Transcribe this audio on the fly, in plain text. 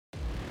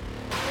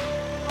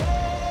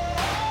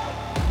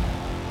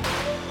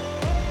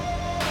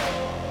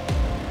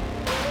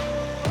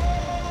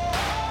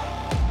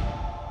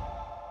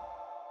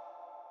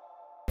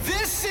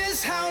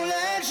is how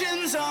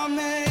legends are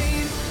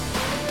made.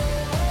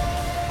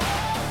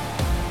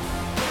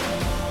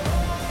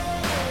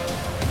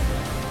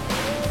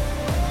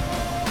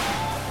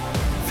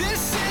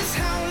 This is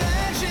how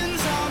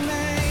legends are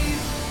made.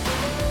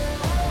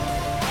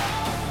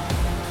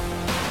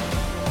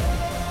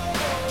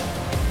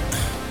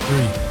 3,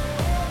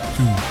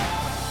 2,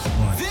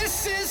 1.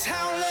 This is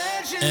how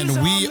legends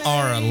And we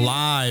are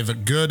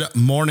live. Good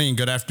morning,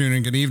 good afternoon,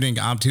 and good evening.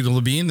 I'm Tito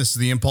Labine. This is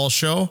the Impulse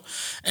Show.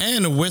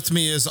 And with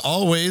me, as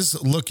always,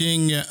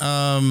 looking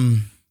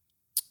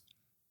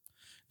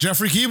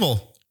Jeffrey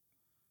Keeble.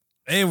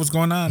 Hey, what's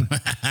going on?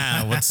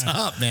 What's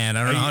up, man?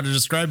 I don't know how to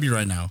describe you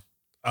right now.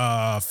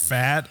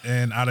 Fat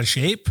and out of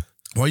shape.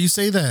 Why you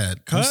say that?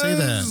 Why you say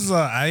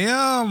that? I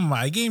am.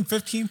 I gained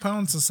 15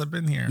 pounds since I've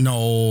been here.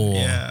 No.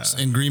 Yeah.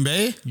 In Green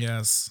Bay?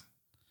 Yes.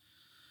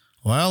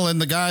 Well, and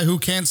the guy who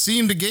can't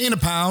seem to gain a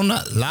pound,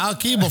 Lyle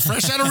Keeble,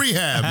 fresh out of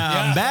rehab.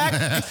 I'm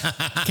back.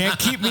 Can't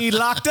keep me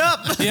locked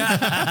up.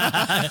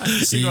 Yeah.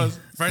 See,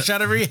 Fresh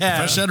out of rehab.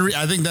 fresh out of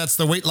I think that's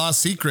the weight loss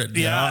secret.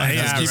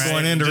 Yeah. keep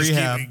going into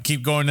rehab.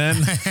 Keep going in.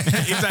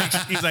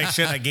 he's like,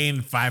 shit, I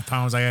gained 5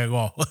 pounds. I gotta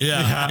go.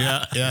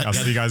 Yeah. I'll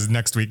see you guys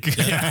next week.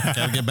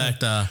 Gotta get back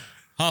to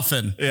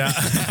huffing. Yeah.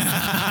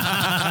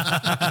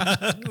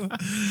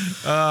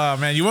 Oh,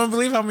 man. You wouldn't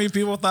believe how many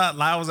people thought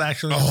Lyle was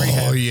actually in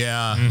rehab. Oh,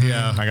 yeah.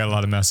 Yeah. I got a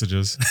lot of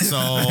messages, So,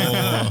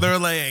 They're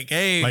like,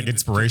 hey. like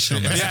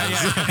inspirational messages.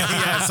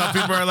 Yeah. Some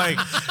people are like,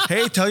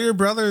 hey, tell your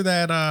brother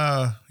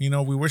that,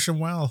 we wish him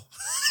well.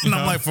 And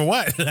I'm like, for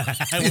what?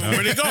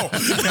 Where'd he go?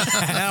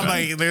 And I'm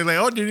like, they're like,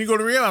 oh, did you go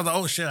to rehab? I was like,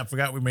 oh, shit, I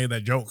forgot we made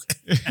that joke.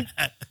 You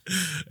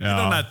do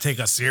not take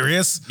us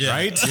serious,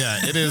 right? Yeah,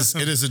 it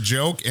is a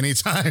joke.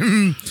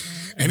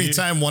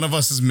 Anytime one of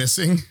us is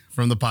missing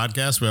from the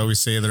podcast, we always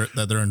say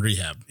that they're in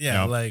rehab.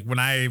 Yeah, Yep. like when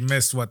I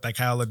missed that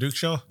Kyle LeDuc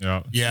show.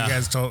 Yeah. Yeah. You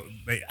guys told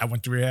I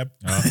went to rehab.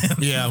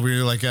 Yeah, we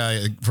were like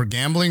for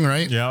gambling,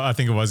 right? Yeah, I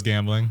think it was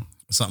gambling.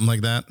 Something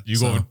like that. You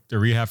go to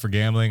rehab for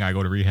gambling. I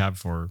go to rehab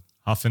for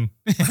huffing.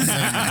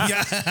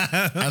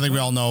 I think we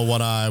all know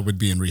what I would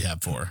be in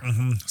rehab for.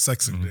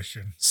 Sex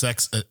addiction.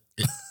 Sex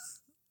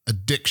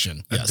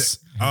addiction. Yes.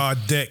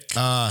 Dick.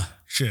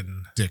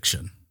 Addiction.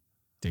 Diction.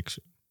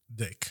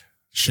 Dick.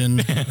 Shin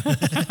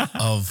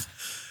of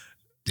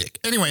dick.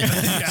 Anyway,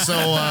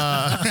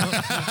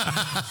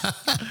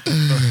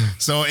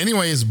 so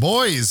anyways,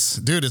 boys,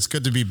 dude, it's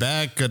good to be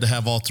back. Good to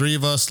have all three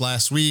of us.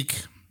 Last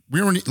week,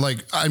 we weren't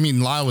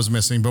Lyle was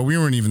missing, but we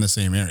weren't even in the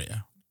same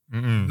area.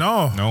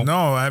 No.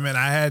 I mean,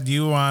 I had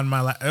you on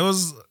my. It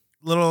was a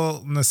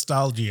little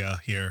nostalgia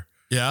here.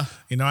 Yeah.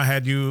 I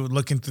had you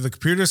looking through the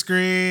computer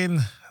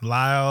screen.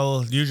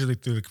 Lyle usually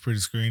through the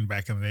computer screen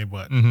back in the day,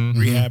 but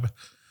rehab.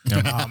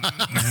 Yep.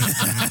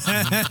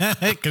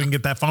 Couldn't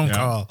get that phone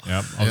call.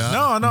 Yep.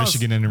 No.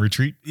 Michigan in a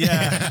retreat.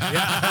 Yeah.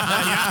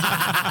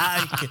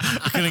 I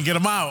couldn't get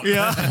him out.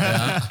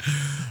 Yeah.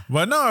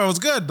 But no, it was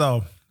good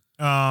though.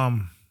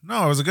 No,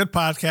 it was a good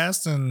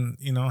podcast, and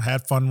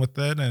had fun with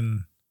it,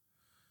 and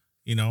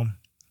we know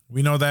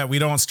that we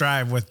don't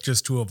strive with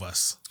just two of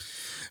us.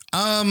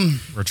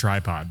 Or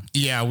tripod.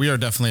 Yeah, we are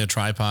definitely a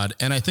tripod,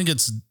 and I think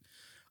it's.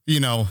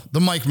 The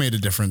mic made a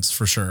difference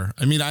for sure.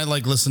 I mean, I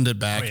listened it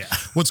back. Oh, yeah.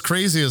 What's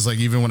crazy is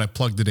even when I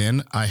plugged it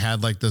in, I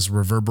had this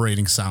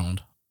reverberating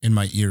sound in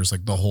my ears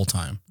the whole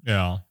time.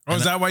 Yeah. Oh,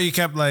 is that why you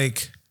kept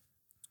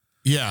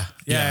Yeah.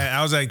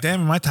 I was like,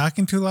 damn, am I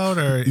talking too loud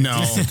or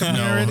No,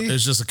 already?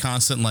 it's just a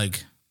constant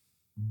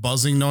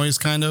buzzing noise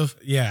kind of.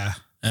 Yeah.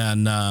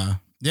 And I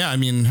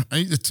mean,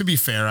 to be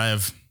fair, I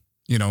have,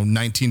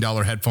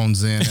 $19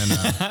 headphones in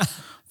and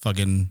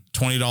fucking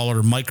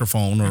 $20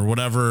 microphone or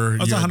whatever.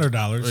 That's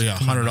 $100. Yeah,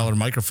 $100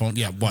 microphone.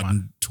 Yeah, what,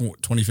 in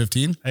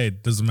 2015? Hey,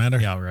 it doesn't matter.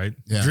 Yeah. Right.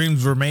 Yeah.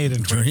 Dreams were made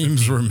in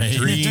Dreams were made.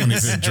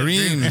 Dreams.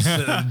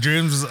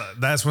 Dreams.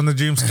 That's when the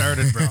dreams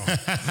started, bro.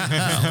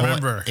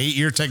 Remember.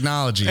 8-year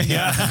technology.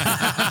 Yeah.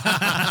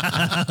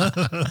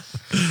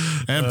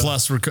 And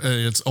plus,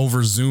 it's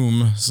over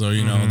Zoom. So,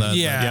 that.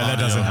 Yeah. That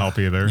doesn't help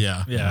either.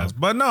 Yeah. Yeah.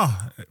 But no.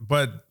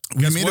 But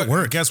We made it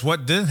work. Guess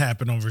what didn't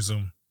happen over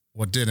Zoom?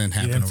 What didn't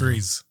happen? You didn't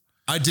freeze.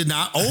 I did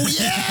not. Oh,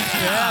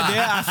 yeah.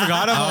 Yeah, I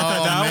forgot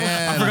about that.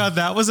 Man. I forgot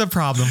that was a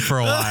problem for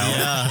a while.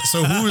 Yeah.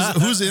 So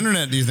whose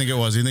internet do you think it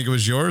was? Do you think it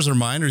was yours or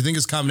mine, or do you think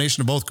it's a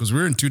combination of both? Because we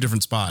were in two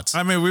different spots.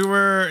 I mean, we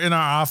were in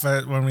our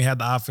office when we had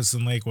the office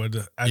in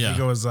Lakewood. I think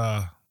it was,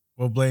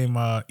 we'll blame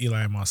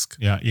Elon Musk.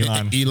 Yeah,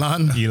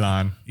 Elon.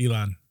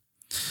 Elon.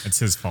 It's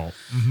his fault.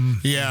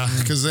 Yeah,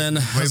 because then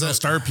Blame those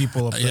star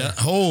people up there. yeah.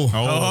 Hoka.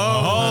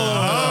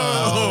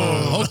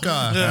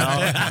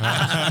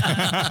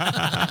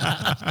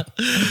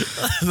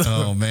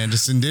 Oh man,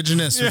 just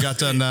indigenous. We got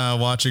done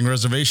watching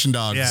Reservation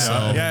Dogs. Yeah.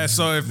 So. Yeah.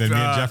 So if Then me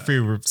and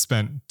Jeffrey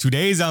spent 2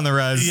 days on the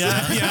res.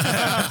 Yeah.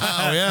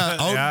 Oh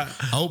yeah.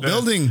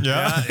 Outbuilding.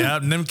 Yeah.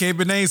 Nimke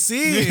B'nai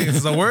Si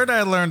is the word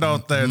I learned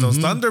out there. Those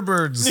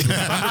Thunderbirds. Those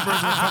Thunderbirds were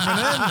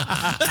coming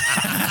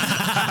in.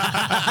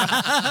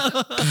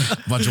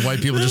 A bunch of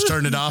white people just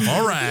turned it off.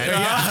 All right.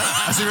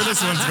 I see where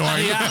this one's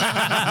going.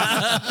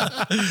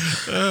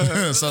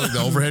 Sounds like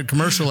the overhead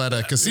commercial at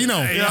a casino.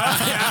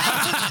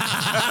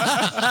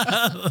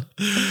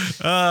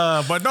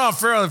 But no,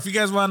 for real, if you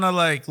guys want to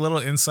like little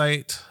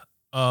insight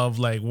of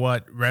like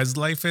what res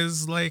life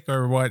is like,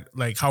 or what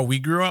like how we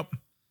grew up,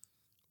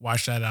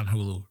 watch that on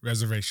Hulu,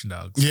 Reservation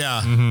Dogs.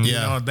 Yeah. You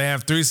Yeah. know, they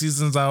have 3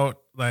 seasons out.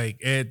 Like,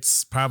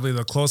 it's probably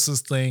the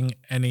closest thing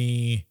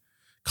any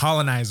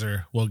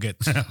colonizer will get.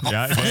 Yeah,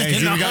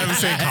 you got to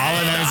say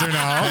colonizer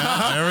now.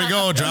 Yeah, there we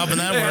go. Dropping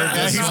that word.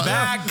 He's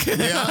back.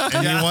 Yeah.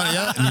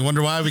 And you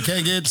wonder why we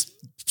can't get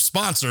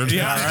sponsored.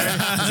 Yeah,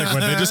 right. He's like,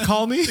 what, they just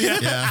call me?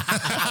 Yeah.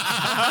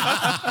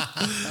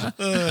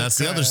 That's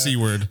the other C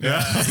word.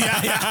 Yeah.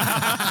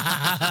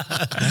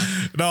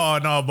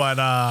 No, but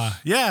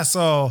yeah,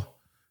 so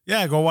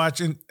yeah, go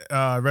watch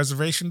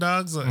Reservation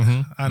Dogs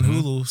on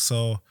Hulu.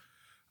 So,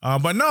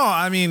 but no,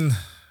 I mean,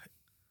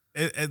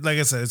 it, like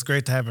I said, it's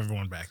great to have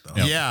everyone back though.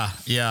 Yeah.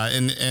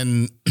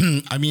 And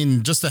I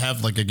mean, just to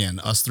have like, again,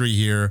 us 3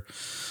 here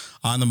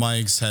on the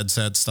mics,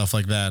 headsets, stuff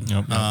like that.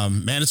 Yep.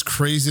 Man, it's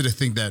crazy to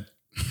think that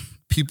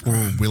people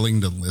were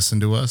willing to listen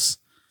to us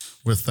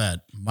with that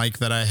mic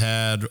that I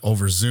had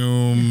over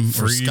Zoom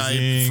or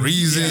Skype,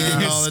 freezing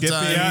all the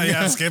Skipping.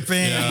 time.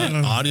 Skipping.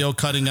 Yeah, audio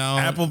cutting out.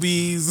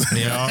 Applebee's.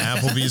 Yeah,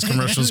 Applebee's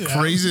commercials.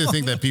 Crazy to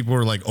think that people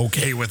were like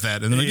okay with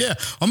that, and they're like, "Yeah,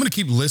 I'm going to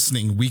keep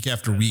listening week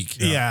after week."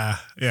 Yeah.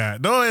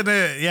 No,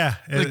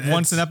 Like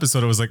once an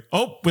episode, it was like,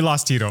 oh, we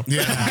lost Tito.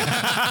 Yeah,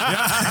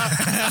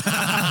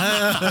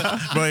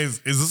 But is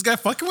this guy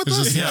fucking with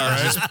us?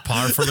 just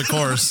par for the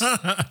course.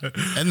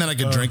 And then I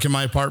could drink in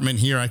my apartment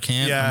here. I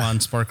can't. Yeah. I'm on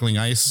sparkling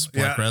ice,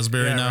 black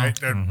raspberry now. Right.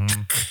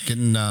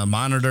 Getting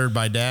monitored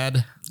by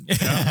dad.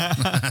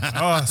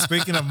 Oh,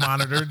 speaking of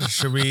monitored,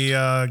 should we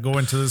go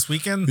into this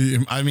weekend?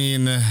 I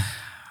mean,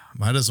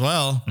 might as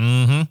well.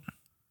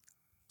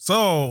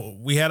 So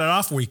we had an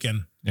off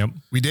weekend. Yep.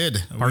 We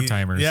did.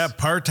 Part-timers. Yeah,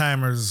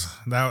 part-timers.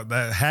 That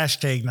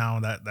hashtag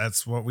now,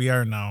 that's what we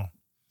are now.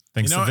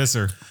 Thanks You know to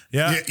Visser.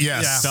 Yeah.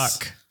 Yes.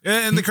 Stuck.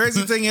 And the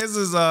crazy thing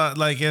is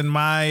like in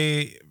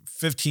my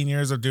 15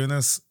 years of doing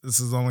this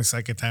is the only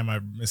second time I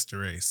missed a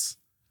race.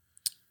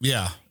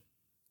 Yeah,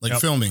 like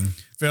Yep.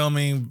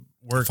 filming,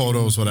 Working,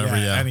 photos, whatever.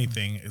 Yeah.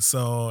 anything.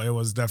 So it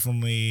was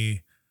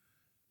definitely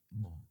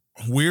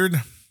weird.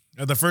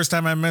 The first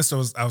time I missed, I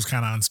was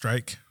kind of on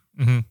strike.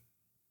 Mhm.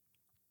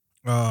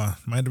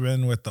 Might have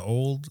been with the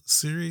old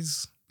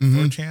series Mhm.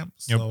 World Champ.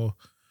 So,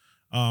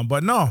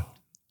 but no.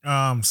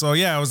 So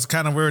yeah, it was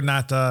kind of weird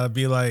not to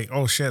be like,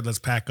 oh shit, let's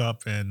pack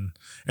up and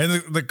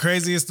the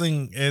craziest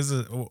thing is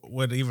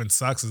what even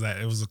sucks is that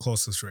it was the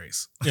closest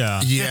race.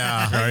 Yeah.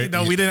 Yeah. Right.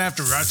 No, we didn't have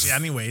to rush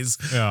anyways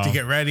Yeah. to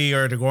get ready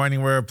or to go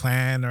anywhere,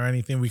 plan or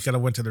anything. We could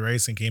have went to the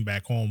race and came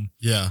back home.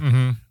 Yeah.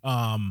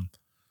 Mm-hmm.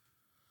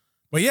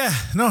 But yeah,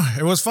 no,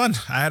 it was fun.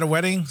 I had a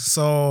wedding,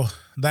 so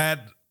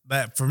that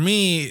for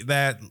me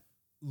that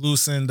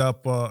loosened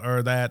up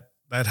or that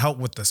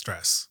helped with the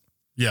stress.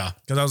 Yeah.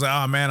 Because I was like,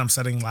 oh man, I'm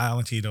setting Lyle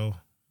and Tito.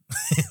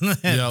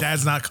 Yep.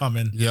 Dad's not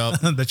coming. Yep.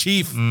 The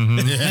chief.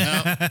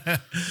 Yeah.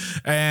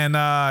 And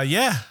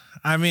yeah,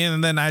 I mean,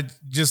 and then I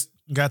just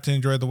got to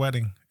enjoy the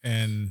wedding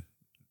and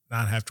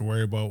not have to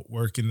worry about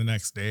working the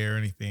next day or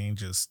anything.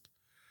 Just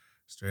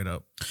straight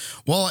up.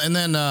 Well, and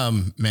then,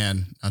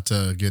 man, not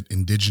to get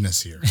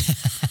indigenous here,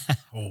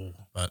 Oh,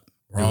 but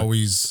we're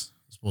always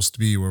supposed to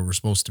be where we're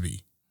supposed to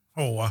be.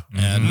 oh,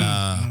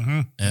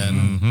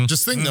 And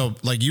just think though,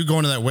 like you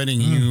going to that wedding,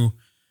 you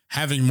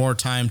having more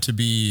time to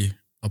be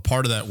a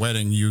part of that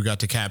wedding, you got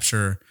to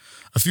capture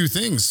a few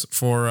things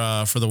for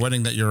the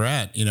wedding that you're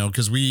at, you know,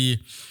 because we're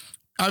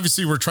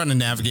trying to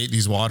navigate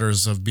these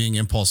waters of being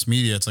impulse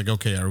media. It's like,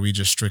 okay, are we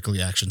just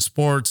strictly action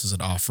sports? Is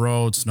it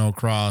off-road,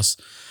 snowcross?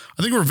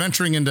 I think we're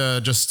venturing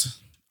into just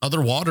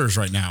other waters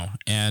right now.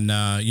 And,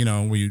 you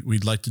know,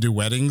 we'd like to do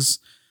weddings,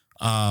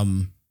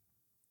 trying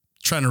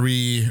to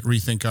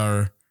rethink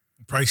our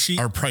price sheet.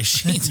 price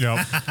sheet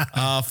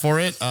for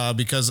it.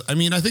 Because I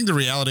mean, I think the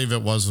reality of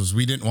it was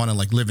we didn't want to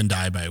like live and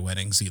die by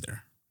weddings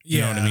either.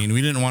 You know what I mean?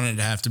 We didn't want it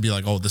to have to be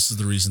like, oh, this is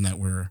the reason that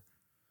we're,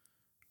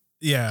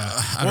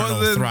 I don't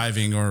know,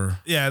 thriving or.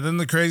 Yeah. Then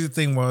the crazy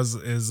thing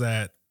is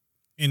that,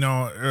 you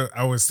know,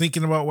 I was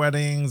thinking about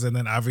weddings and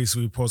then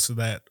obviously we posted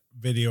that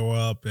video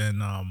up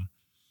and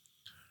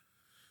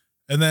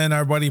then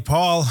our buddy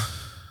Paul,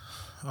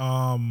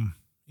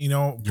 you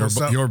know, Your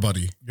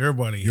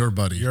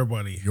buddy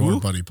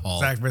Paul.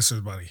 Zach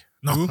Visser's buddy.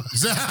 No.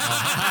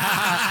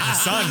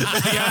 Son.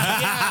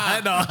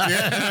 Yeah, no.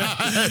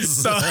 Yeah.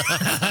 So,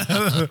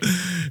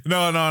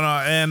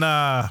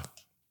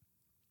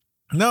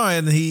 no.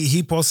 And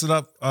he posted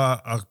up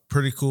a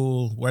pretty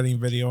cool wedding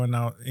video and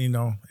now, you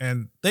know,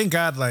 and thank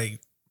God, like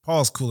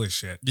Paul's cool as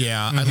shit.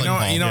 Yeah, I like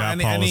Paul. You know, Yeah,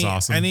 Paul was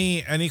awesome.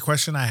 any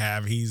question I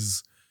have,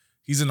 he's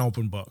an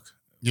open book.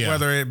 Yeah.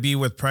 Whether it be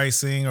with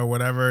pricing or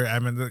whatever. I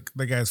mean,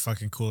 the guy's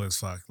fucking cool as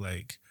fuck.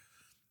 Like,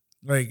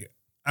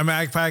 I mean,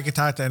 I probably could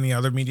talk to any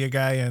other media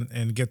guy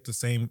and get the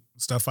same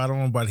stuff out of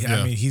him, but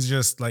I mean, he's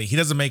just like, he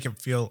doesn't make it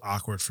feel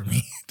awkward for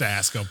me to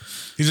ask him.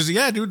 He's just,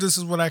 yeah, dude, this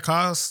is what I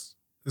cost.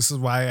 This is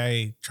why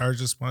I charge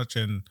this much,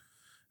 and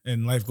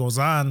life goes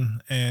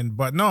on.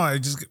 But no, I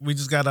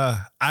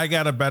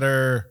got a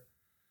better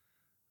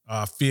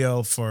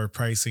feel for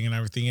pricing and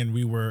everything, and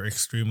we were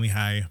extremely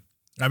high.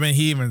 I mean,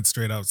 he even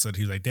straight out said,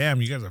 he's like,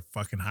 damn, you guys are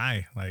fucking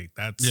high. Like,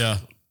 that's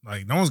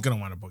like, no one's going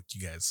to want to book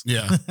you guys.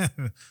 Yeah.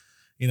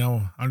 You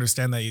know,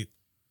 understand that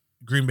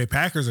Green Bay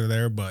Packers are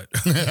there, but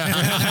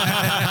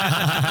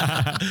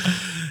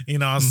you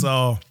know,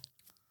 so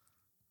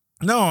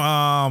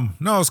no,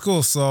 it's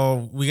cool.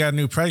 So we got a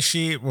new price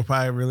sheet. We'll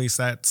probably release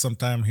that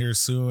sometime here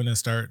soon and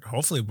start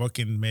hopefully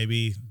booking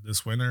maybe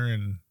this winter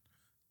and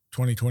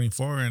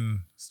 2024 and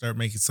start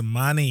making some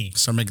money.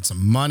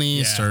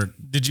 Yeah.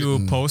 Did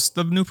you post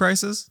the new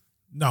prices?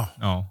 No.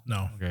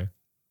 Okay.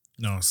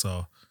 No.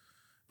 So,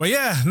 but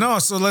yeah, no.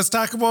 So let's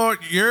talk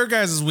about your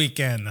guys'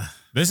 weekend.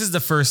 This is the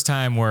first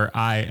time where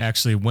I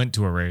actually went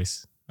to a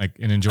race, like,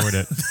 and enjoyed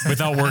it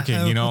without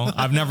working. You know,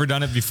 I've never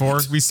done it before.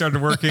 We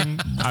started working.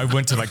 I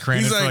went to like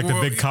Crandon for like the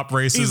big cup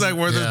races. He's like,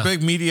 we're this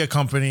big media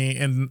company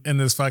in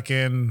this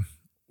fucking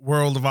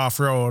world of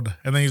off road,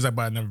 and then he's like,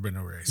 but I've never been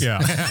to a race. Yeah,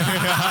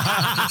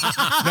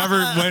 never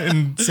went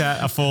and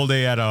sat a full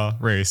day at a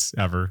race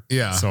ever.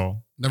 Yeah,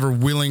 so never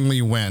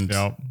willingly went.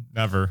 Yep,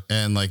 never,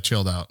 and like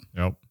chilled out.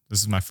 Yep,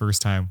 this is my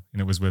first time,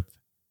 and it was with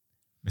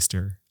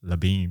Mr.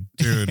 Labine,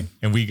 dude,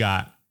 and we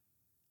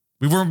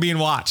weren't being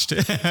watched.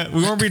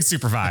 We weren't being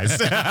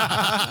supervised.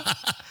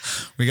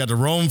 We got to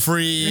roam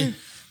free,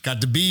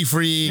 got to be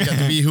free, got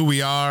to be who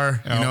we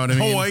are. You know what I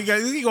mean? Oh,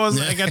 he goes,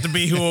 I got to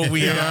be who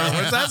we are.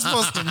 What's that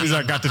supposed to be? He's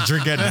like, got to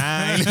drink at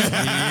 9. Yep.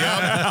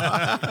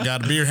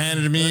 Got a beer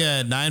handed to me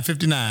at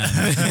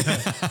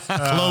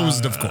 9:59.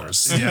 Closed, of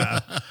course.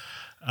 Yeah.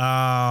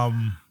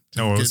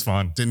 No, it was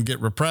fun. Didn't get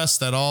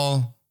repressed at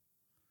all.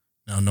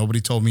 No, nobody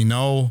told me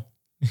no.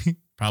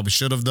 Probably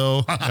should have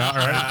though. Yeah,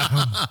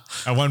 right.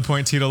 At one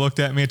point, Tito looked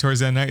at me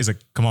towards that night. He's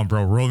like, "Come on,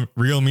 bro,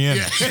 reel me in."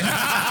 Yeah.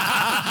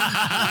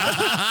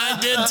 I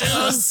did too.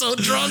 I was so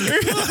drunk.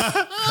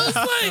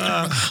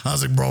 I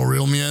was like, "Bro,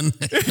 reel me in."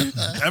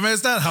 I mean,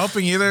 it's not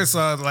helping either.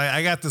 So like,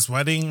 I got this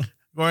wedding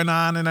going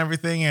on and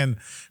everything, and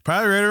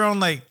probably right around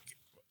like,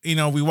 you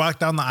know, we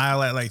walked down the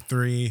aisle at like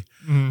 3,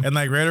 and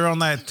like right around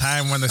that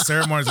time when the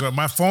ceremony's going,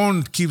 my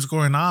phone keeps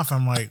going off.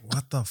 I'm like,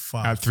 what the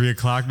fuck? At 3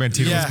 o'clock, man,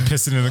 Tito was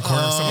pissing in the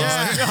corner.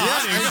 Exactly.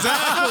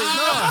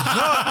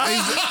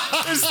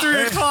 It's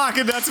 3 o'clock,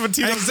 and that's what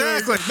Tito's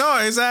exactly. doing. No,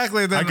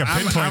 exactly. Then I can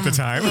pinpoint the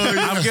time.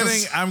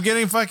 I'm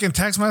getting fucking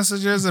text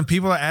messages, and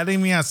people are adding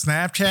me on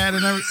Snapchat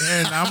and everything.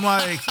 And I'm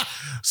like,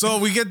 so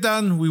we get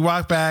done, we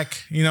walk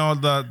back. You know,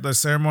 the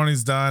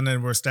ceremony's done,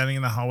 and we're standing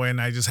in the hallway, and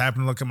I just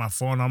happen to look at my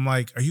phone. I'm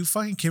like, are you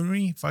fucking kidding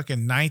me?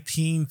 Fucking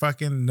 19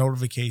 fucking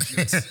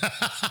notifications,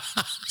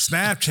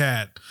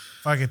 Snapchat,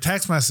 fucking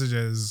text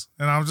messages,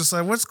 and I'm just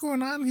like, what's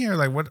going on here?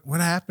 Like,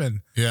 what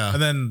happened? Yeah.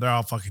 And then they're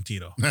all fucking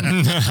Tito.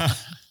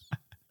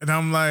 And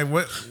I'm like,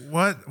 what?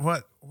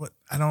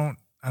 I don't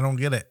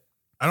get it.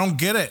 I don't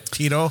get it,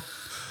 Tito.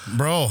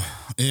 Bro,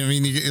 I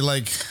mean,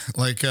 like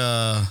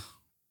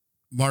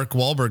Mark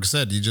Wahlberg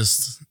said, you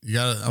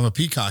gotta, I'm a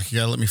peacock. You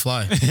gotta let me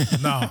fly.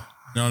 No.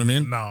 You know what I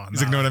mean? No.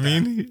 He's like, know what I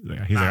mean?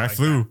 He's like, I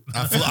flew.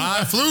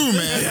 I flew,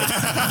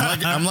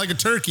 man. I'm like a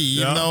turkey,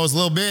 even though it was a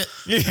little bit.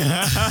 Yeah.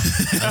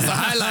 That's the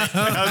highlight.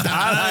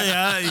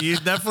 Yeah, you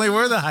definitely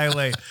were the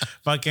highlight.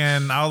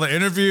 Fucking all the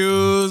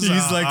interviews.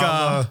 He's like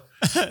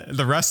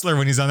the wrestler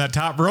when he's on that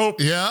top rope.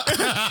 Yeah.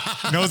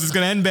 Knows it's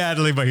going to end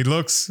badly, but he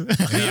looks.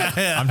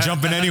 Yeah. I'm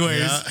jumping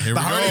anyways. Yeah, here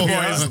The we Hardy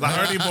go. Boys. The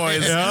Hardy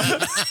Boys.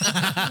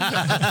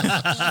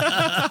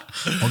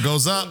 What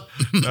goes up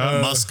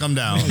must come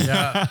down.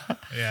 Yeah.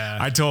 Yeah.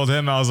 I told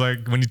him, I was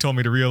like, when he told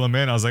me to reel him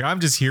in, I was like, I'm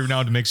just here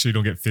now to make sure you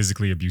don't get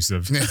physically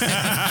abusive. Everything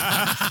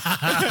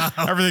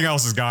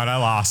else is gone. I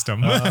lost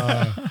him.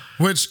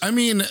 Which, I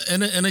mean,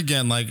 and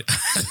again, like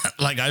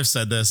I've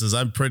said this, is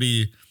I'm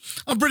pretty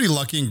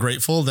lucky and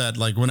grateful that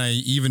like when I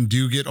even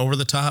do get over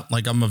the top,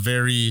 like I'm a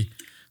very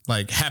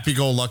like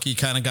happy-go-lucky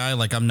kind of guy.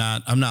 Like I'm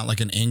not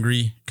like an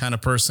angry kind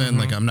of person.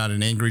 Like I'm not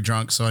an angry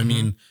drunk. So I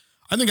mean,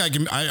 I think I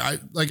can. I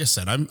like I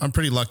said, I'm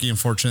pretty lucky and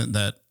fortunate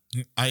that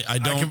I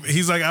don't.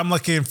 He's like, I'm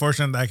lucky and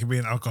fortunate that I can be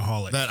an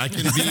alcoholic. That I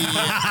can be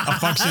A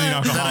functioning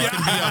alcoholic. that I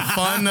can be a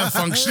fun,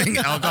 functioning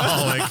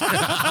alcoholic.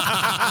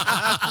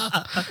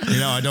 You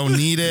know, I don't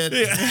need it.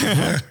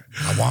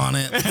 I want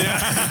it.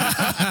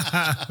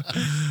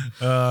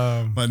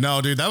 But no,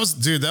 dude, that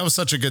was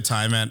such a good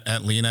time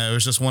at Lena. It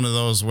was just one of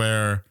those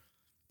where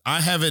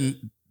I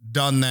haven't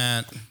done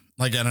that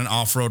like at an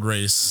off-road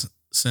race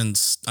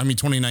since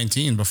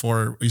 2019,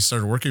 before we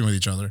started working with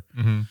each other.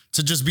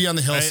 To just be on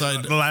the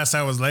hillside. The last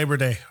time was Labor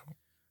Day.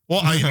 Well,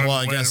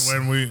 I guess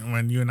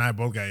when you and I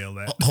both got yelled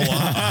at. Well,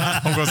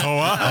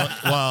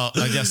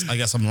 I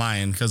guess I'm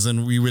lying, because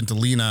then we went to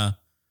Lena.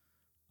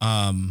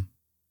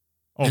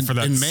 For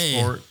that in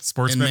May,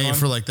 sports in May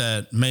for like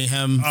that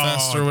Mayhem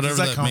Fest or whatever.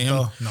 Does That count, Mayhem.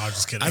 though? No,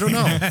 just kidding. I don't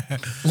know.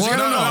 Well, I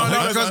don't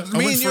know. Because I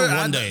me went and for you,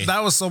 one day.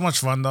 that was so much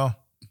fun, though.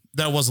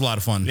 That was a lot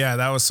of fun. Yeah,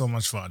 that was so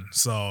much fun.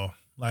 So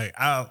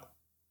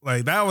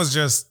that was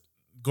just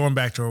going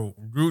back to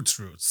roots.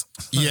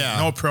 Yeah.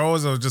 No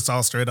pros. It was just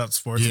all straight up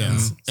sportsmen.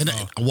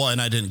 Yeah.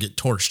 And I didn't get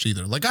torched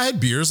either. Like I had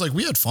beers, like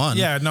we had fun.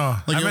 Yeah, no.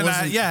 Like, I mean,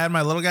 I had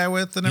my little guy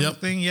with and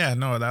everything. Yeah,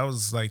 no, that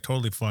was like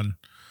totally fun.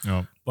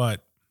 Yep.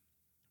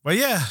 But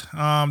yeah,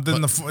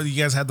 then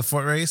you guys had the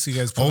foot race. You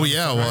guys. Oh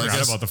yeah, well I I forgot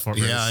guess about the foot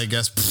race. Yeah, I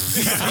guess.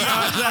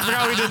 I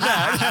forgot we did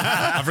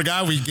that. I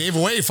forgot we gave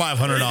away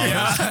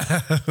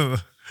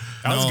 $500.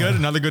 That was good.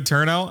 Another good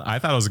turnout. I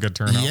thought it was a good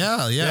turnout.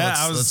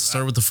 Yeah. Let's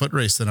start with the foot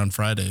race then on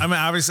Friday. I mean,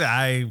 obviously,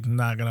 I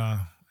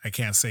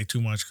can't say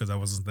too much because I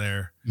wasn't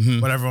there.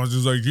 But everyone's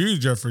just like, geez,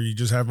 Jeffrey, you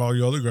just have all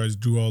the other guys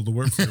do all the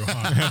work for you.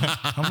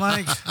 Huh? I'm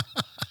like,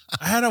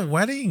 I had a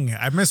wedding.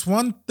 I missed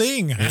one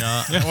thing.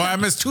 Yeah. Well, I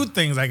missed two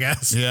things, I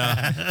guess.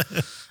 Yeah.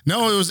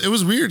 No, it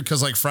was weird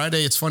because like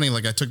Friday, it's funny.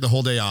 Like I took the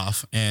whole day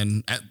off,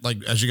 and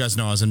like as you guys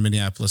know, I was in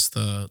Minneapolis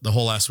the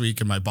whole last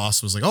week, and my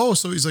boss was like, "Oh,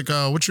 so he's like,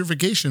 what's your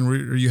vacation?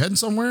 Are you heading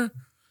somewhere?"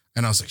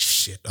 And I was like,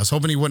 "Shit!" I was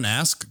hoping he wouldn't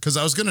ask because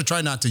I was gonna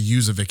try not to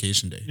use a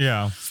vacation day.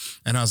 Yeah.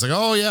 And I was like,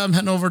 "Oh yeah, I'm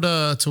heading over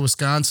to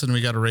Wisconsin. We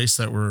got a race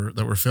that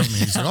we're filming."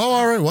 He's like, "Oh,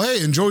 all right. Well,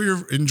 hey, enjoy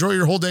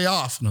your whole day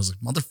off." And I was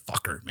like,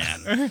 "Motherfucker,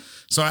 man!"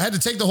 So I had to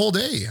take the whole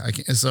day.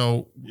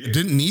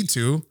 Didn't need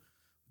to.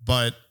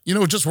 But,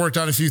 it just worked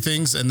out a few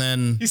things. And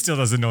then He still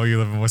doesn't know you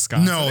live in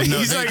Wisconsin. No,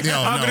 He's like,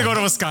 I'm going to go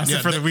to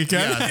Wisconsin for the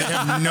weekend. Yeah, they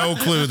have no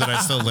clue that I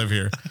still live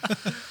here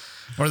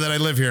or that I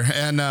live here.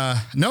 And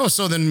no,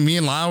 so then me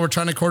and Lyle were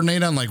trying to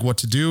coordinate on like what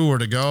to do, where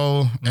to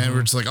go. And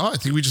we're just like, I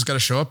think we just got to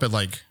show up at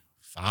like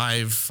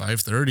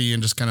 5:30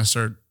 and just kind of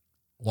start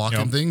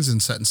walking things and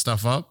setting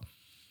stuff up.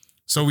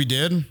 So we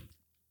did.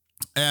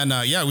 And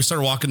we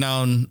started walking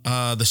down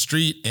the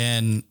street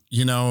and,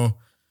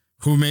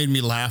 who made me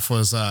laugh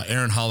was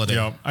Aaron Holiday.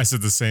 Yep, I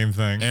said the same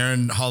thing.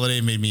 Aaron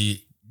Holiday made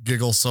me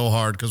giggle so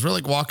hard because we're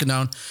like walking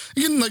down.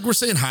 Again, like we're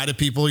saying hi to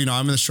people.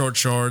 I'm in the short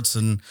shorts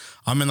and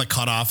I'm in the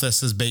cutoff that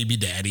says baby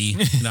daddy.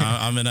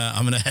 I'm in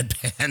a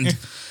headband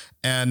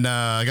and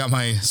I got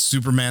my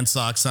Superman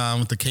socks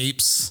on with the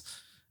capes.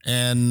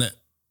 And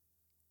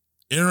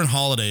Aaron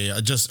Holiday,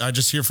 I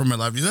just hear from my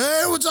left. He's like,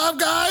 "Hey, what's up,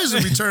 guys?"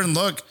 And we turn and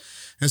look.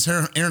 And it's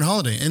Aaron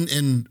Holiday.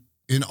 And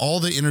in all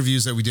the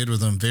interviews that we did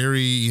with him,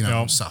 very,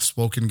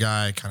 soft-spoken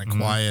guy, kind of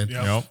quiet,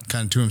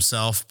 kind of to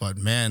himself, but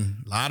man,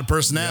 a lot of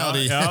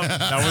personality.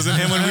 That wasn't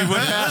him when we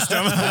went past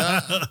him.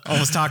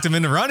 Almost talked him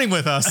into running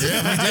with us.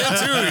 Yeah, we did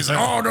too. He's like,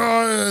 "Oh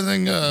no, I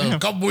think a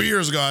couple of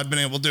years ago I'd been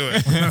able to do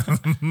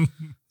it."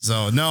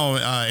 So no,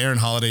 Aaron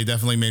Holiday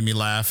definitely made me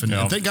laugh. And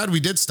thank God we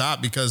did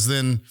stop because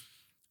then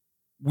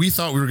we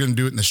thought we were going to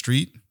do it in the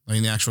street, like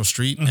in the actual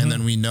street. And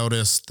then we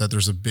noticed that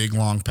there's a big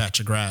long patch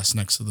of grass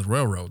next to the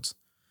railroads.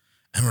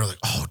 And we're like,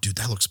 "Oh, dude,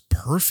 that looks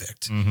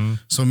perfect."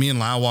 So me and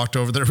Lyle walked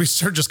over there. We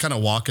started just kind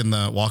of walking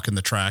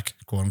the track,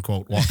 quote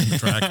unquote, walking the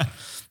track.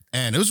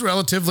 And it was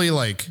relatively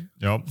like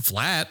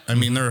flat. I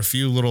mean, there are a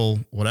few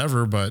little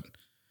whatever, but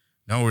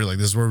no, we're like,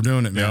 this is where we're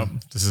doing it, man.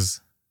 This is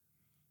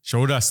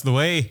showed us the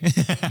way.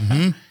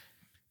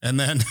 And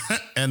then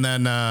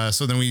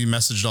so then we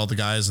messaged all the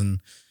guys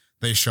and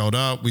they showed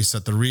up. We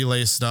set the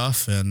relay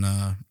stuff and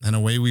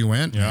away we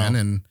went, man.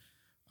 And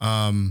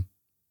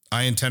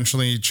I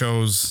intentionally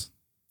chose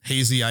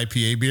hazy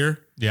IPA beer.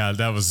 Yeah,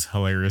 that was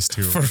hilarious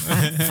too.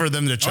 For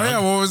them to chug. Oh yeah,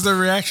 what was the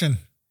reaction?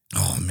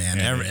 Oh man,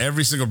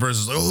 every single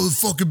person's like, "Oh, the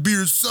fucking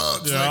beer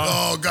sucks." Like,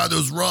 "Oh god, that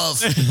was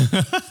rough."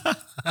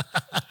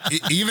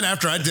 Even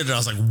after I did it, I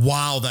was like,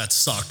 "Wow, that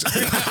sucked."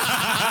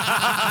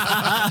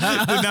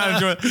 Did not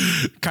enjoy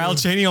it. Kyle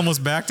Chaney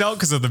almost backed out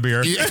because of the beer.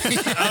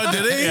 Oh,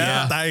 did he?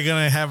 Yeah. Thought you were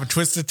gonna have a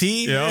twisted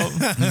tea.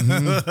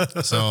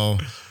 So,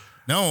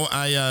 no,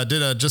 I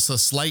did just a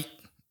slight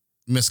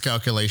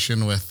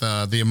miscalculation with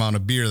the amount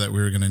of beer that we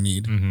were going to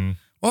need.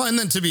 Well, and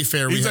then to be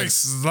fair, He's like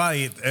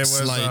slight. It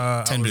was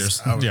 10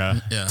 beers. Yeah.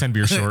 10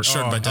 beers short.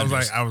 Short by 10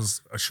 beers. I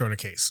was a shorter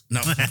case.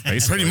 No,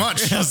 pretty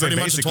much. Pretty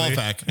much a 12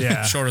 pack.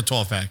 Yeah. Short of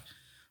 12 pack.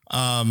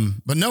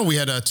 But no, we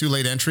had 2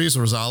 late entries,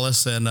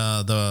 Rosales and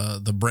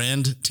the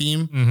brand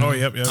team. Oh,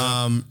 yep.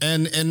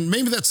 And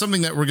maybe that's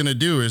something that we're going to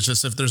do is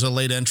just if there's a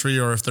late entry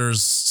or if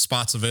there's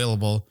spots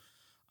available,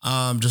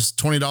 just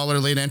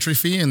 $20 late entry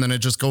fee. And then it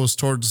just goes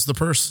towards the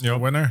purse. Your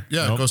winner.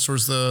 Yeah. It goes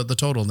towards the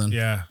total then.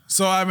 Yeah.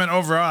 So I mean,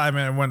 overall,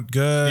 it went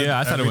good. Yeah,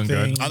 I thought it went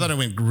good. I thought it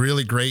went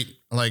really great.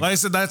 Like I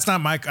said, that's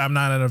not I'm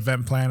not an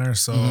event planner.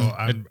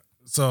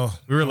 So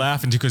we were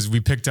laughing too because we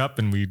picked up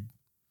and we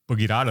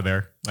boogied out of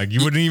there. Like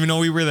you wouldn't even know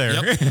we were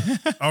there.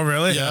 Yep. Oh,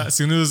 really? Yeah. As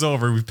soon as it was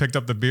over, we picked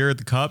up the beer,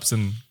 the cups,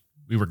 and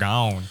we were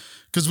gone.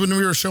 Because when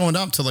we were showing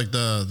up to like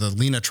the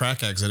Lena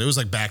track exit, it was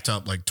like backed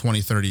up like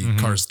 20, 30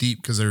 cars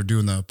deep because they were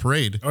doing the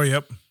parade. Oh,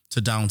 yep. To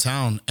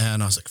downtown.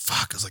 And I was like,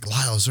 fuck. I was like,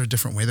 Lyle, is there a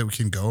different way that we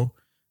can go?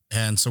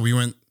 And so we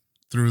went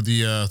through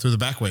the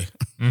back way.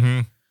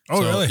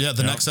 Oh, really? Yeah.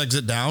 The next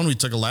exit down, we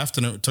took a left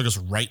and it took us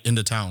right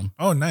into town.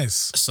 Oh,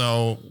 nice.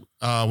 So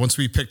once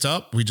we picked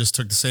up, we just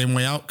took the same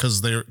way out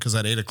because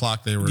at 8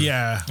 o'clock they were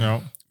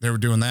they were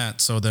doing that.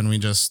 So then we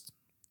just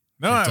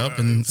picked up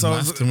and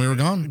left and we were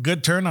gone.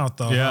 Good turnout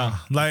though. Yeah.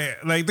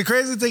 Like the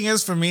crazy thing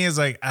is for me is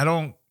like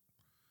I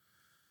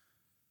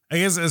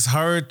guess it's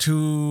hard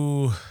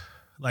to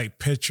like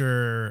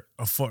picture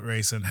a foot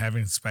race and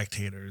having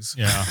spectators.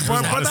 Yeah.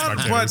 But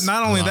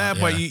not only that,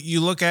 but yeah. you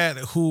look at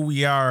who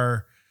we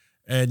are,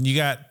 and you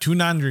got 2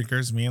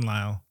 non-drinkers, me and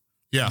Lyle.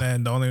 Yeah. And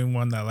then the only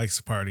one that likes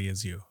to party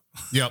is you.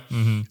 Yep.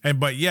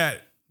 But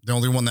yet, The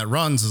only one that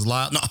runs is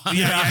Lyle. No.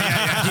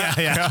 yeah.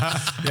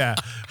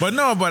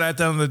 But at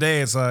the end of the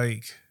day, it's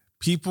like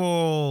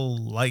people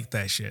like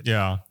that shit.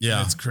 Yeah.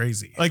 Yeah. It's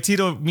crazy. Like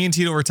me and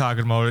Tito were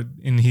talking about it,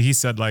 and he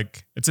said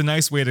like it's a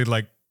nice way to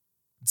like,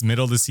 it's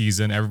middle of the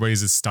season,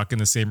 everybody's just stuck in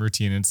the same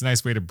routine, and it's a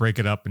nice way to break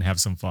it up and have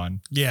some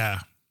fun. Yeah.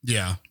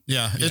 Yeah.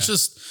 It's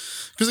just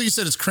because, like you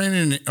said, it's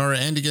Crandon or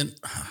Andigan.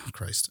 Oh,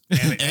 Christ.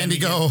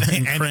 Andigo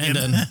and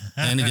Crandon.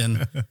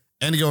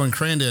 Andigo and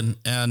Crandon.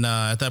 And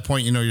at that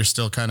point, you're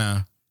still kind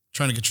of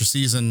trying to get your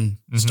season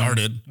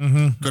started,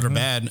 good or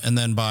bad. And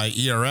then by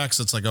ERX,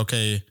 it's like,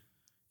 okay,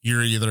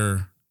 you're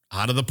either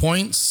out of the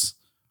points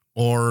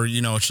or,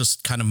 it's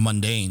just kind of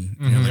mundane.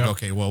 You're like,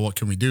 okay, well, what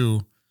can we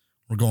do?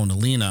 We're going to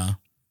Lena.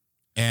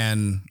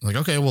 And like,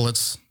 okay, well,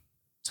 let's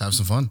have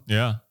some fun.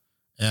 Yeah.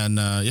 And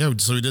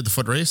so we did the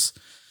foot race.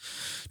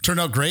 Turned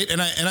out great.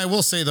 And I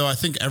will say, though, I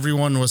think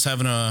everyone was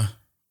having a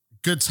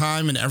good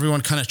time, and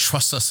everyone kind of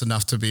trusts us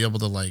enough to be able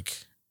to like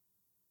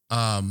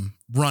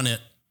run it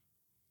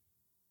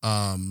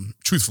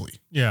truthfully.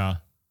 Yeah.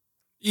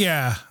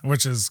 Yeah,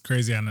 which is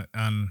crazy on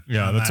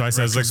That's why I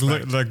said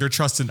like they're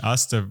trusting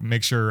us to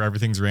make sure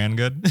everything's ran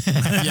good.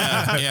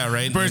 Yeah,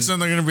 right. Pretty soon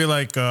they're gonna be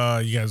like,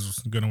 you guys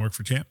gonna work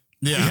for Champ?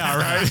 Yeah,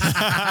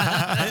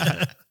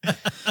 right.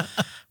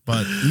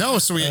 But no,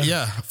 so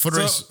foot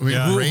race.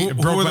 It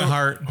broke my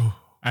heart.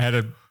 I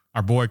had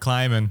our boy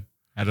climbing.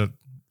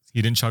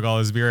 He didn't chug all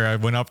his beer. I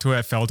went up to it.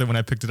 I felt it when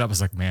I picked it up. I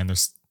was like, man,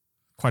 there's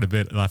quite a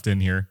bit left in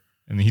here.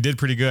 And he did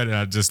pretty good. And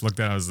I just looked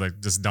at it. I was like,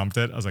 just dumped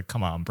it. I was like,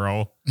 come on,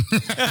 bro.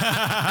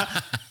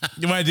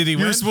 Why did he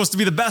win? You're supposed to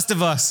be the best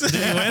of us. Did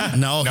he win?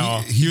 No,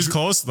 he was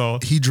close though.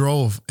 He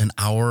drove an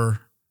hour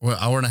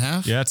and a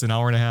half? Yeah, it's an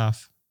hour and a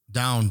half.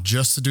 Down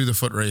just to do the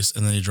foot race,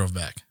 and then he drove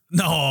back.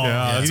 No,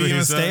 that's he didn't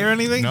even stay or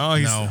anything. No,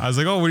 I was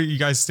like, oh, what are you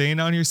guys staying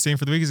down here? Staying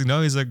for the week? He's like,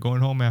 no, he's like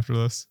going home after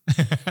this.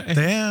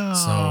 Damn.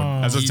 So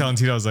I was telling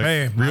Tito, I was like,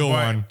 Hey, real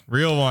my boy.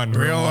 one,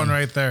 Real one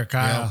right there,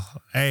 Kyle.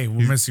 Yeah. Hey,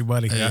 we miss you,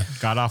 buddy. Yeah.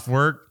 Got off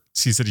work.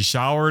 He said he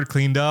showered,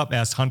 cleaned up,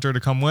 asked Hunter to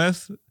come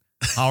with.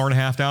 Hour and a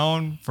half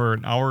down for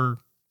an hour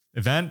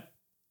event.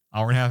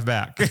 Hour and a half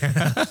back.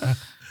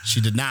 She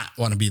did not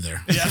want to be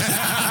there. Yeah.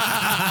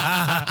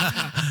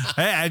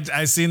 Hey,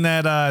 I seen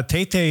that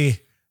Tay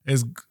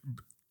is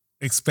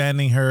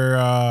expanding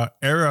her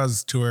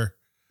Eras tour.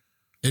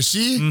 Is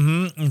she?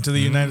 Into the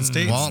United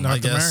States, Well, North I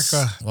guess,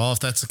 America. Well, if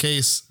that's the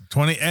case.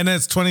 And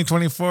it's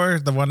 2024.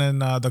 The one in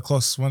the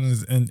closest one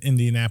is in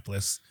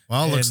Indianapolis.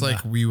 Well, it looks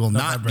like we will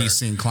not November. be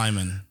seeing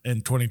climbing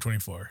In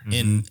 2024.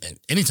 in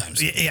anytime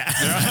soon. Yeah.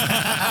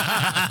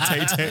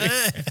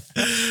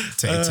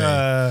 Tay.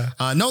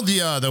 No,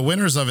 the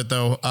winners of it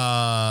though,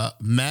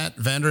 Matt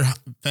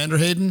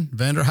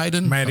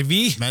Vanderheyden, Matty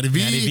V. Matty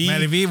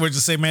V, We'll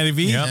just say Matty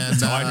V. Yep.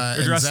 and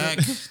Address Zach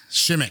it.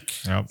 Shimmick.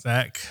 Yep.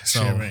 Zach.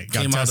 So Shimmick.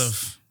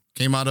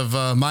 came out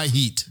of my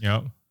heat.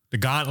 Yep. The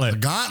gauntlet.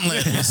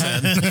 Gauntlet, he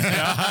said.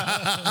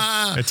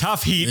 A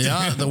tough heat.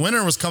 Yeah, the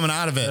winner was coming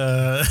out of it.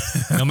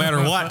 No matter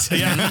what.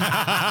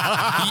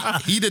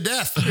 Heat of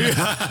death.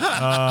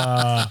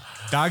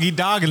 Dog eat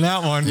dog in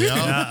that one.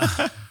 Yeah.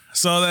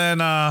 So then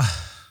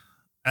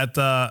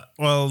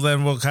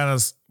then we'll kind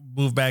of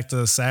move back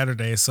to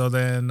Saturday. So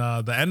then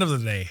the end of the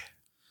day.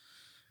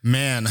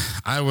 Man,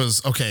 I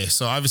was okay.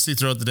 So obviously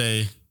throughout the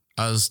day,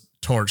 I was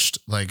torched.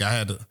 Like I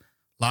had a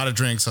lot of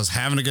drinks. I was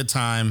having a good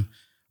time.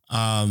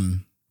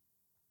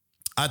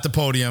 At the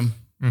podium.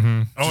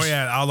 Mm-hmm.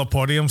 All the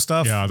podium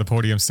stuff. Yeah, the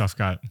podium stuff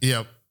got.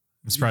 Yep.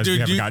 I'm surprised we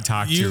haven't got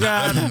talked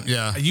to.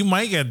 Yeah. You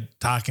might get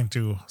talking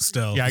to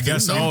still. Yeah, I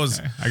guess so.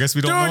 knows? I guess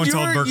we don't know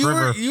until Burke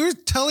River. You were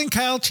telling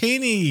Kyle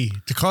Cheney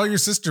to call your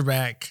sister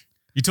back.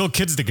 You told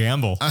kids to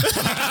gamble.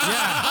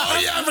 Oh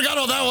yeah, I forgot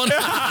about that one.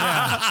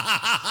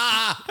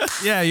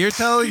 Yeah, you're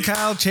telling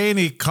Kyle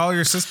Cheney call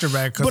your sister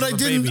back. But I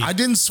didn't. Baby. I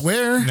didn't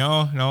swear.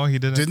 No, he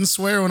didn't. Didn't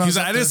swear when I was.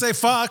 I didn't say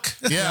fuck.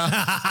 Yeah.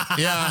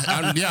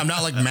 I'm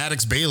not like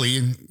Maddox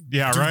Bailey.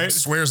 Yeah, Dude right.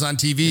 Swears on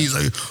TV. He's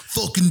like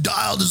fucking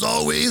dialed as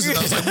always. And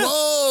I was like,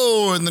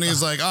 whoa. And then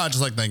he's like, oh,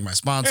 just like thank my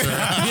sponsor.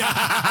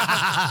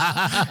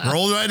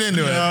 Rolled right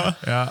into it.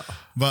 Yeah.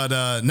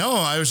 But no,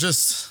 I was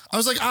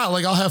like,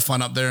 I'll have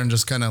fun up there and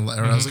just kind of,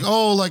 I was like,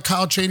 oh, like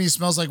Kyle Cheney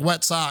smells like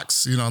wet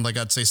socks. Like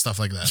I'd say stuff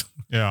like that.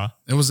 Yeah.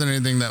 It wasn't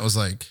anything that was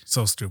like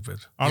So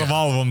stupid. Out of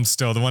all of them,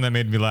 still, the one that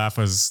made me laugh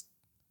was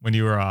when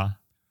you were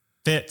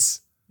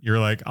Fitz. You were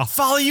like, I'll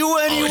follow you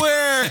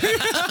anywhere.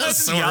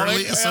 so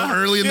early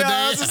in the day.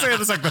 I was just saying,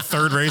 it's like the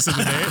third race of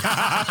the day.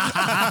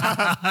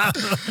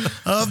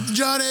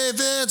 Johnny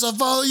Fitz, I'll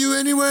follow you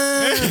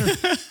anywhere.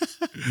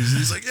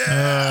 He's like,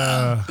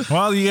 yeah.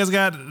 Well, you guys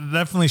got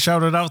definitely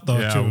shouted out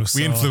though too. We So.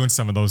 influenced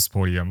some of those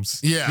podiums.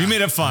 Yeah. We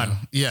made it fun.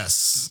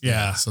 Yes.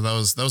 Yeah. So that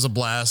was a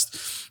blast.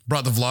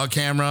 Brought the vlog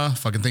camera.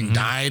 Fucking thing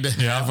died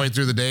halfway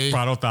through the day.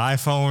 Brought out the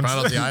iPhone.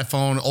 Brought out the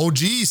iPhone.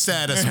 OG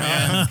status,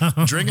 man.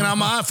 Drinking on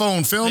my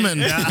iPhone, filming.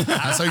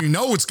 That's how you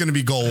know it's going to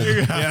be gold.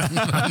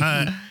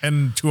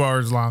 And 2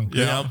 hours long.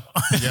 Yep.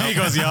 He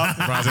goes, yup.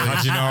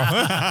 How'd you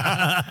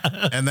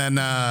know? And then,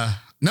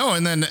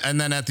 and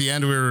then at the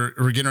end, we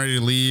were getting ready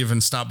to leave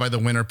and stop by the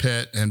winter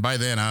pit. And by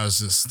then I was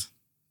just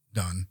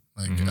done.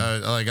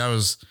 Like, I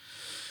was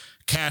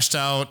cashed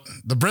out.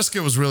 The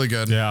brisket was really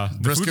good. Yeah. The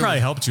brisket food probably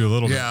helped you a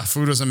little bit. Yeah.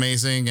 Food was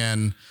amazing.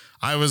 And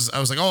I was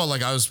like,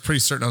 I was pretty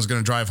certain I was going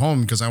to drive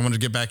home because I wanted to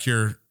get back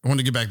here. I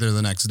wanted to get back there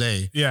the next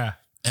day. Yeah.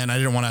 And I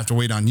didn't want to have to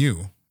wait on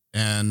you.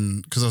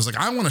 And because I was like,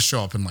 I want to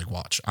show up and like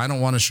watch. I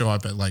don't want to show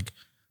up at like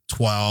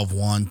 12,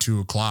 1, 2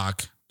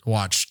 o'clock to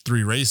watch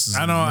 3 races.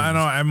 I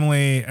know.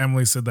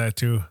 Emily said that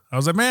too. I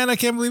was like, man, I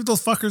can't believe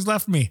those fuckers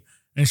left me.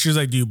 And she's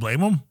like, do you blame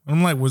them?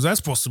 I'm like, what's that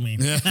supposed to mean?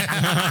 Yeah. And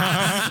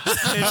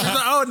she's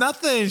like, oh,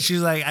 nothing.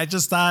 She's like, I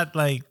just thought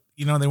like,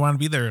 they want to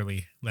be there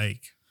early.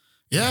 Like,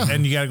 yeah.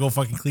 And you got to go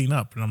fucking clean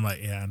up. And I'm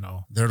like, yeah, I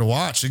know. There to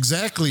watch.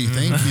 Exactly.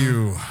 Thank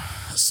you.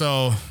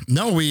 So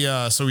no, we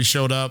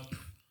showed up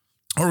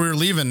or we were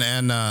leaving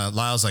and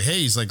Lyle's like, hey,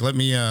 he's like, let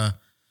me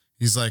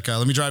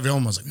drive you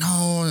home. I was like,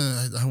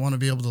 no, I want to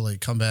be able to like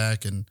come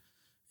back. And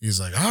he's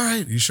like, all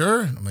right, you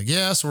sure? And I'm like,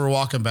 yeah. So we're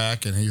walking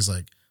back and he's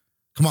like,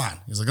 come on.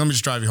 He's like, let me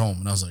just drive you home.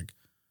 And I was like,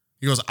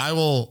 he goes, I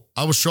will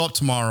show up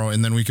tomorrow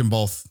and then we can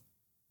both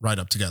ride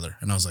up together.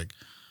 And I was like,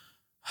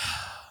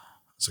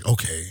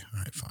 okay, all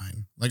right,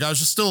 fine. Like I was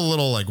just still a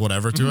little like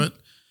whatever to it.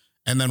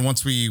 And then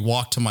once we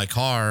walked to my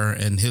car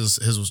and his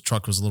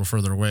truck was a little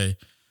further away,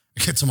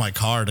 I get to my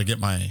car to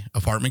get my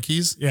apartment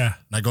keys. Yeah.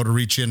 And I go to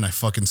reach in and I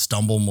fucking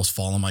stumble, almost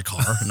fall in my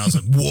car. And I was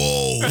like,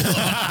 whoa.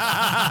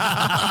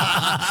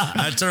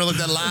 I turned and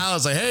looked at Lyle. I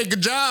was like, hey, good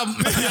job.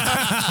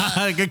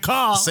 Good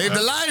call. Saved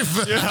a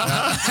life.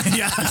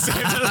 Yeah,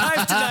 saved a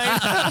life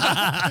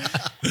tonight.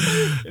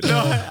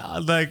 No,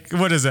 like,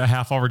 what is it?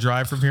 Half-hour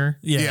drive from here?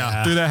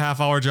 Yeah. Through that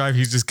half-hour drive,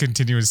 he's just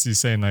continuously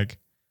saying like,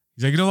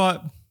 he's like, you know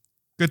what?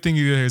 Good thing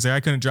you. He's like, I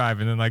couldn't drive.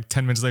 And then like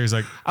 10 minutes later, he's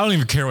like, I don't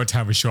even care what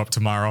time we show up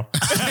tomorrow.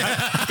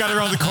 Got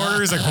around the corner.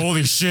 He's like,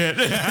 holy shit.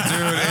 Dude,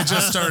 it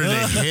just started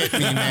to hit me,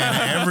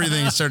 man.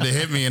 Everything started to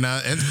hit me. And I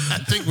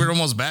think we were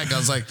almost back. I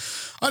was like,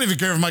 I don't even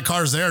care if my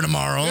car's there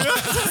tomorrow. Just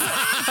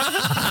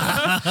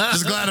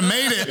glad I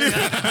made it.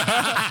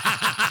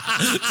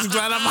 Just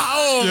glad I'm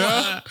home.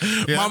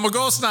 Yeah. Mama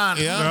Ghost on.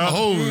 Yeah.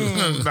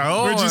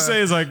 No. What'd you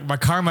say? Is like, my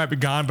car might be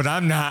gone, but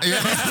I'm not.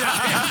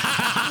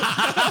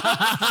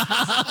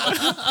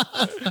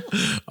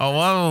 Oh,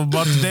 well, I'm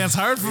about to dance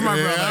hard for my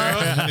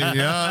brother.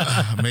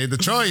 Yeah. Made the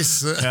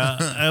choice. Yeah.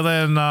 And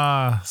then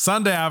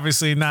Sunday,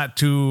 obviously not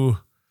too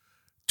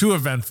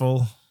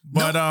eventful,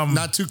 but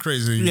not too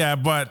crazy. Yeah,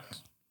 but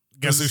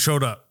guess who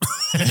showed up?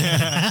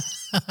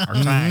 Our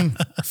time.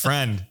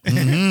 Friend.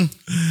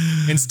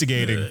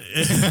 Instigating.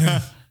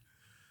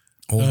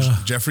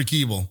 Jeffrey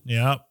Keeble.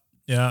 Yeah.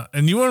 Yeah.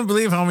 And you wouldn't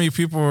believe how many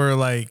people were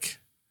like,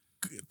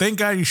 thank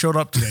God you showed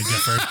up today,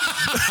 Jeffrey.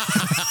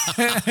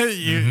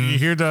 you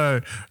here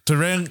to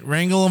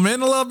wrangle them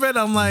in a little bit?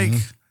 I'm like,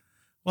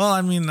 well,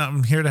 I mean,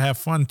 I'm here to have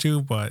fun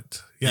too,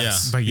 but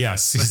yes. But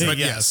yes. But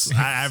yes.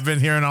 I've been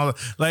hearing all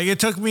the, like, it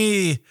took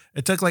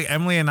like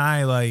Emily and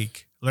I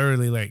like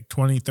literally like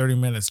 20, 30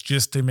 minutes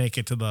just to make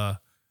it to the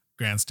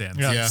grandstand.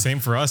 Yeah. Same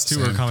for us too.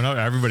 We're coming up.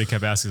 Everybody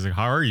kept asking, like,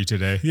 how are you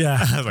today? Yeah.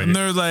 I was like, and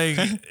they're like,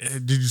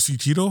 did you see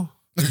Cheeto?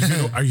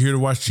 Are you here to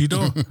watch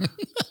Cheeto?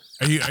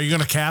 Are you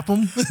gonna cap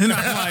him? And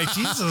I'm like,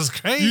 Jesus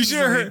Christ. You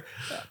sure?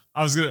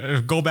 I was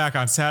gonna go back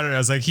on Saturday. I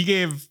was like, he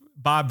gave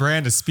Bob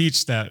Brand a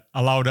speech that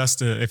allowed us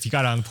to, if he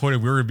got on the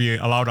podium, we were be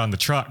allowed on the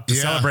truck to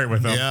celebrate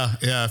with him.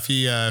 Yeah.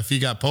 If he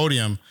got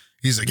podium,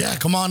 he's like, yeah,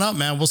 come on up,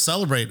 man. We'll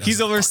celebrate.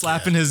 He's over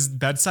slapping his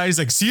bedside. He's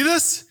like, see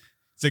this?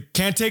 He's like,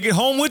 can't take it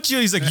home with you.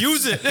 He's like,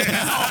 use it.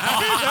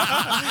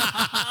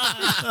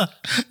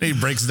 He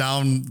breaks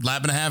down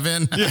lap and a half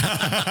in.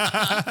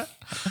 Yeah.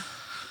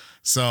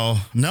 So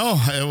no,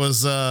 it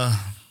was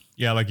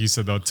yeah, like you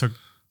said though, it took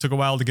a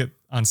while to get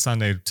on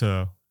Sunday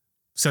to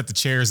set the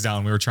chairs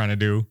down we were trying to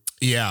do.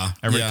 Yeah.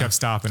 Everybody kept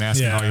stopping,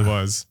 asking how he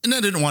was. And I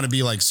didn't want to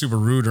be like super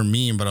rude or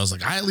mean, but I was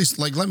like, I at least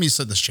like, let me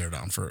set this chair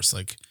down first.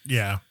 Like,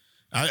 yeah.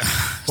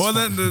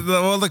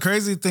 The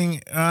crazy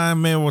thing,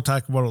 maybe we'll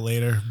talk about it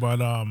later, but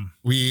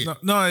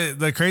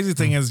the crazy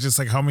thing is just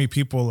like how many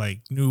people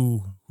like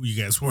knew who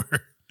you guys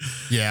were.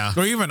 Yeah.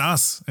 Or even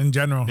us in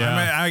general. Yeah.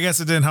 I mean, I guess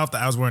it didn't help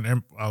that I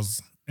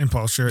was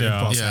Impulse shirt,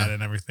 Impulse hat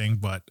and everything,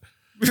 but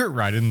we were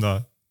riding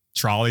the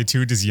trolley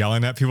too, just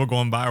yelling at people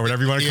going by or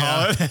whatever you want to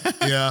call it.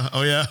 Yeah.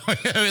 Oh yeah. We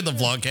had the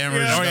vlog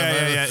cameras.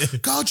 Yeah.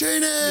 Call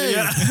Cheney.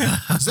 Yeah.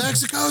 Zach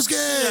Sikowski.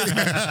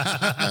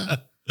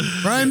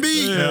 Brian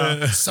B.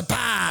 Yeah.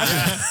 Sapa.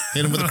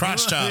 Hit him with a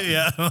crotch chop.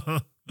 Yeah.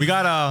 We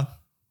got a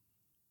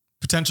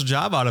potential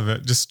job out of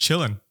it, just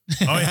chilling.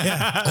 Oh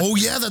yeah. Oh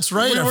yeah, that's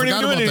right. We I weren't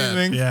forgot even about doing that.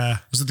 anything. Yeah.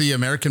 Was it the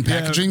American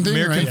packaging thing?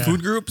 American Right?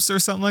 food groups or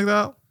something like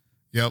that.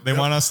 Yep. They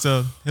want us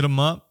to hit them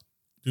up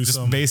Do just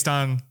some. based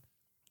on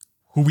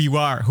who we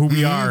are.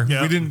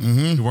 Yep.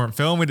 We weren't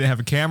filming. We didn't have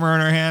a camera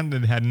in our hand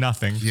and had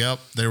nothing. Yep.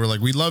 They were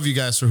like, we love you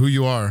guys for who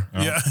you are.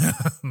 Yeah.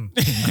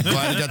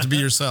 Glad you got to be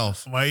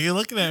yourself. Why are you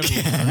looking at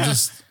me? I'm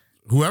just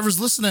whoever's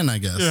listening, I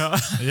guess. Yeah.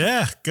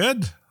 Yeah,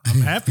 good.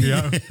 I'm happy.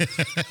 I'm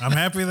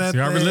happy that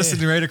You're they-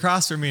 listening right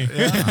across from me.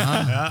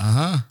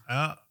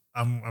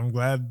 I'm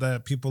glad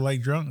that people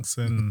like drunks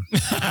and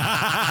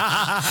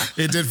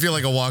It did feel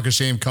like a walk of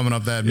shame coming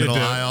up that middle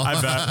did. aisle. I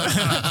bet.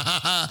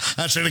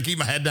 I should have keep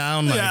my head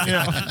down.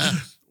 Like,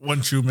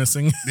 one shoe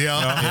missing.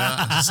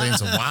 yeah. Saying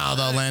some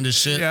wild, outlandish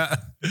shit. Yeah.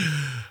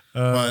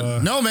 But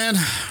no, man,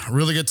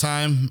 really good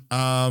time.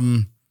 I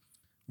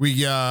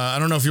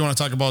don't know if you want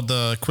to talk about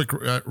the quick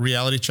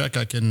reality check.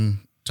 I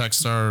can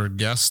text our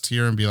guest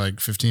here and be like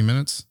 15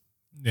 minutes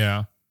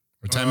Yeah.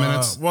 or 10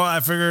 minutes. Well, I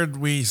figured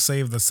we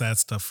save the sad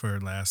stuff for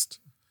last.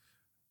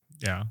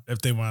 Yeah.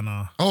 If they want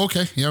to. Oh,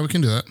 okay. Yeah, we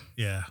can do that.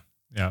 Yeah.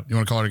 Yeah. You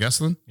want to call our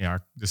guest then? Yeah.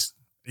 Just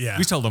Yeah.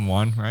 we told them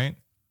 1, right?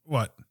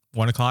 What?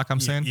 1 o'clock,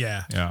 I'm saying?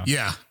 Yeah. Yeah.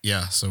 Yeah.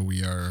 Yeah. So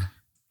we are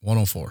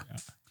 104. A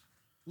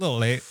little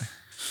late.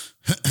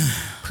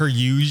 Per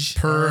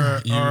usual.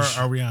 Or Usual.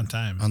 are we on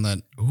time? On that.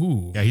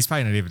 Ooh. Yeah, he's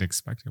probably not even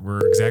expecting.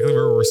 We're exactly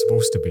where we're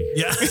supposed to be.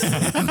 Yeah.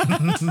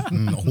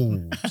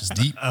 Just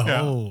deep.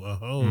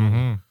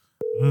 Mm-hmm.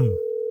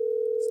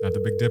 It's not the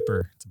Big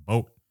Dipper. It's a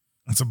boat.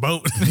 It's a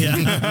boat. Yeah.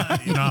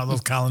 You know how those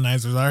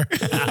colonizers are.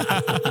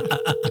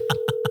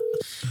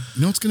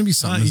 You know it's going to be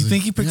something. You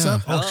think he picks Yeah.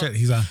 up? Oh, shit.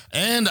 He's on.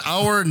 And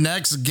our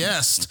next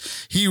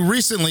guest, he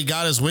recently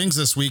got his wings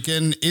this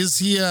weekend. Is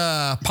he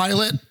a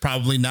pilot?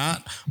 Probably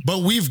not. But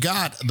we've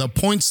got the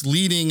points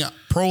leading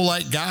pro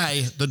light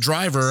guy, the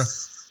driver,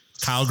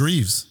 Kyle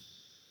Greaves.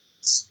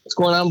 What's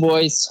going on,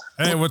 boys?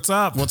 Hey, what's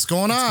up? What's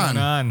going on?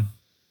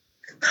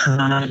 Going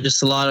on.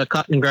 Just a lot of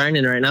cutting and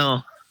grinding right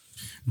now.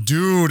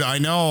 Dude, I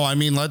know. I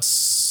mean,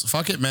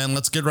 fuck it, man.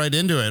 Let's get right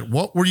into it.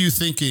 What were you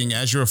thinking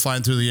as you were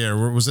flying through the air?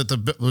 Was it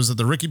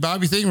the Ricky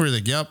Bobby thing where you're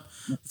like, yep,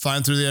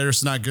 flying through the air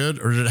is not good?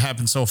 Or did it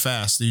happen so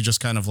fast that you just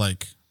kind of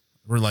like,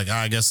 were like,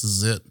 I guess this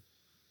is it?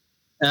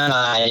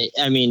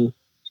 I mean,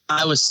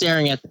 I was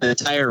staring at the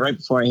tire right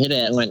before I hit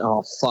it and went,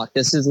 oh, fuck,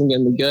 this isn't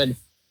going to be good.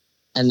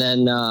 And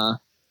then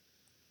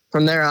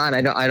from there on,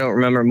 I don't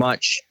remember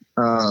much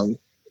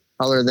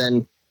other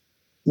than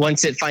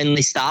once it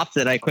finally stopped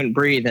that I couldn't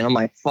breathe. And I'm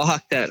like,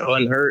 fuck, that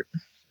one hurt.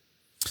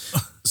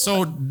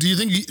 So do you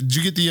think, did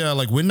you get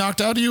the wind knocked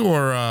out of you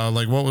or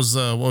like what was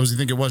you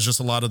think it was just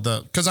a lot of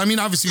because I mean,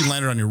 obviously you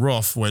landed on your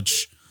roof,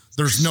 which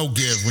there's no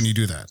give when you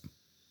do that.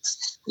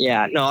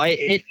 Yeah, no,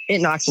 it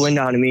knocked the wind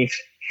out of me.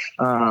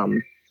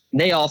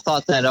 They all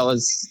thought that I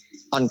was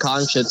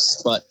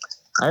unconscious, but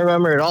I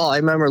remember it all. I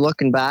remember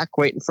looking back,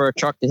 waiting for a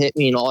truck to hit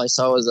me, and all I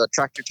saw was a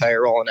tractor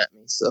tire rolling at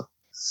me. So.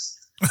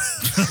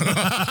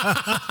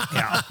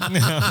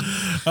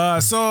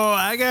 So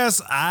I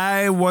guess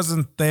I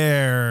wasn't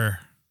there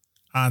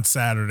on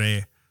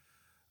Saturday.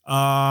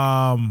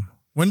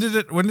 When did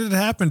it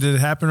happen? Did it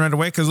happen right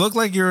away? Because it looked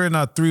like you're in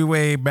a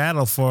 3-way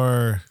battle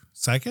for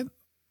second,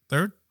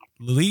 third,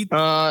 lead.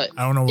 I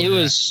don't know. It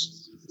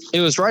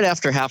was right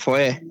after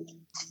halfway.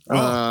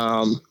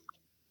 Oh.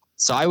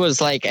 So I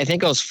was like, I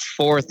think I was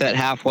fourth at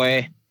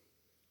halfway,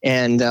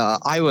 and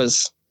I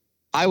was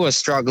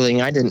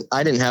struggling. I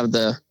didn't have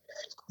the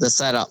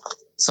setup,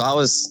 so I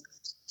was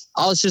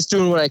just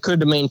doing what I could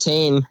to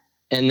maintain,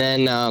 and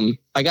then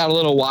I got a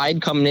little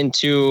wide coming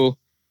into,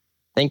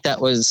 I think that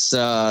was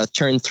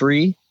turn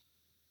 3,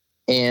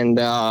 and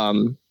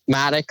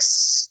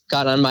Maddox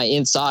got on my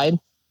inside,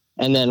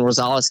 and then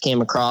Rosales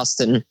came across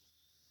and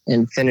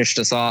finished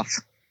us off.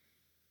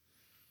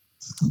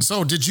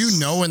 So did you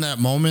know in that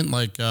moment,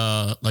 like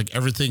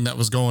everything that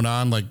was going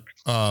on, like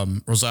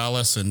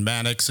Rosales and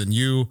Maddox and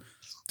you,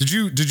 did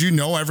you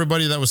know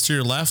everybody that was to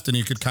your left and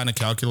you could kind of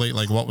calculate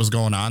like what was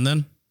going on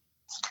then?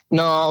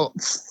 No,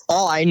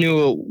 all I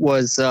knew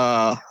was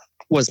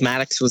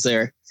Maddox was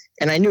there,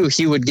 and I knew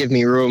he would give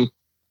me room.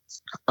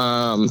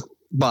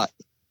 But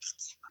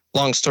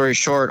long story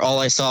short, all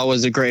I saw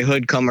was a gray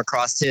hood come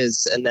across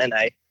his, and then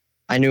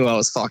I knew I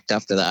was fucked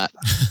after that.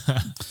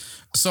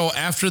 So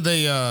after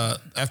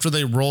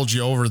they rolled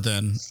you over,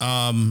 then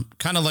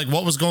kind of like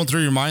what was going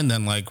through your mind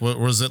then? Like, what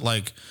was it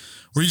like?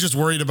 Were you just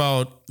worried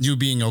about you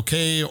being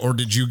okay, or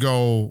did you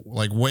go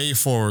like way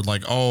forward?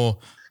 Like, oh,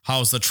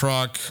 how's the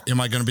truck?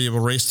 Am I going to be able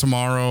to race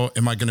tomorrow?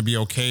 Am I going to be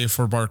okay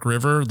for Bark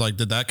River? Like,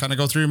 did that kind of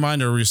go through your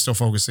mind, or were you still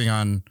focusing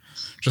on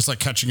just like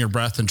catching your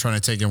breath and trying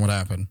to take in what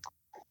happened?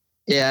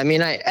 Yeah, I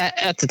mean,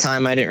 at the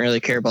time I didn't really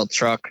care about the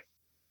truck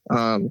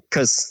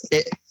because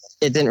it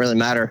didn't really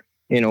matter.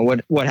 You know,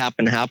 what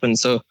happened.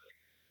 So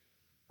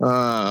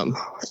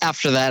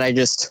after that,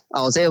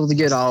 I was able to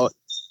get out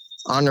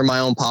under my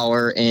own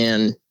power,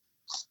 and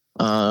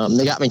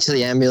they got me to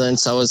the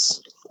ambulance. I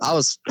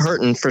was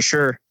hurting for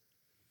sure.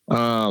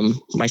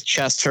 My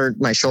chest hurt,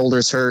 my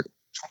shoulders hurt,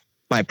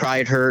 my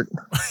pride hurt.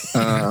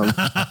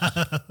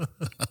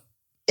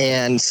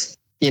 And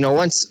you know,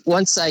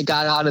 once I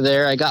got out of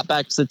there, I got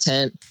back to the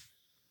tent.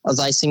 I was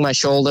icing my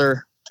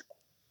shoulder.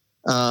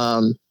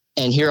 And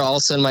here all of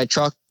a sudden my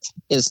truck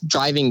is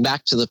driving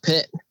back to the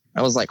pit.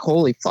 I was like,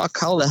 holy fuck,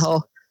 how the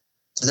hell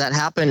does that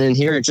happen in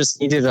here? It just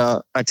needed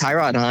a tie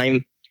rod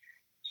heim.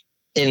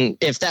 And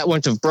if that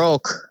wouldn't have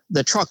broke,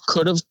 the truck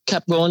could have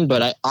kept going,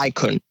 but I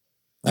couldn't.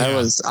 Yeah.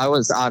 I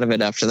was out of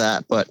it after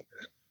that, but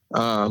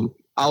I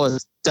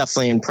was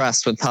definitely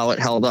impressed with how it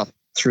held up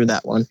through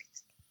that one.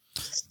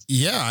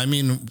 Yeah, I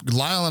mean,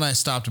 Lyle and I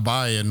stopped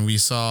by and we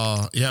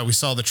saw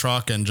the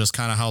truck and just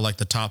kind of how like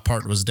the top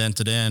part was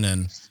dented in.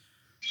 And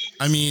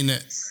I mean,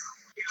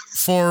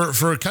 for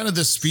kind of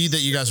the speed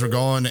that you guys were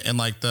going and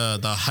like the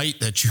height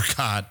that you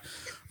got,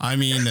 I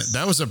mean,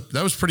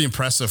 that was pretty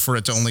impressive for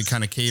it to only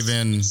kind of cave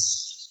in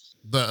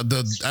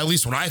the at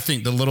least what I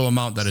think the little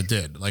amount that it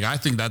did. Like, I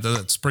think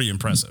that's pretty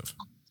impressive.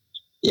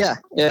 Yeah.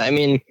 I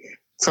mean,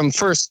 from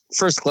first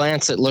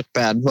glance, it looked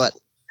bad, but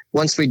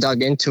once we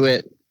dug into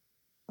it,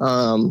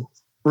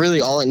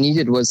 really all it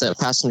needed was that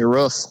passenger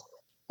roof,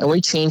 and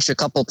we changed a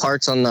couple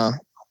parts on the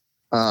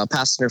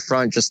passenger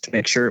front just to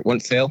make sure it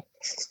wouldn't fail.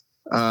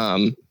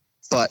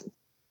 But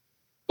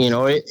you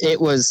know,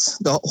 it was,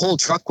 the whole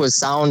truck was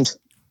sound,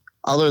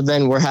 other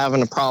than we're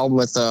having a problem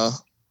with a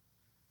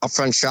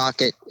front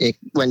shock. It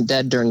went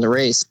dead during the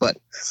race, but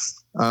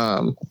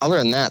other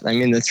than that, I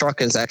mean, the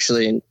truck is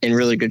actually in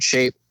really good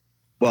shape.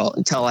 Well,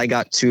 until I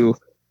got to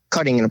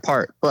cutting it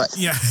apart, but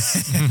yeah.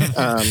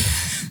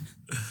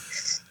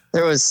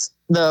 There was,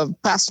 the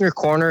passenger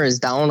corner is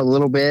down a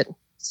little bit,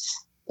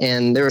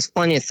 and there was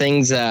plenty of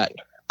things that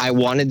I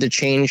wanted to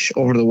change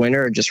over the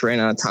winter. It just ran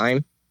out of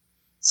time.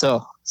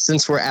 So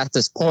since we're at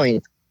this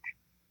point,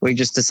 we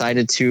just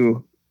decided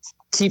to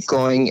keep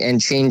going and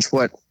change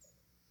what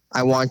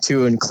I want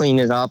to and clean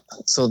it up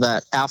so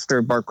that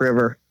after Bark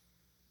River,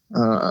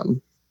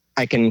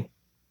 I can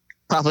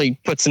probably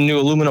put some new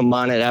aluminum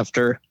on it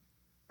after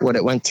what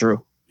it went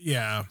through.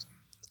 Yeah.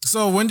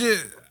 So when did,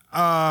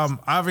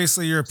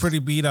 obviously you're pretty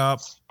beat up.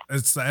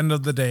 It's the end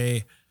of the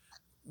day.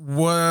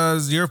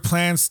 Was your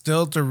plan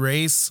still to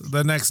race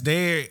the next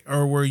day,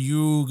 or were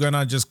you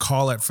gonna just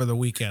call it for the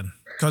weekend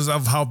because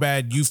of how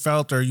bad you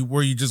felt, or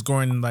were you just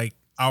going like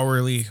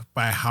hourly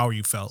by how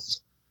you felt?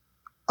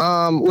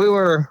 We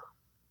were,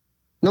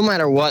 no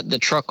matter what, the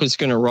truck was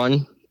going to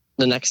run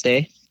the next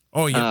day.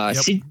 Oh yeah.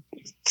 Yep.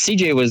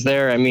 CJ was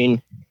there. I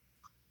mean,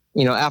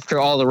 you know, after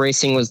all the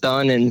racing was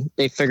done and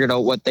they figured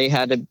out what they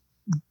had to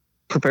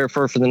prepare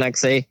for the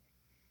next day,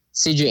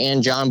 CJ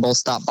and John both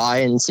stopped by,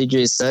 and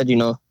CJ said, you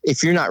know,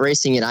 if you're not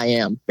racing it, I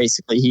am.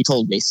 Basically, he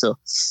told me. So,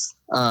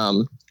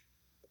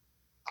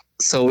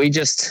 so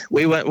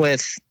we went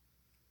with,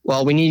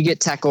 well, we need to get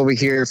tech over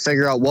here,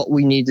 figure out what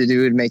we need to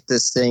do to make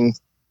this thing,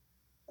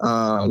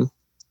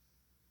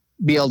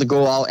 be able to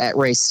go out at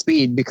race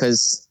speed,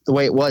 because the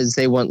way it was,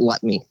 they wouldn't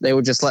let me. They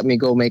would just let me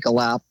go make a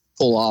lap,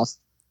 pull off,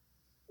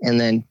 and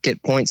then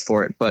get points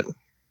for it. But,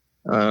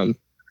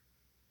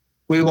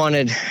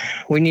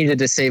 we needed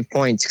to save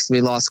points because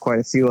we lost quite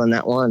a few on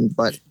that one.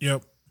 But,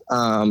 yep.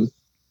 You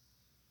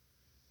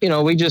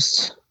know, we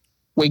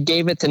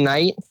gave it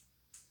tonight.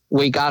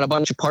 We got a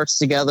bunch of parts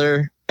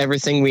together,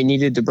 everything we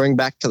needed to bring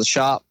back to the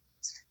shop.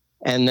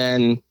 And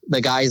then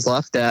the guys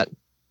left at,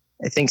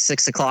 I think,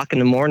 6:00 in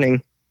the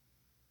morning.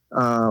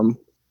 And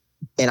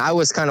I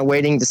was kind of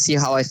waiting to see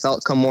how I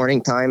felt come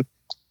morning time.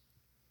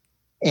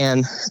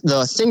 And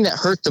the thing that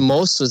hurt the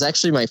most was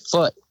actually my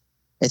foot.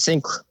 I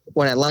think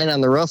when I landed on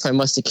the roof, I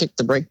must have kicked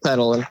the brake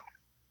pedal, and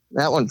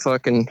that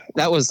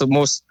was the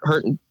most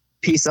hurting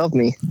piece of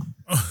me.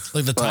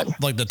 Like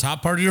the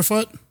top part of your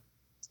foot?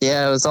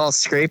 Yeah, it was all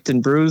scraped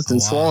and bruised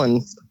and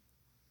swollen.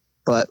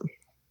 But,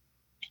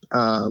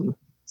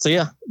 so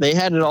yeah, they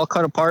had it all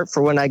cut apart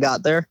for when I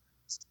got there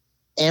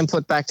and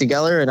put back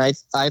together. And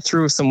I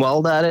threw some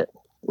weld at it.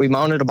 We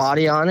mounted a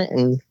body on it,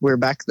 and we were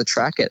back to the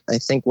track at, I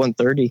think,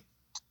 1:30.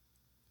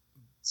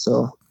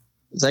 So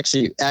it's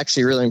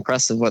actually really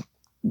impressive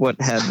what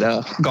had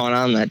gone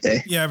on that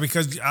day. Yeah,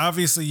 because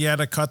obviously you had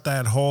to cut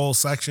that whole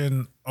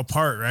section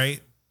apart, right?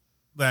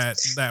 That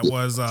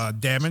was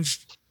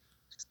damaged.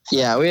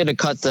 Yeah, we had to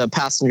cut the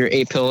passenger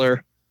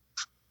A-pillar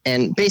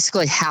and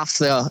basically half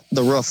the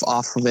roof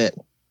off of it.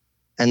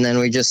 And then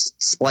we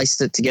just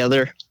spliced it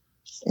together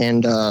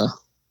and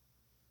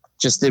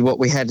just did what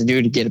we had to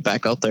do to get it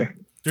back out there.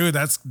 Dude,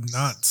 that's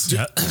nuts.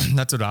 Yeah,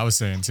 that's what I was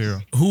saying too.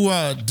 Who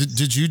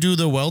did you do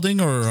the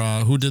welding, or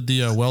who did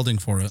the welding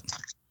for it?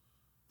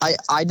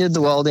 I did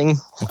the welding.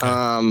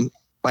 Okay.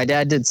 My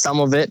dad did some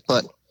of it,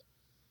 but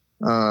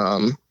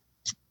I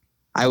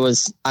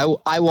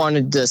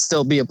wanted to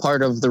still be a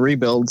part of the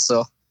rebuild,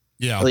 so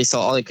yeah, at least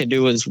all I could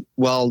do was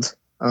weld.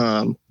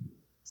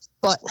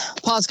 But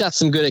Pa's got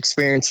some good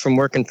experience from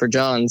working for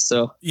John,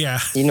 so yeah,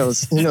 he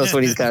knows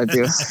what he's got to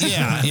do.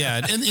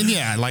 Yeah, and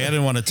yeah, like I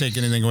didn't want to take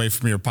anything away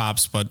from your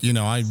pops, but you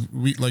know,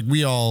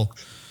 we all,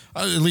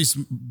 at least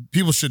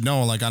people should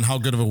know, like, on how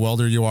good of a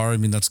welder you are. I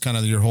mean, that's kind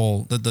of your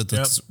whole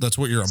that's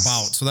what you're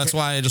about. So that's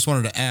why I just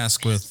wanted to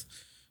ask with,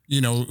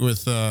 you know,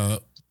 with I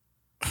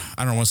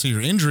don't want to say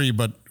your injury,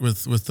 but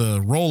with the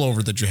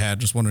rollover that you had,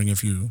 just wondering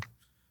if you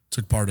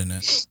took part in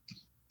it.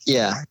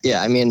 Yeah.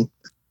 I mean,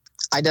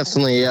 I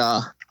definitely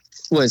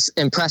was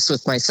impressed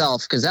with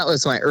myself because that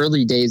was my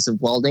early days of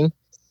welding.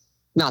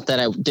 not that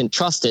I didn't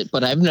trust it,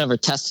 but I've never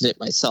tested it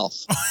myself.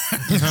 So,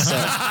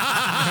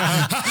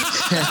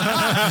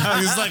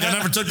 He's like, I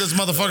never took this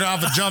motherfucker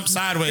off a jump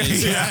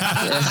sideways.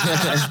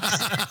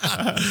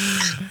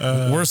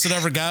 Worst it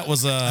ever got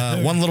was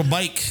one little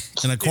bike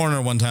in a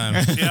corner one time.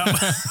 Yeah.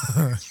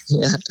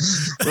 yeah,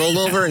 rolled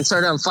over and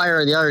started on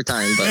fire the other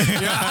time.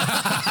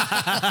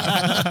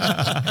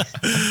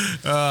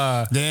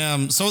 But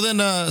Damn. So then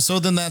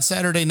that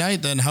Saturday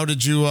night, then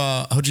how'd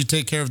you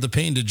take care of the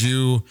pain? Did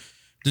you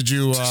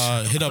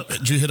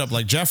hit up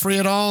like Jeffrey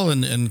at all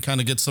and kind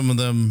of get some of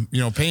them,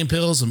 pain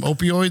pills, some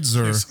opioids,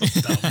 or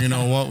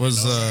what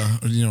was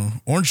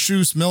orange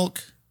juice,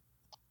 milk?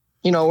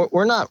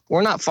 we're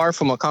not far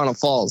from O'Connell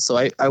Falls, so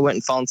I went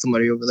and found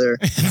somebody over there.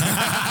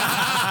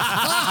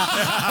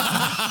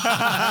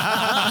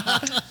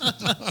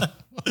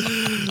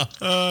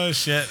 Oh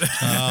shit.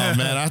 Oh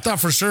man, I thought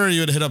for sure you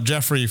would hit up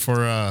Jeffrey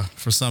for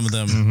some of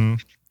them. Mm-hmm.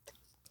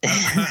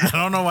 I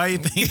don't know why you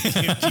think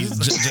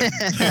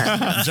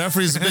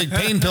Jeffrey's a big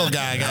pain pill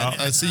guy.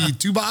 I see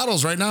 2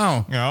 bottles right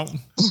now. Yep.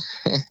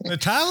 the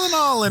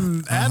Tylenol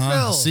and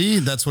Advil. See,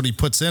 that's what he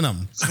puts in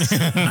them.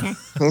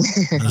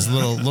 There's a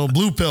little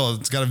blue pill.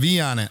 It's got a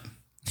V on it.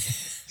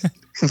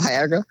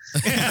 Viagra.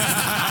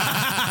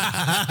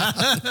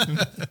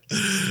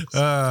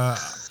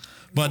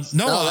 But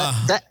no,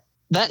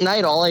 that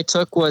night, all I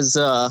took was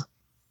 3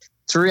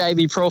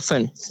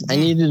 ibuprofen. I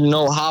needed to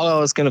know how I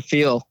was going to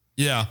feel.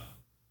 yeah.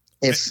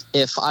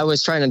 If I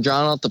was trying to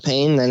drown out the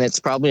pain, then it's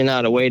probably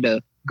not a way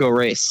to go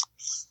race.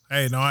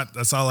 Hey, you know what?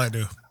 That's all I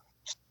do.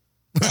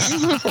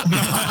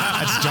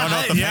 I just drown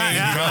out the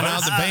pain. Drown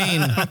out the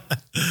pain.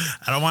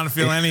 I don't want to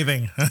feel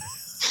anything.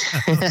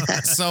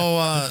 So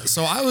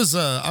I was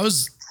a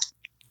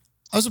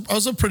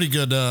pretty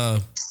good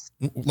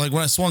like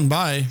when I swung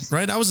by,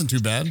 right? I wasn't too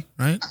bad,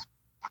 right?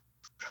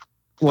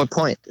 What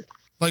point?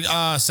 Like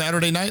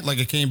Saturday night, like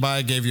I came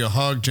by, gave you a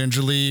hug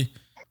gingerly,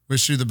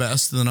 wished you the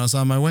best, and then I was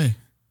on my way.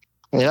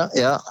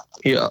 Yeah.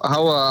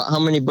 How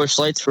many Busch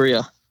Lights were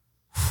you?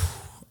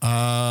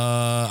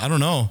 I don't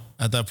know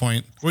at that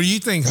point. What do you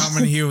think? How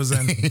many he was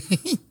in?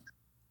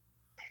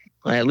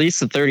 At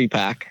least a 30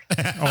 pack.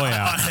 Oh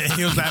yeah.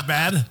 He was that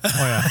bad?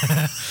 Oh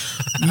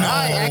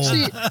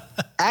yeah.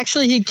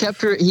 Actually, he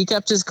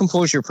kept his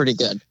composure pretty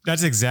good.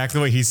 That's exactly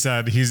what he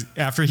said.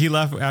 After we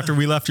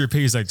left your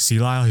page, he's like, see,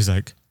 Lyle, he's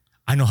like,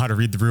 I know how to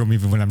read the room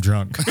even when I'm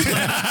drunk.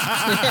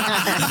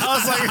 I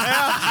was like,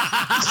 yeah.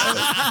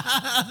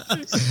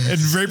 And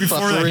right before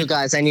But for real,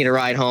 guys, I need a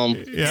ride home.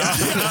 yeah.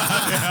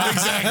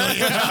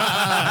 Exactly.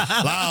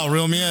 Wow,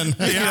 reel me in.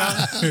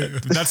 Yeah.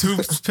 That's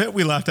whose pit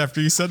we left after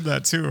you said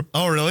that too.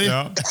 Oh, really?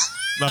 Yeah.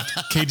 Left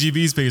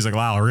KGB's pit. He's like,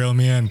 wow, reel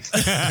me in.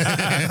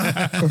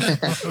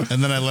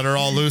 And then I let her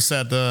all loose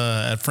at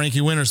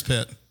Frankie Winter's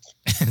pit.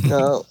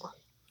 No,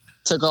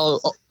 took all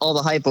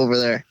the hype over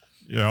there.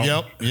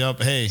 Yeah.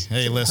 Yep.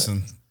 Hey,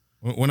 listen.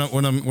 When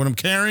I'm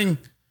caring,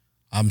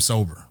 I'm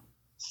sober.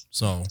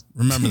 So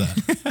remember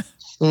that.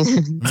 No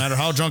matter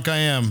how drunk I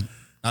am,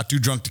 not too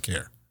drunk to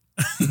care.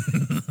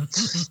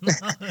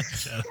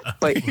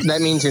 But that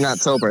means you're not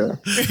sober.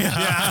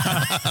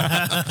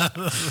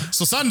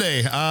 So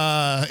Sunday,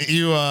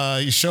 you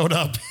showed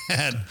up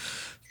at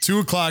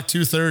 2:00,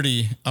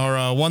 2:30 or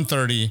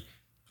 1:30,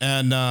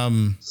 and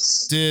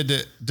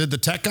did the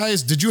tech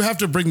guys? Did you have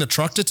to bring the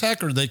truck to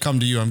tech, or did they come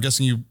to you? I'm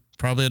guessing you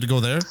probably had to go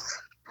there.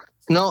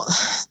 No,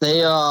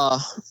 they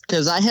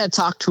because I had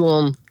talked to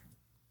them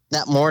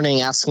that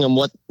morning, asking them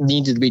what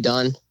needed to be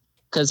done,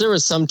 because there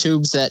was some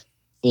tubes that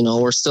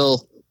were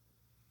still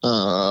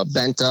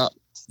bent up.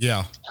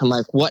 Yeah. I'm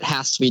like, what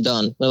has to be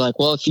done? They're like,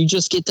 well, if you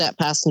just get that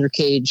passenger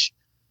cage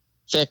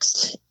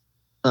fixed,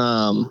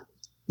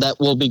 that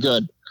will be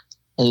good.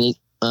 And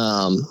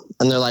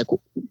they're like,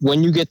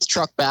 when you get the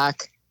truck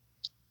back,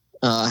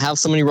 have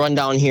somebody run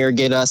down here,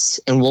 get us,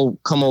 and we'll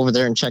come over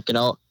there and check it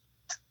out.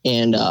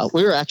 And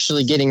we were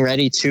actually getting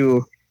ready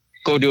to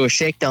go do a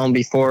shakedown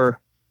before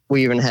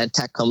we even had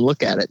tech come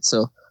look at it.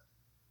 So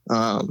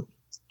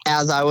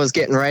as I was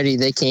getting ready,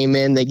 they came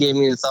in, they gave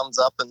me the thumbs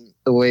up, and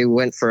away we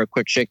went for a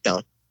quick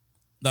shakedown.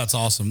 That's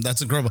awesome.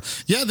 That's incredible.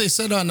 Yeah, they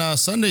said on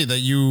Sunday that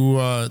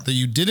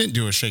you didn't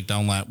do a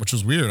shakedown lap, which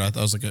was weird. I thought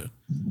it was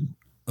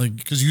like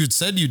because you had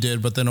said you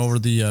did, but then over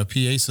the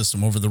PA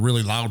system, over the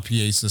really loud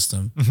PA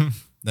system,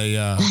 they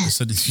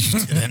said you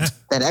didn't.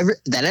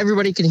 That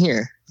everybody can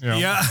hear.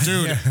 Yeah.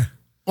 Dude. Yeah.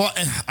 Well,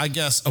 I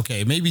guess,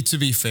 okay, maybe to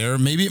be fair,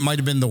 maybe it might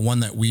have been the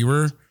one that we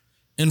were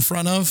in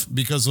front of,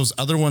 because those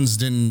other ones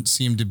didn't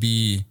seem to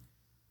be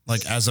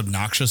like as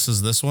obnoxious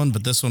as this one.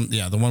 But this one,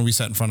 yeah, the one we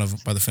sat in front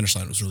of by the finish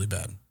line was really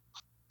bad.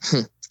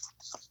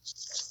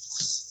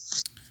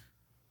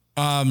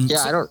 I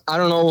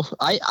don't know.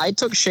 I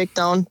took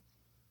shakedown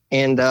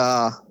and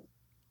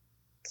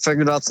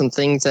figured out some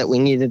things that we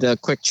needed a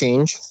quick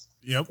change.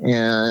 Yep.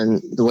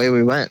 And the way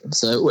we went.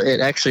 So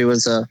it actually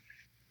was a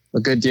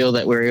good deal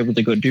that we were able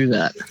to go do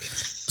that.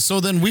 So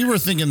then we were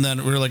thinking that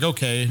we were like,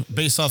 okay,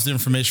 based off the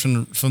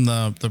information from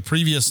the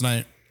previous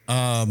night,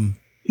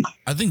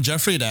 I think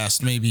Jeffrey had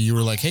asked, maybe you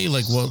were like, hey,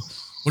 like, well,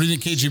 what do you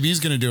think KGB is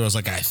going to do? I was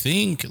like, I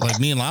think, like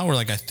me and Lau were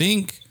like, I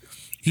think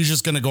he's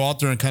just going to go out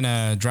there and kind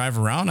of drive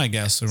around, I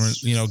guess, or,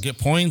 you know, get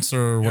points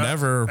or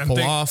whatever, And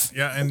pull off.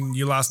 Yeah, and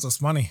you lost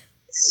us money.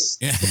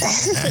 Yeah.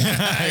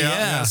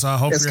 Yeah. So I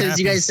hope That's you're because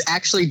happy. you guys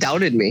actually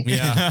doubted me.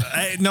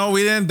 Yeah. No,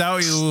 we didn't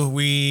doubt you.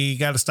 We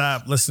got to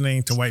stop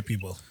listening to white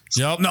people.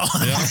 Yep. No.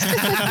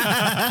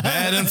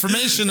 Bad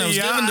information that was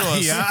given to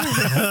us.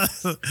 Yeah.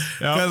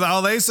 Because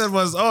all they said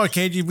was, "Oh,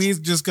 KGB is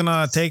just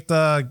gonna take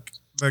the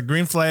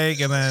green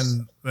flag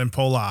and then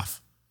pull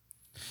off."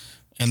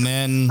 And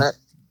then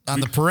on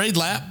the parade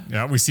lap,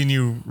 Yeah, we seen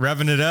you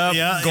revving it up.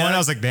 Yeah, going. yeah. I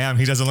was like, damn,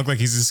 he doesn't look like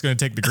he's just going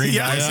to take the green,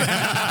 guys.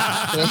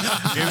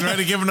 He's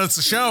ready giving us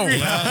a show.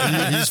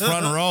 he's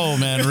front row,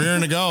 man,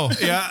 rearing to go.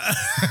 Yeah.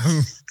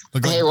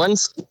 Hey,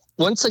 once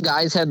the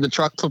guys had the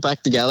truck put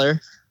back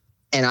together,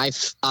 and I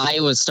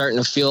was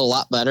starting to feel a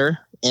lot better,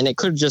 and it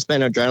could have just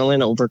been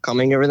adrenaline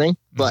overcoming everything,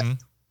 but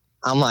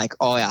I'm like,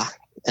 oh yeah.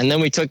 And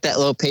then we took that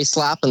little pace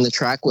lap, and the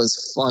track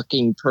was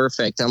fucking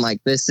perfect. I'm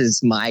like, this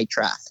is my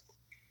track.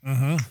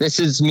 This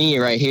is me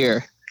right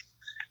here.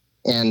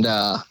 And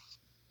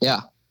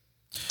yeah,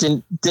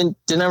 didn't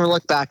ever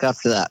look back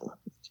after that.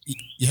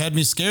 You had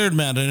me scared,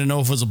 man. I didn't know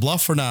if it was a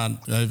bluff or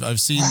not.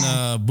 I've seen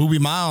Booby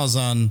Miles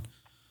on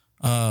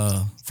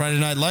Friday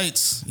Night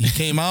Lights. He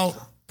came out,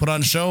 put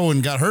on a show,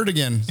 and got hurt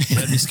again. You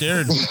had me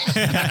scared.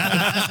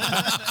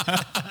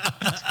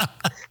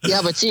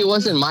 Yeah, but see, it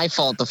wasn't my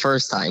fault the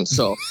first time.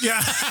 So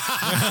Yeah.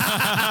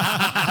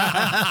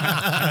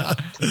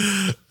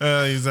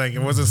 He's like,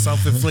 it wasn't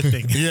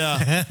self-inflicting.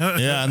 Yeah,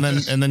 yeah. And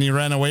then you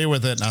ran away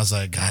with it, and I was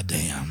like, God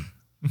damn.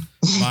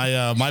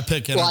 My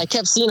pick. well, I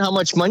kept seeing how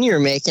much money you're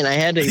making. I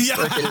had to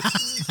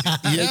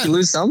freaking make you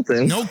lose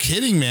something. No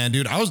kidding, man,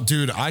 dude. I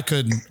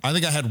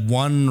think I had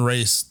one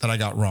race that I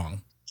got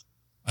wrong.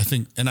 I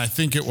think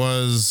it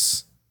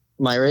was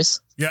My race.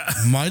 Yeah.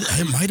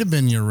 it might have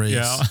been your race.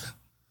 Yeah.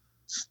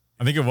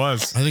 I think it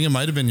was. I think it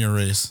might have been your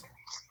race.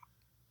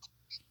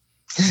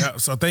 Yeah.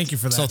 So thank you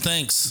for that. So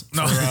thanks.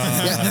 No.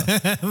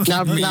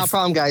 Not a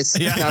problem, guys.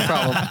 Not a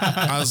problem.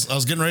 I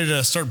was getting ready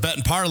to start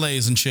betting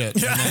parlays and shit.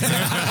 And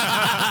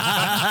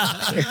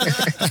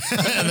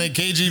then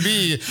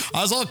KGB,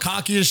 I was all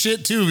cocky as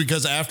shit too,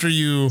 because after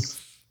you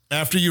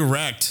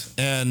wrecked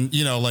and,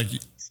 you know, like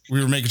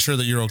we were making sure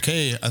that you're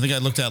okay, I think I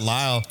looked at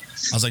Lyle.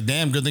 I was like,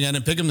 damn, good thing I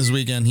didn't pick him this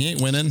weekend. He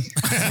ain't winning.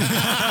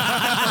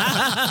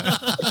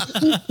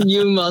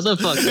 You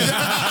motherfucker.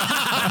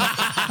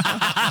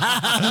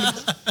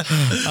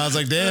 I was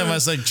like, damn. I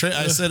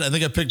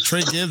think I picked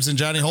Trey Gibbs and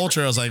Johnny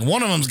Holcher. I was like,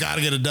 one of them's got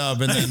to get a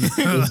dub. And then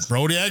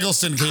Brody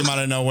Eggleston came out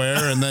of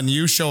nowhere. And then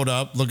you showed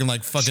up looking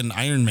like fucking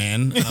Iron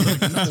Man. And I'm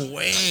like, no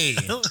way.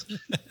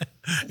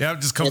 Yeah, it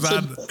just comes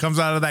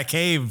out of that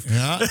cave.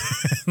 Yeah.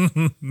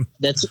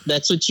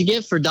 That's what you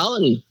get for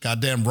doubting.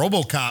 Goddamn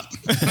RoboCop.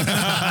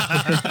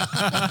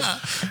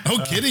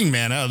 No kidding,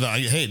 man.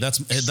 Hey,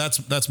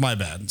 that's my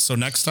bad. So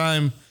next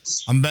time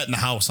I'm betting a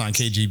house on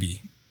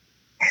KGB.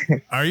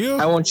 Are you?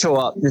 I won't show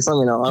up. Just let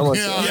me know. I won't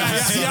show up.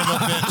 Son of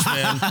a bitch,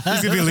 man.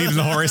 He's going to be leading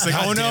the horse. Like,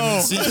 oh no.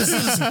 See,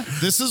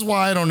 this is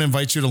why I don't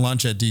invite you to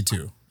lunch at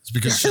D2. It's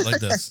because of shit like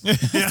this.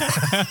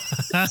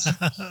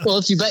 Well,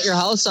 if you bet your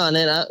house on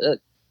it,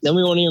 then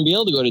we won't even be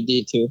able to go to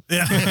D2.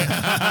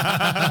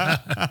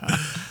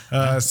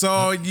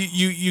 So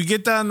you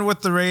get done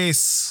with the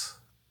race.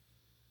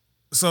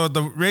 So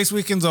the race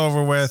weekend's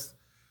over with.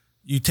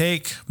 You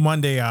take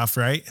Monday off,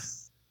 right?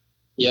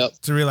 Yep.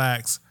 To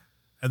relax.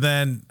 And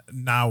then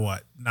now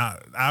what? Now,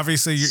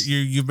 obviously,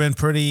 you've been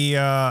pretty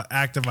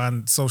active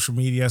on social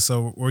media,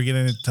 so we're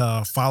getting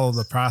to follow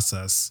the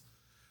process.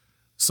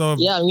 So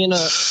Yeah, I'm gonna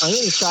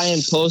try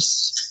and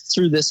post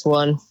through this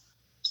one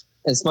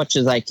as much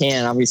as I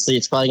can. Obviously,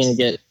 it's probably gonna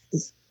get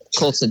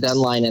close to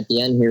deadline at the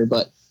end here,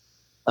 but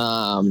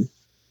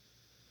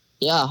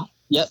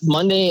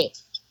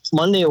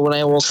Monday when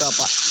I woke up,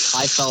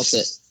 I felt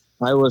it.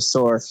 I was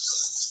sore,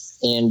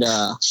 and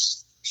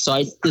so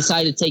I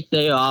decided to take the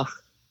day off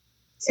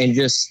and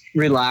just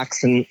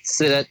relax and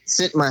sit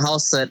in my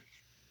house that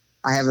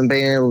I haven't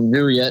been able to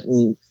do yet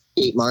in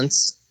 8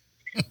 months.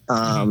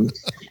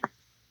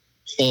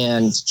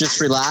 And just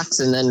relax.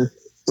 And then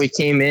we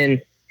came in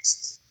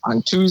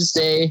on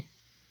Tuesday,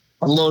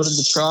 unloaded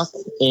the truck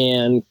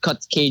and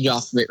cut the cage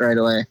off of it right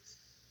away,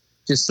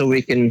 just so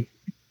we can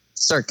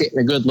start getting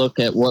a good look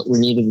at what we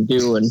needed to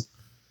do. And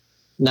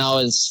now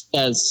as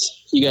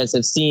you guys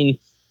have seen,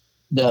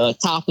 the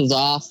top is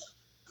off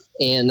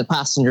and the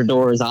passenger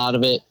door is out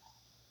of it.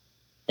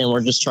 And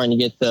we're just trying to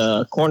get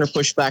the corner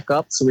pushed back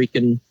up so we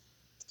can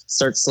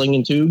start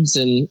slinging tubes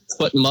and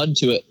putting mud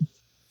to it.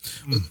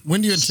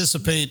 When do you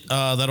anticipate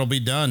that'll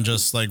be done?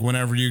 Just like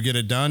whenever you get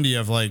it done, do you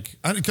have like,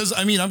 because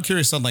I mean, I'm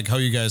curious on like how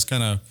you guys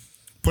kind of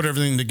put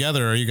everything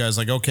together. Are you guys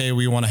like, okay,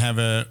 we want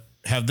to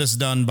have this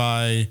done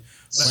by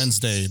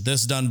Wednesday,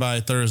 this done by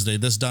Thursday,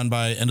 this done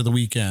by end of the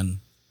weekend,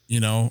 you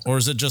know? Or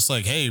is it just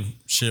like, hey,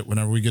 shit,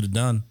 whenever we get it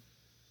done?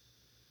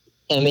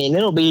 I mean,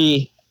 it'll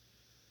be,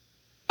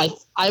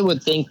 I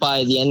would think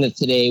by the end of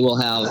today, we'll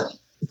have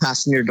the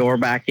passenger door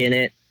back in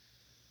it.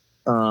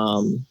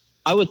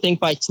 I would think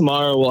by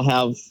tomorrow we'll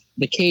have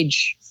the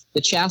cage,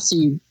 the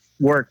chassis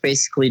work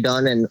basically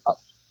done and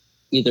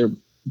either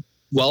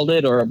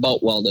welded or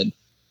about welded.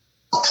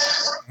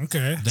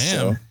 Okay.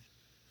 Damn.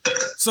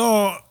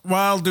 So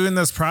while doing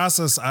this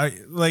process,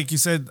 like you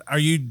said, are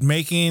you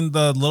making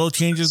the little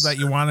changes that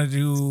you wanted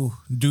to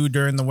do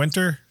during the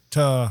winter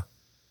to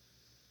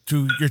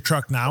your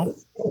truck now?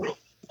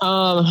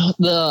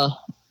 The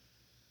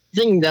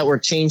thing that we're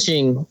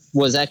changing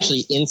was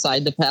actually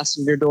inside the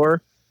passenger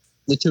door,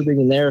 the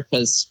tubing in there,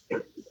 because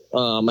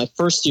my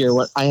first year,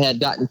 I had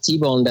gotten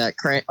T-boned at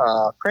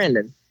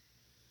Crandon,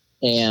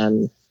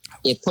 and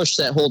it pushed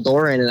that whole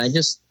door in, and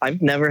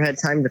I've never had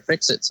time to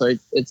fix it. So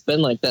it's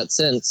been like that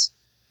since.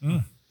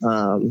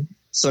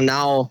 So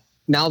now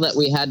that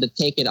we had to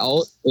take it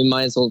out, we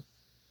might as well,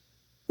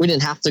 we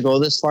didn't have to go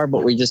this far,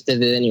 but we just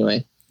did it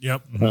anyway.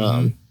 Yep.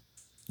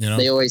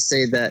 They always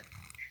say that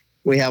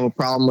we have a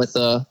problem with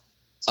a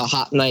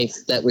hot knife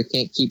that we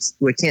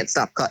can't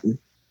stop cutting.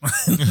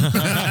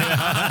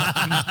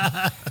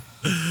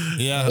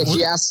 Yeah. If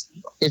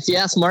you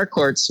ask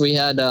Marquardt, we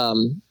had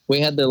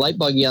the light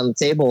buggy on the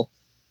table,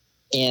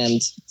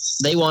 and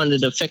they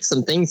wanted to fix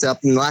some things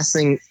up. And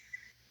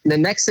the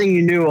next thing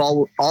you knew,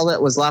 all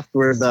that was left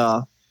were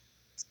the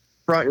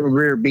front and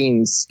rear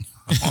beams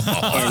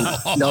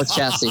and no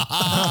chassis.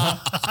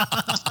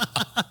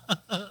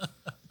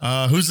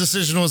 Whose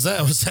decision was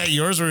that? Was that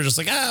yours, or were you just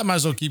like, I might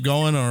as well keep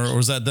going, or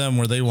was that them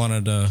where they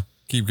wanted to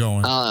keep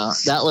going?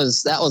 That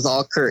was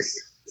all Kurt.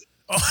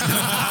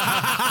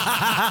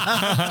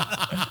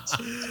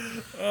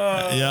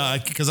 Yeah,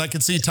 because I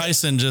could see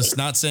Tyson just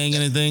not saying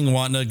anything,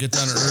 wanting to get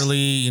done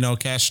early,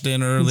 cashed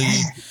in early.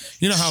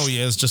 You know how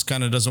he is, just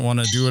kind of doesn't want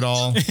to do it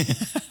all.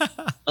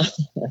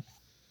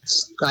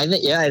 I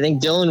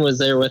think Dylan was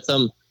there with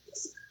him,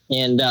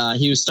 and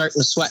he was starting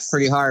to sweat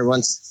pretty hard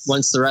once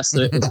the rest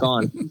of it was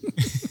gone.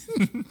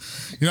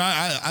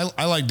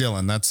 I like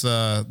Dylan. That's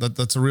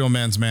a real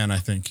man's man. I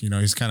think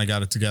he's kind of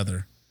got it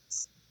together.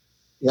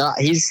 Yeah,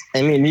 he's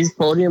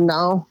podium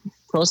now,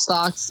 pro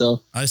stock.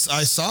 So I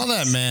saw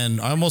that, man.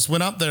 I almost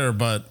went up there,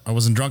 but I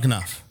wasn't drunk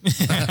enough.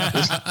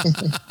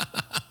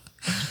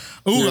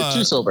 You're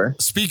too sober.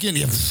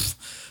 Speaking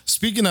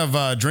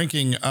of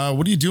drinking,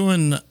 what are you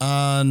doing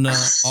on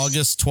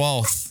August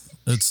 12th?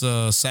 It's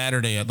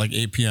Saturday at like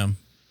 8 p.m.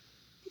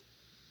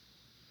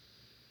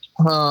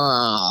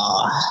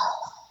 I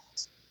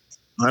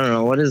don't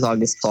know. What is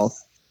August 12th?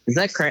 Is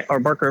that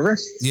or Bark River?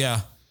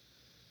 Yeah.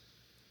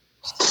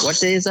 What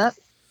day is that?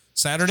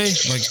 Saturday,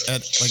 like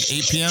at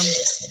 8 p.m.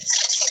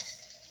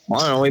 I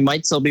don't know. We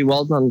might still be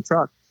welding on the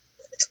truck.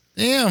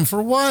 Damn,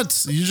 for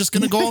what? You're just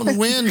gonna go out and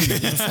win?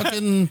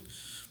 Fucking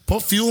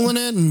put fuel in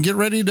it and get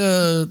ready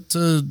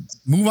to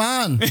move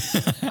on.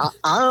 I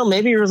don't know.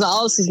 Maybe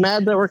Rosales is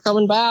mad that we're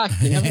coming back.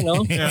 You never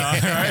know.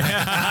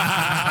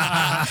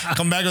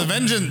 Come back with a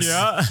vengeance.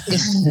 Yeah.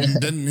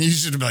 Then he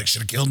should have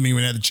should have killed me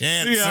when I had the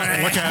chance.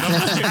 Yeah. Look at him.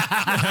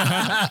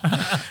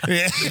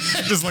 Yeah.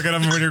 Just look at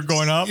him when you're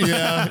going up.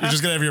 Yeah. You're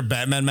just gonna have your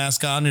Batman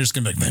mask on. And you're just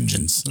gonna be like,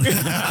 vengeance.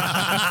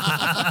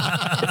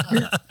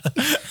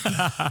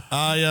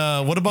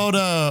 What about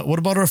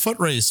our foot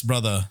race,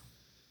 brother?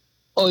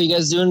 Oh, you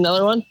guys doing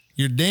another one?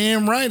 You're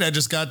damn right. I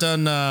just got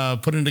done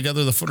putting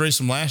together the foot race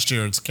from last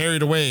year. It's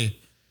Carried Away.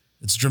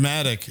 It's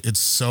dramatic. It's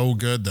so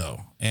good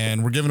though,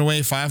 and we're giving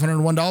away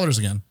 $501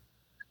 again.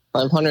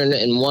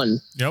 501.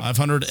 Yep.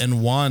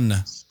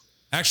 501.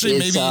 Actually,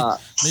 It's,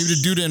 maybe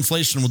due to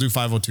inflation, we'll do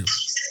 502.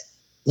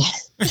 You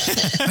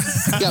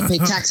gotta pay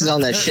taxes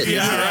on that shit.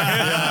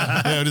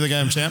 Yeah, do the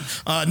guy champ?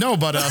 No,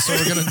 but so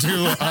we're gonna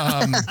do.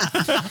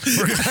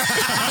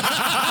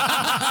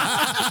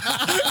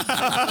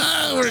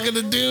 We're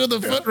gonna do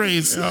the foot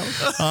race.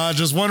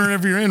 Just wondering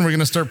if you're in. We're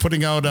gonna start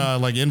putting out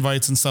like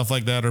invites and stuff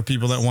like that, or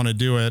people that want to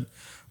do it.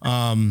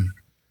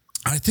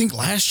 I think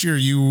last year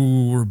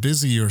you were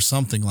busy or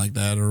something like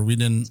that, or we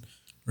didn't,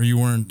 or you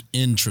weren't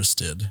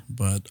interested.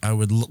 But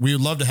we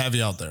would love to have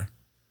you out there.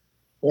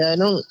 Yeah, I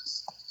don't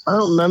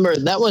remember.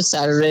 That was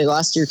Saturday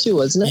last year too,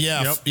 wasn't it?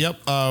 Yeah.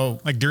 Yep.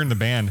 Like during the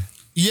band.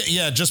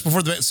 Yeah. Just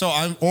before the, so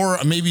or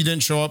maybe you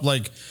didn't show up.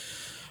 Like,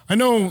 I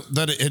know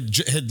that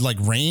it had like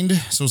rained,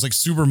 so it was like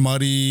super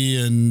muddy,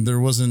 and there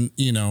wasn't,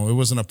 it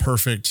wasn't a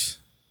perfect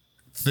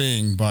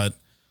thing. But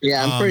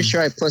yeah, I'm pretty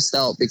sure I pussed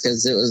out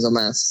because it was a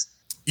mess.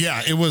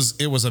 Yeah, it was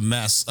a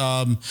mess.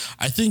 I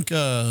think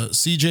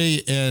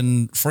CJ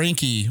and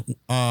Frankie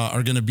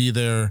are going to be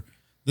there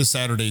this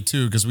Saturday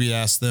too, because we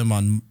asked them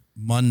on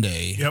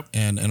Monday. Yep.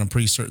 And I'm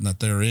pretty certain that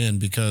they're in,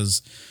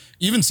 because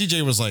even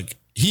CJ was like,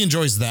 he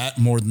enjoys that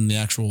more than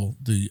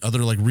the other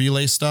like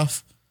relay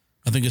stuff.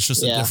 I think it's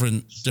just a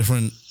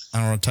different, I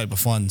don't know, type of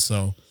fun.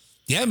 So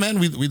yeah, man,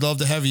 we'd love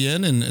to have you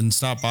in and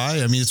stop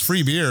by. I mean, it's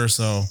free beer.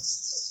 So.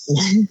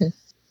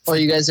 Oh,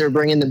 you guys are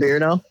bringing the beer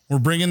now? We're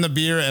bringing the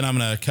beer, and I'm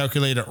going to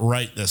calculate it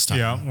right this time.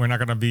 Yeah, we're not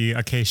going to be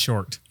a case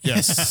short.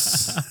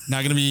 Yes. Not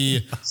going to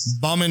be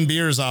bumming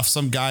beers off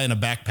some guy in a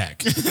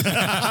backpack.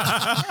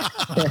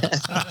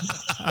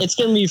 It's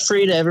going to be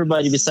free to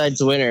everybody besides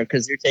the winner,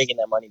 because you're taking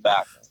that money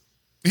back.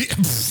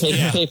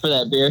 Pay for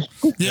that beer.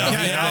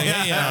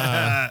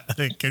 Yeah.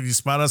 Can you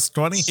spot us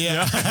 20?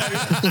 Yeah.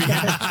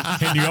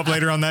 Hitting you up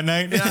later on that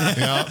night.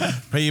 Yeah.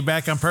 Pay you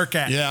back on per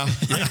cat. Yeah.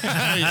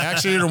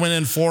 Actually, you're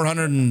winning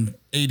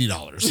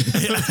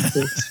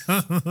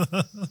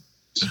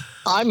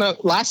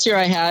 $480. Last year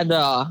I had,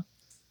 I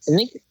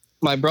think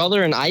my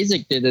brother and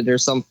Isaac did it or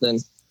something.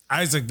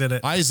 Isaac did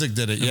it.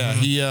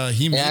 Yeah.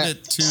 He made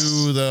it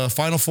to the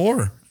Final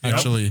Four,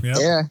 actually. Yep.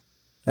 Yeah.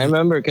 I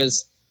remember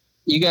because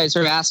you guys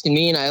were asking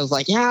me and I was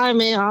like, yeah, I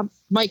mean, I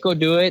might go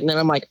do it. And then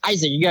I'm like,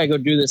 Isaac, you got to go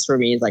do this for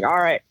me. He's like, all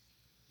right.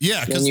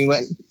 Yeah. And you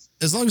went.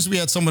 As long as we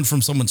had someone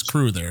from someone's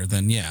crew there,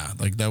 then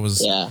like that was,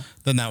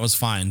 then that was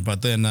fine.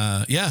 But then,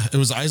 it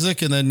was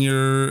Isaac, and then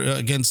you're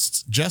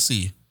against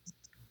Jesse,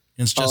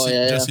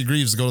 Jesse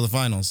Greaves to go to the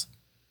finals.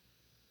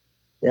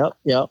 Yep.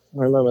 I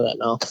remember that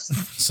now.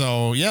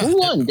 So yeah, who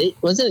won?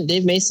 Wasn't it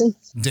Dave Mason?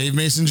 Dave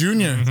Mason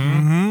Jr.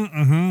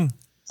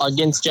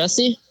 Against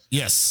Jesse?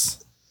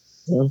 Yes.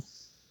 Yeah.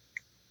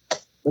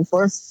 When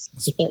for? I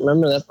can't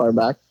remember that far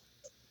back.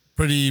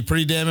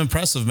 Pretty damn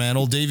impressive, man.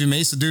 Old Davey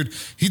Mason, dude.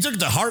 He took it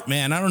to heart,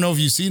 man. I don't know if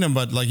you've seen him,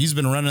 but like he's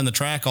been running the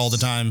track all the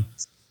time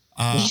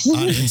on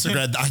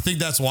Instagram. I think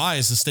that's why,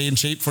 is to stay in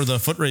shape for the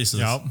foot races.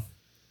 Yep.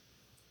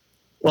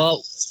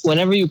 Well,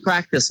 whenever you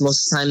practice,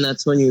 most of the time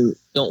that's when you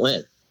don't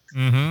win.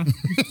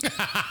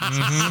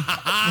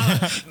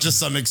 Just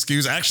some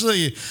excuse.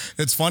 Actually,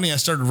 it's funny. I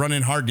started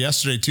running hard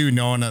yesterday too,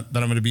 knowing that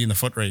I'm going to be in the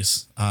foot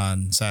race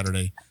on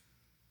Saturday.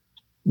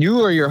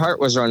 You or your heart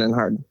was running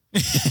hard?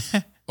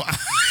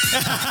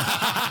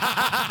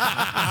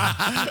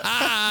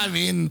 I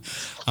mean,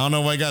 I don't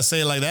know why I got to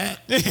say it like that.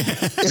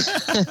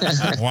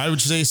 Why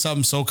would you say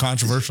something so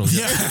controversial?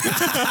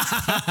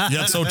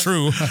 Yeah, so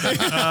true. He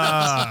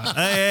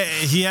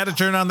had to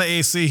turn on the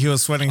AC. He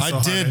was sweating. I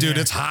did, dude.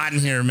 It's hot in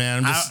here,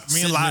 man. I'm just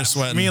sitting here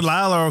sweating. Me and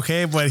Lyle are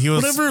okay, but he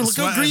was whatever. Look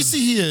sweating. how greasy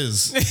he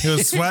is. He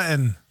was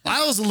sweating.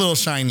 Lyle's a little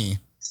shiny.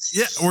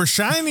 Yeah, we're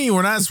shiny.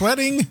 We're not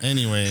sweating.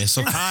 Anyway,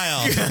 so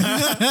Kyle, do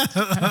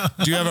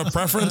you have a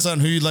preference on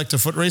who you'd like to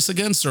foot race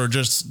against, or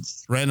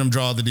just random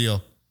draw the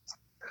deal?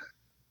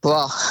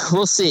 Well,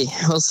 we'll see.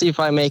 We'll see if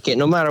I make it.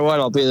 No matter what,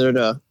 I'll be there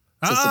to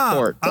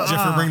support.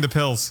 Jeffrey, bring the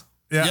pills.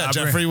 Yeah,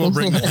 Jeffrey will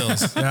bring the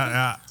pills.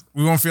 Yeah.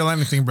 We won't feel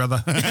anything,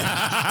 brother. That's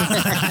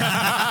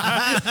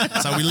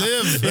how we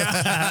live.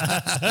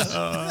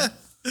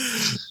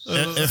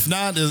 If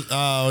not,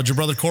 would your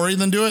brother Corey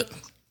then do it?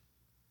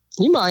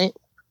 You might.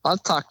 I'll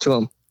talk to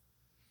him.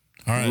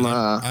 All right.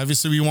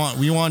 Obviously, we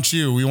want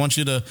you. We want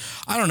you to.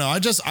 I don't know.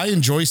 I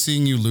enjoy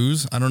seeing you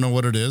lose. I don't know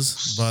what it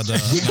is, but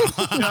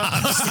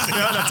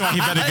That's why he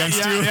bet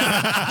against you.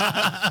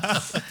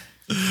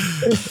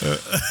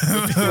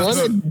 What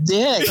a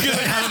dick!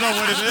 I don't know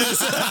what it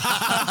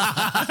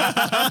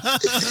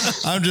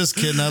is. I'm just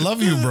kidding. I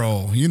love you,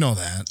 bro. You know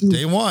that.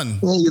 Day one.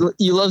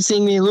 You love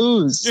seeing me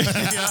lose.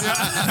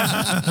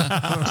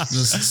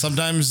 Just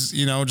sometimes,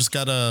 just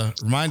gotta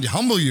remind you,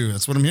 humble you.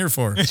 That's what I'm here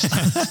for.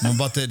 I'm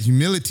about that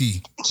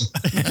humility.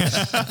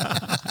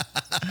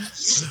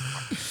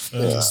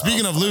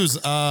 Speaking of lose,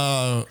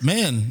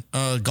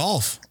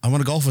 golf. I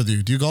want to golf with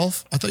you. Do you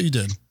golf? I thought you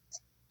did.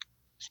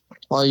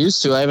 Well, I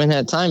used to. I haven't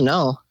had time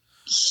now.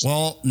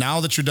 Well, now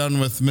that you're done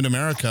with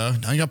Mid-America,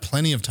 now you got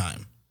plenty of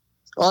time.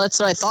 Well, that's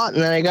what I thought,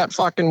 and then I got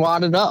fucking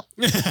wadded up.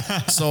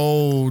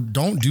 So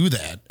don't do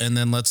that. And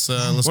then let's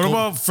What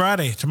about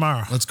Friday,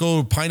 tomorrow? Let's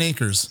go Pine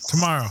Acres.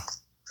 Tomorrow.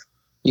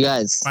 You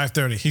guys.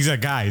 5:30. He's a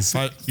guys.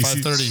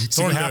 5:30.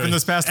 See what happened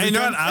this past Hey, you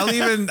know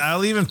weekend? what?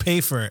 I'll even pay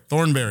for it.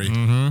 Thornberry.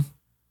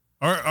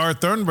 Or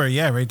Thornbury,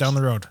 yeah, right down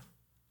the road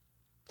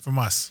from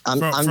us.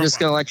 I'm just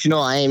gonna let you know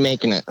I ain't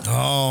making it.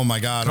 Oh my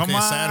God. Come okay,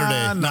 on,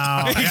 Saturday.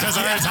 no. Because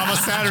it's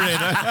almost Saturday.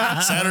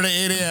 Saturday,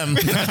 8 a.m.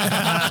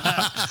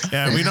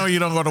 Yeah, we know you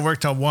don't go to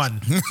work till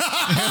 1.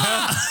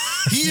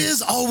 He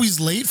is always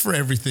late for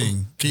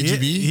everything.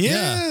 KGB. He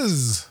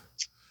is.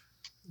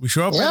 We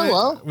show up.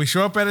 We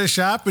show up at his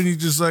shop, and he's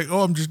just like, "Oh,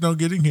 I'm just now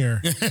getting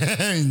here."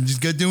 Just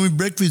got done with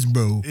breakfast,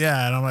 bro.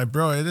 Yeah, and I'm like,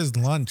 "Bro, it is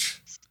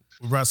lunch.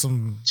 We brought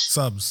some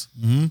subs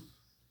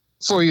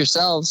For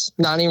yourselves,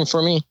 not even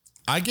for me.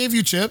 I gave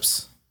you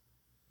chips.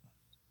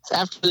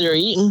 After they're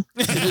eaten,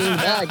 put it in the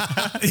bag.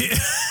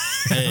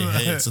 Hey,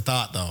 it's a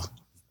thought though.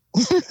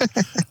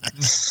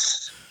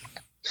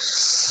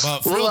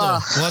 But for real,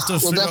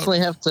 We'll definitely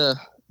have to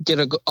get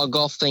a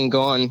golf thing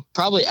going,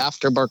 probably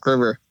after Bark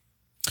River.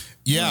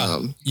 Yeah,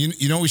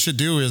 you know what we should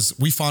do is,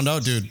 we found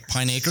out, dude,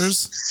 Pine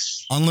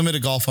Acres,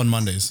 unlimited golf on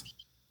Mondays.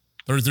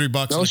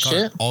 $33 No in the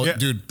shit. car. Yeah,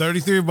 Dude,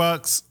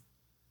 $33,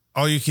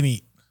 all you can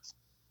eat.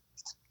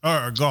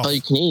 Or golf. All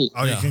you can eat.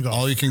 All you can golf.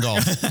 All you can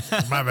golf.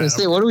 My bad. I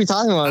say, what are we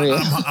talking about here?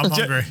 I'm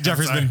hungry.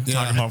 Jeffrey's I'm been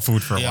talking about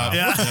food for a while.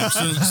 Yeah.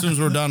 As soon as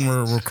we're done,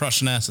 we're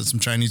crushing ass at some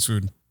Chinese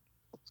food.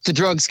 The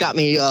drugs got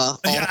me. Yeah.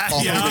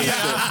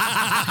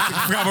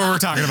 Forgot what we're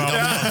talking about.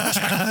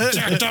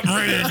 Jacked up and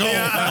ready to go.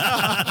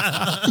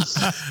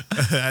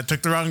 I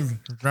took the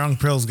wrong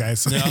pills,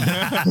 guys. The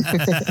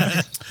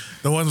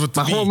ones with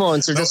the My V.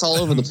 hormones are just all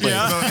over the place.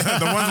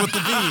 The ones with the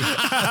V.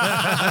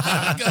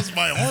 Because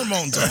my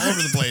hormones are all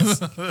over the place.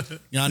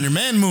 You're on your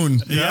man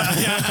moon.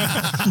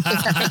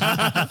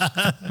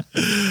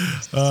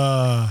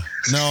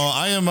 No,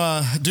 I am,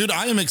 dude.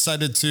 I am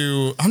excited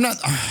to. I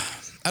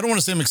don't want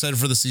to say I'm excited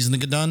for the season to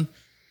get done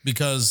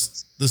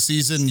because the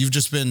season you've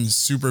just been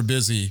super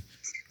busy.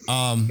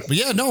 But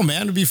yeah, no,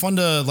 man, it'd be fun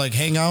to like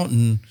hang out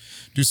and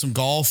do some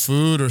golf,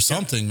 food, or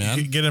something,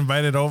 man. Get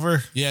invited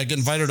over. Yeah, get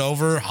invited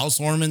over,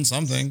 housewarming,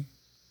 something.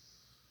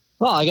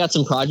 Well, I got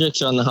some projects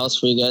around the house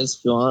for you guys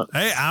if you want.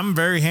 Hey, I'm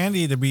very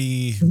handy to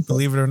be,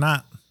 believe it or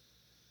not.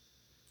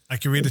 I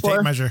can read the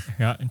tape measure.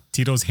 Yeah,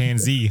 Tito's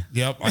handsy.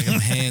 Yep, I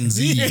am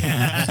handsy.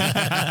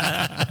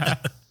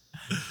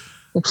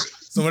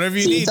 So whatever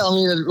you So you need. tell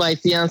me that my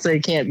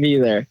fiance can't be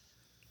there.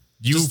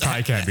 You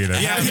probably can't be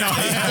there. Yeah,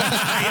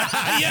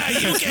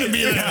 you can't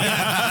be there.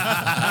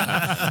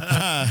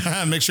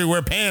 Make sure you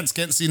wear pants.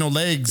 Can't see no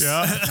legs.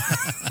 Yeah.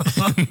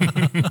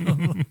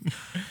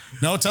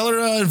 No, tell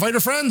her invite her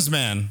friends,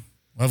 man.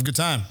 We'll have a good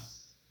time.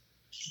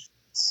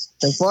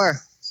 10-4.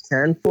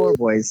 10-4,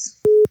 boys.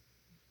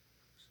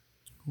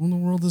 Who in the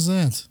world is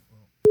that?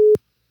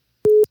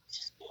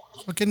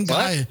 Fucking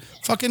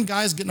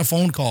guy's getting a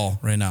phone call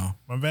right now.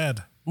 My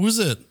bad. Who is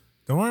it?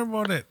 Don't worry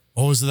about it.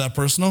 Oh, is it that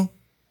personal?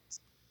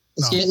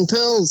 He's getting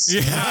pills.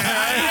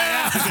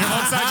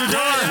 Outside your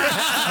door.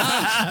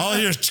 Oh,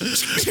 here's pills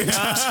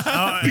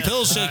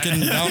shaking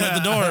down at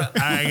the door. All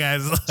right,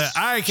 guys. All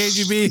right,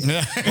 KGB.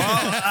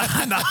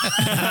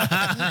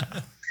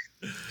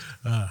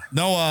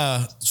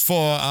 No,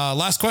 for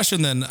last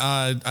question then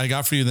I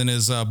got for you then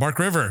is Bark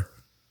River.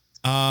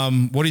 What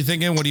are you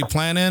thinking? What are you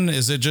planning?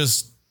 Is it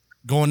just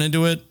going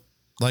into it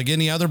like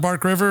any other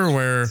Bark River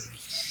where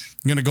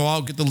you're going to go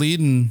out, get the lead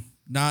and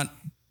not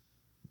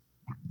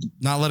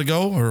let it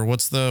go? Or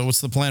what's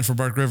the plan for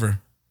Bark River?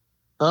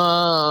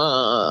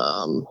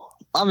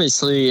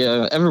 Obviously,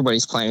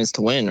 everybody's plan is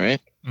to win,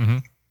 right? Mm-hmm.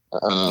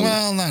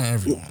 Well, not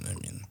everyone.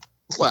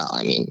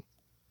 I mean,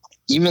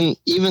 even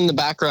the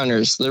back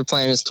runners, their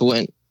plan is to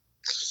win.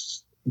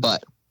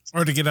 But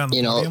Or to get on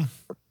the podium.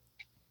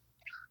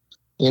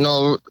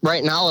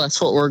 Right now that's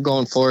what we're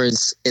going for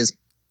is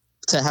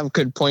to have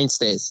good points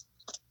days,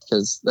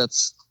 because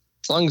that's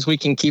as long as we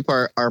can keep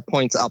our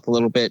points up a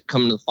little bit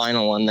coming to the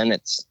final one, then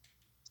it's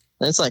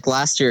like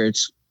last year.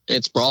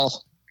 It's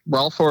brawl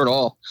for it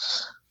all.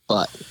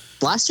 But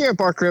last year at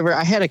Bark River,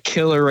 I had a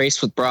killer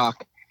race with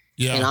Brock.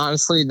 Yeah. And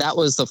honestly, that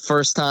was the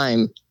first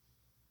time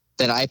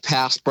that I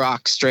passed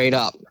Brock straight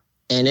up,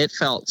 and it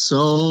felt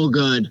so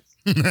good.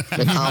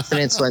 The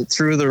confidence went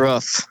through the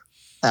roof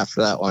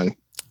after that one.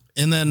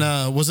 And then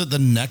was it the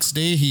next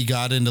day he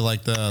got into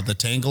like the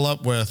tangle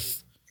up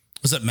with,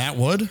 was it Matt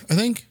Wood, I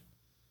think?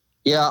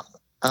 Yeah.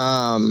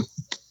 I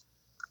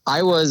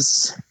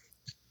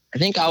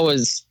think I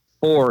was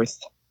fourth.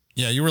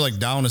 Yeah, you were like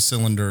down a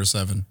cylinder or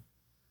 7.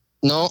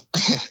 No.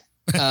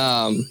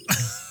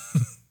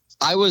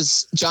 I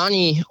was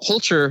Johnny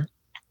Holcher.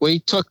 We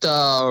took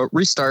the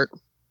restart,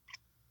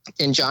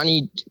 and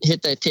Johnny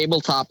hit the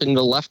tabletop into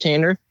the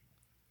left-hander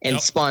and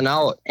spun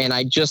out, and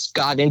I just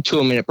got into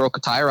him and it broke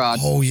a tie rod.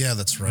 Oh yeah,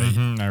 that's right.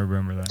 Mm-hmm, I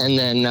remember that. And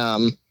then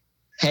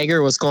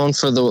Hager was going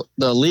for the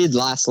lead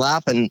last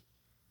lap and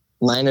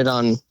landed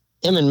on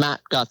him, and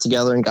Matt got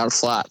together and got a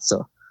flat.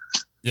 So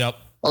Yep.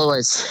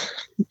 otherwise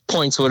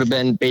points would have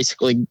been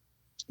basically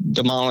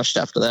demolished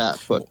after that.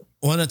 But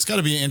Well, and it's got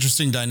to be an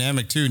interesting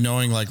dynamic too,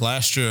 knowing like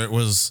last year it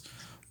was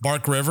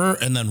Bark River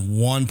and then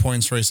 1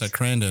 points race at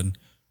Crandon.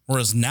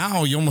 Whereas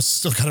now you almost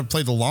still got to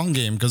play the long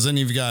game, because then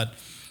you've got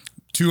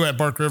 2 at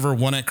Bark River,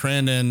 1 at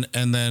Crandon,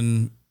 and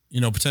then,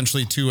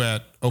 potentially 2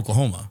 at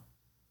Oklahoma.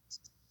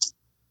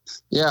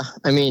 yeah,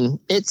 I mean,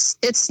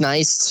 it's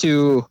nice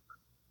to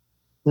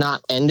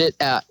not end it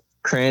at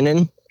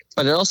Crandon,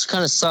 but it also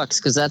kind of sucks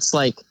because that's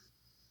like,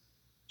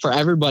 for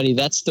everybody,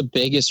 that's the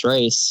biggest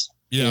race,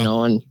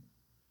 and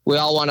we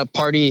all want to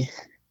party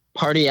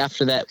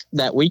after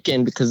that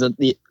weekend because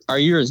our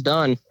year is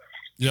done.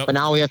 Yep. But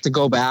now we have to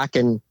go back,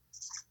 and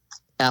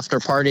after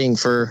partying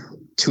for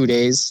 2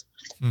 days,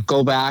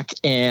 go back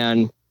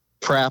and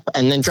prep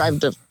and then drive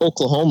to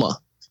Oklahoma.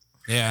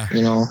 Yeah.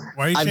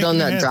 Why are you I've shaking done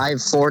your that head?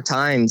 drive 4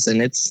 times,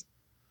 and it's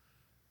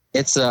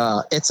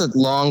a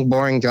long,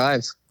 boring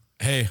drive.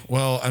 Hey,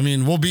 well, I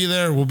mean, we'll be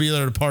there. We'll be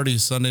there to party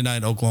Sunday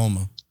night,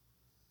 Oklahoma.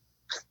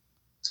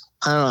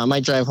 I don't know. I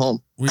might drive home.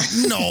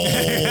 No.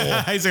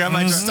 He's like, I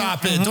might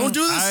Stop it. Don't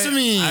do this to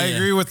me. I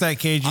agree with that,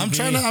 KGB. I'm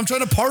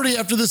trying to party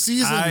after the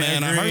season,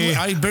 man.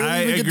 I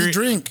barely even get to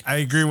drink. I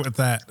agree with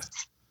that.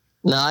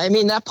 No, I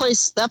mean, that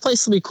place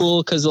will be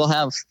cool because we'll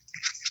have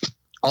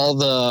all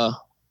the,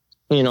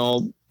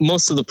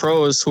 most of the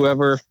pros,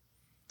 whoever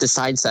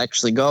decides to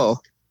actually go.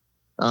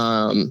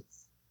 And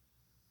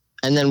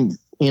then,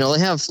 they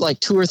have like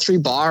 2 or 3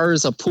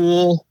 bars, a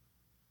pool.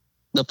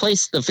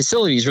 The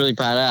facility is really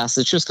badass.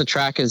 It's just the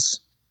track is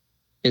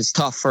is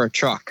tough for a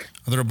truck.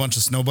 Are there a bunch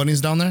of snow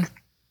bunnies down there?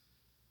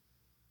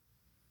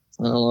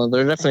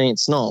 There definitely ain't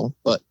snow,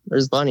 but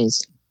there's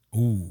bunnies.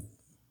 Ooh,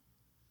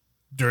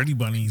 Dirty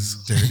bunnies.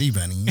 dirty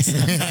bunnies. Do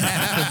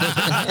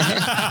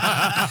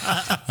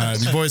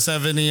you boys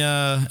have any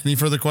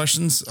further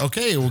questions?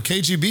 Okay, well,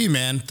 KGB,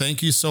 man,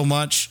 thank you so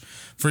much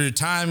for your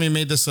time. You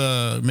made this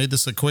a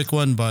quick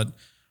one, but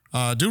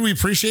dude, we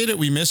appreciate it.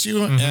 We miss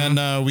you,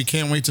 and we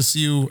can't wait to see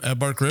you at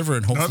Bark River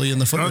and hopefully in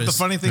the foot You know what race.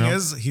 the funny thing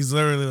is? He's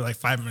literally like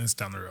 5 minutes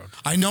down the road.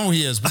 I know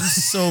he is, but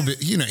he's so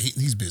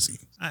he's busy.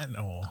 I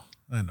know.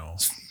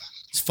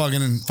 He's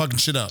fucking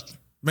shit up.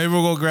 Maybe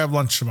we'll go grab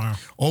lunch tomorrow.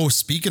 Oh,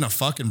 speaking of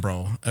fucking,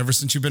 bro, ever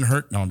since you've been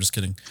hurt, no, I'm just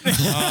kidding.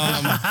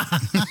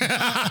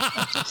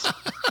 I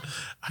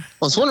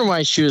was wondering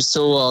why she was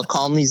so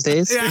calm these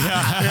days. All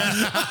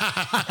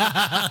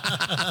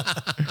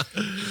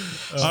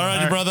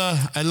right, brother.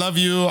 I love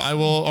you.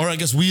 I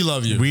guess we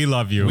love you. We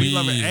love you. We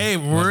love it. Hey,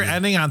 we're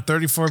ending on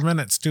 34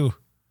 minutes too.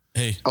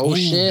 Hey. Oh,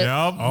 shit.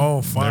 Yep.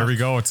 Oh, fuck. There we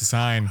go. It's a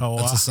sign. Oh,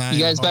 That's a sign. You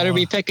guys better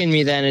be picking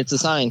me then. It's a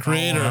sign.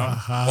 Creator.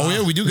 Oh,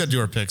 yeah, we do got to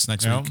do our picks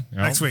next Yep. week.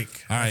 Yep. Next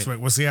week. All right. Next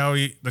week. We'll see how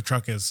the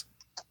truck is.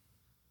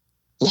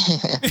 It'll be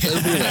there.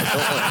 Don't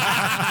worry.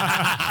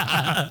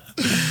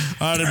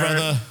 All right,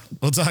 brother.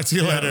 We'll talk to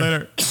you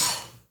later.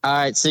 All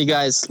right. See you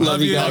guys.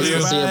 Love you guys.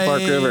 We'll see you at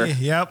Bark River.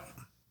 Yep.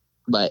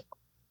 Bye.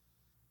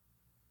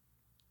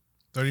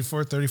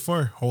 34.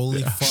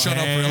 Holy fuck. Shut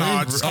up, really?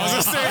 I was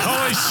gonna say,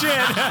 holy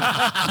shit.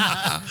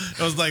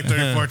 It was like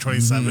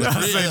 34:27. I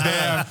was like,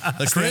 damn.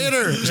 The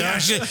creator.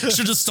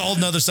 Should just stalled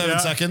another 7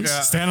 seconds. yeah.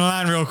 Stand in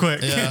line real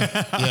quick.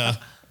 Yeah.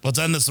 Let's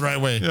end this the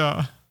right way.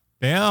 Yeah.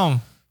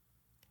 Damn.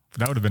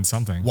 That would have been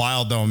something.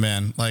 Wild though,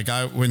 man. Like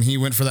when he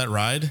went for that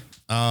ride,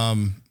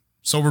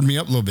 sobered me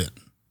up a little bit.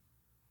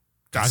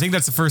 I think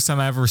that's the first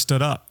time I ever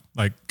stood up.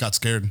 Like, Got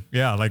scared.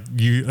 yeah,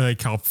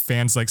 like how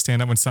fans like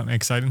stand up when something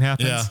exciting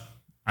happens. Yeah.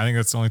 I think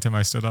that's the only time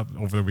I stood up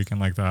over the weekend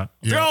like that.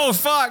 Yeah. Oh,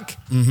 fuck.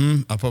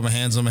 I put my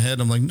hands on my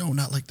head. I'm like, no,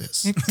 not like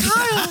this. No.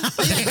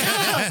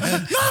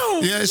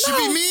 Yeah, it should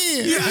be me.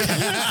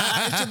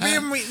 It should be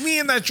me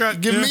in that truck.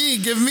 Give me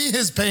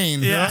his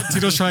pain. Yeah.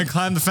 Tito's trying to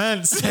climb the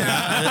fence. They'd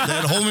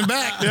hold me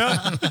back.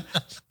 Yeah.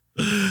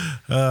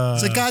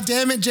 It's like, God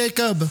damn it,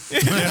 Jacob.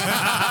 Damn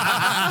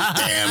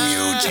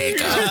you,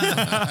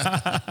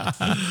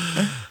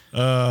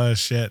 Jacob.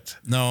 Shit.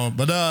 No,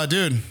 but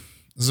dude,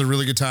 this is a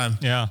really good time.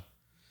 Yeah.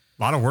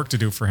 A lot of work to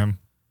do for him.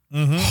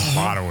 A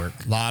lot of work.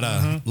 Lot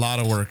of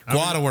work.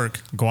 Guada work.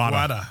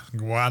 Guada.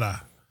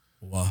 Guada.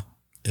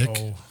 Ick.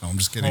 Oh. No, I'm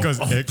just kidding. He goes,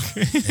 ick.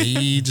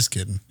 Hey, just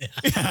kidding.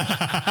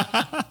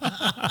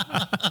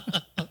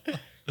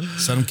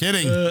 Said I'm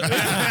kidding.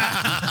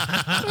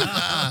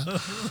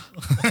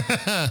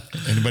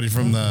 Anybody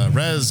from the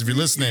res, if you're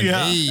listening,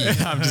 Yeah. hey.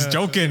 I'm just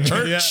joking.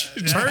 Church.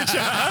 Church.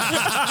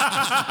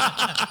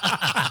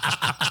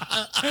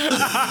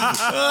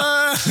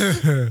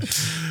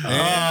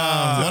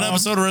 One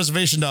episode of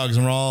Reservation Dogs,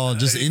 and we're all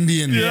just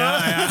Indian.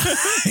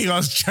 He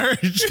goes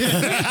church.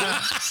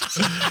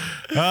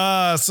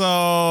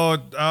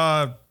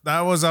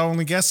 That was our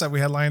only guest that we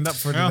had lined up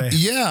for today.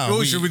 Yeah.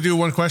 Oh, should we do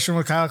one question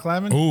with Kyle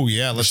Kleiman? Oh,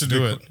 yeah. Let's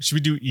do it. Should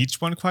we do each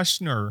one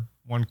question or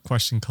one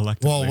question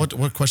collectively? Well,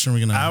 what question are we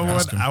going to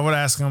ask him? I would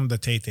ask him the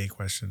Tay okay.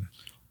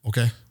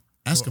 Okay.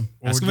 Ask him.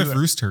 Ask him if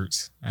roost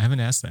hurts. I haven't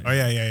asked that. Oh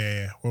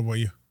yeah. What about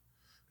you?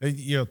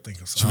 You'll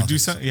think of Should something. we do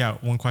something? Yeah,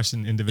 one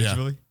question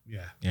individually.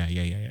 Yeah. Yeah.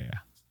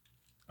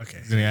 Okay.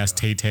 He's gonna ask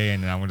Tay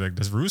and then I'm gonna be like,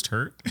 does roost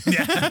hurt?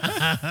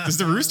 Yeah. Does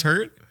the roost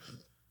hurt?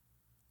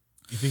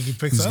 You think he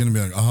picks He's up? going to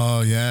be like,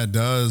 oh, yeah, it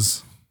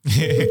does.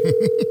 You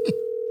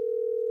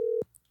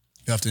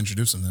have to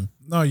introduce him then.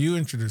 No, you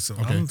introduce him.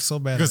 Okay. I'm so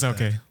bad. Because at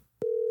that. okay.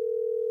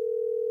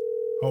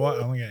 Oh, what?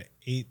 I only got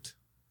 8%.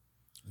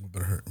 We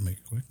better make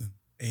it quick then.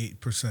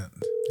 8%.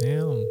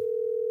 Damn.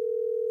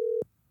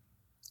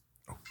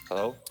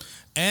 Hello?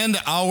 And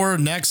our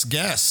next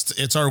guest,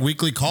 it's our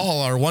weekly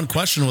call, our one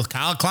question with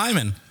Kyle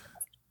Kleiman.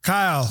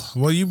 Kyle,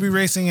 will you be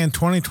racing in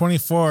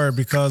 2024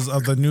 because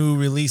of the new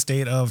release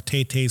date of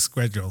Tay-Tay's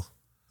schedule?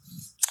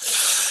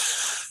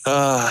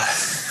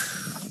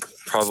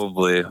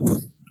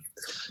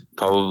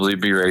 Probably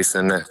be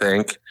racing, I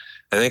think.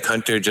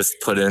 Hunter just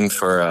put in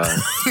for what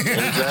was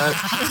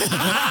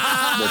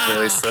that? The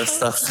Taylor Swift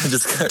stuff that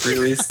just got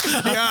released.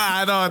 Yeah,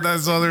 I know.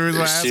 That's the only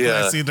reason I asked.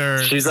 I see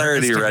their. She's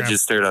already Instagram.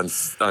 registered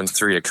on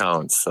 3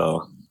 accounts,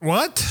 so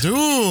What?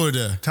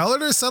 Dude. Tell her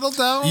to settle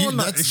down.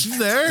 Is she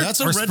there?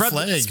 That's a red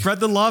flag. Spread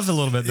the love a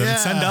little bit. Then Yeah.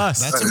 send us.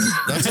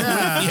 That's a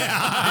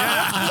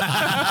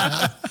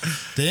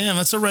Damn,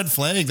 that's a red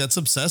flag. That's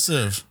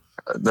obsessive.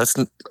 that's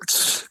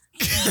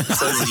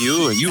says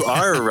you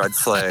are a red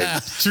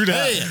flag. True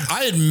that. Hey,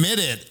 I admit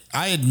it.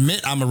 I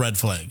admit I'm a red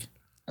flag.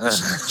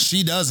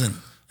 She doesn't.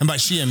 And by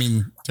she, I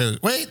mean Taylor.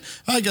 Wait,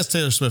 I guess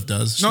Taylor Swift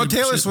does. No, She-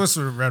 Taylor she- Swift's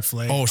a red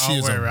flag. Oh, she all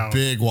is the way a around.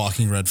 big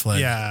walking red flag.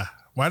 Yeah.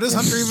 Why does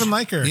Hunter even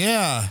like her?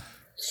 Yeah.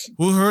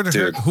 Who hurt her?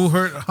 Dude. Who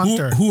hurt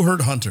Hunter? Who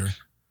hurt Hunter?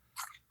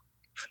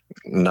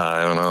 No,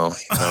 I don't know.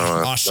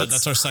 Oh shit,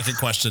 that's our second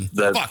question.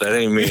 That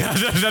ain't me.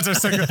 That's our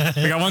second.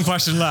 We got one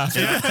question left.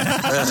 All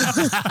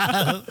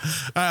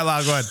right,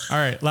 Lyle, go ahead. All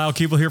right, Lyle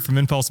Keeble here from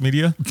Impulse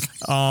Media.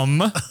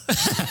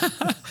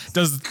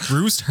 Does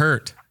roost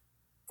hurt?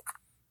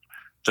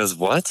 Does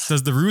what?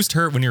 Does the roost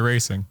hurt when you're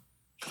racing?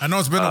 I know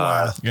it's been a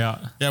while.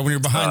 Yeah. Yeah, when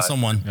you're behind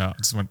someone, Yeah.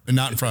 Just went, and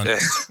not in front.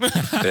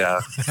 Yeah.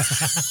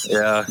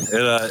 Yeah,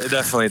 it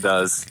definitely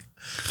does.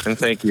 And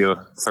thank you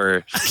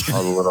for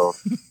all the little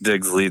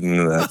digs leading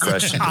to that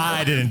question.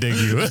 I didn't dig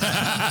you.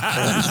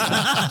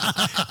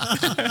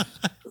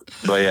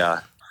 But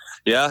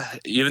yeah,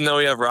 even though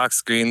we have rock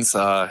screens,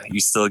 you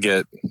still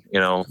get,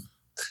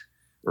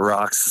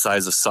 rocks the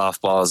size of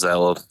softballs that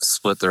will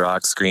split the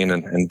rock screen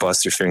and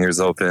bust your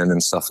fingers open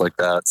and stuff like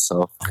that.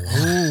 So,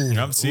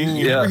 Yep, see,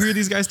 you Yeah. never hear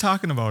these guys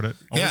talking about it.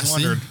 Always Yeah, see?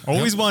 wondered.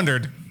 Always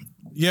wondered.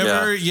 You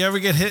ever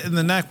get hit in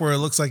the neck where it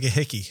looks like a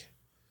hickey?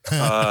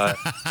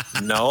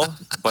 no,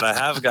 but I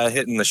have got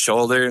hit in the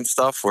shoulder and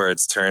stuff where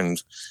it's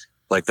turned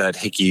like that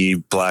hickey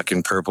black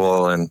and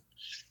purple and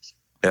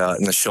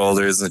in the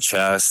shoulders and the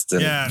chest.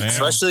 And Yeah.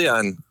 especially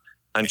on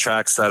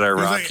tracks that are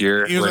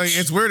rockier. He was like,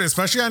 it's weird,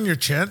 especially on your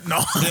chin. No.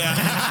 Only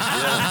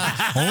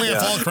at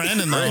Paul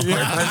Crandon though. right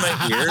behind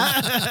my ear.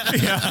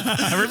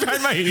 Right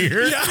behind my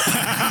ear.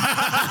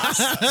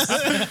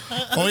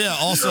 Oh yeah.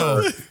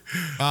 Also,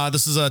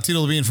 this is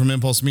Tito Levine from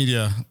Impulse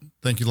Media.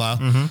 Thank you, Lyle.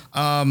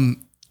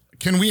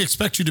 Can we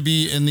expect you to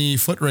be in the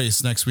foot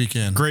race next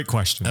weekend Great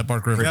question. at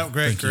Bark River? Yeah,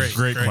 great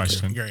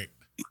question. Great.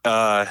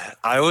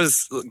 I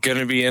was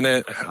gonna be in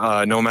it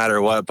no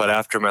matter what, but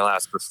after my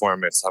last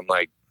performance, I'm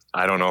like,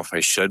 I don't know if I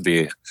should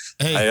be.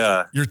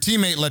 Hey, your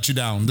teammate let you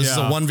down. This is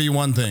a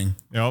 1v1 thing.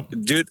 Yep.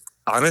 Dude,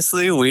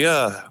 honestly,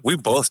 we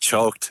both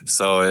choked,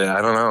 so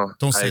I don't know.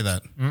 Don't say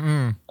that.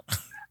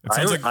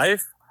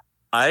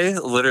 I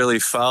literally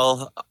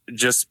fell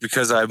just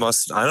because I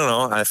don't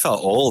know. I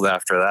felt old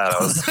after that. I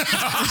was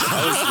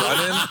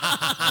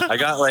running. I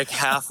got like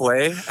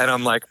halfway and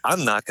I'm like,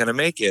 I'm not going to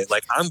make it.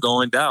 Like I'm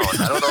going down.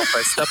 I don't know if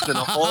I stepped in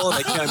a hole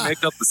and I can't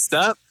make up the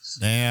step.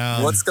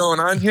 Damn. What's going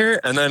on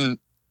here? And then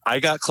I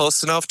got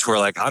close enough to where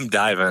like, I'm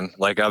diving.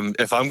 Like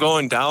if I'm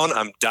going down,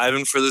 I'm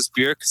diving for this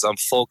beer because I'm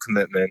full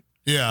commitment.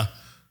 Yeah.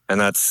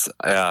 And that's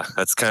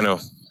kind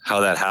of how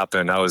that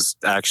happened. I was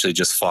actually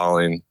just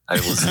falling. I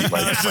was like,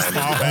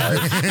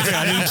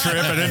 I didn't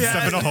trip. I didn't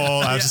step in a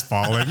hole. I was just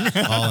falling.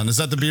 Colin, is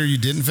that the beer you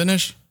didn't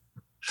finish?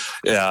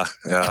 yeah.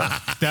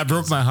 That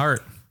broke my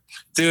heart.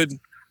 Dude,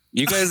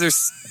 you guys are,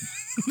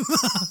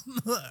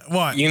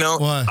 What?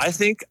 What? I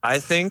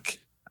think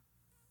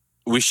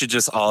we should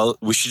just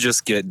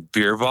get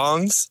beer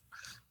bongs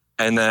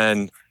and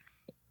then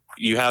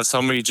you have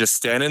somebody just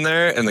standing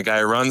there and the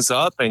guy runs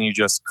up and you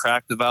just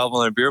crack the valve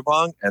on a beer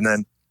bong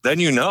and then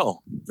you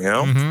know.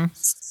 Mm-hmm.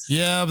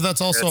 Yeah, but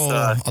that's also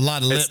a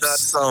lot of lips.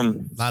 It's not a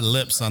lot of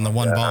lips on the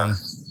one bong.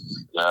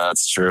 Yeah,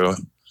 that's true.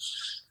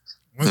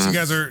 Once you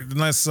guys are,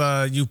 unless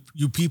you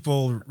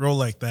people roll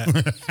like that.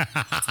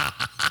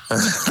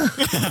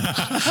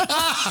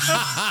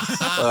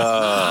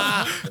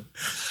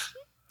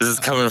 This is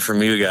coming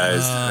from you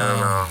guys.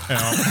 I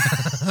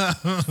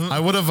don't know. I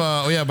would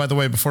have, by the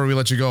way, before we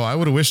let you go, I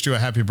would have wished you a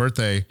happy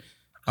birthday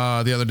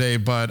the other day,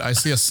 but I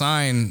see a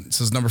sign that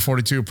says number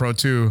 42 Pro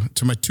 2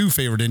 to my two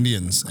favorite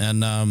Indians.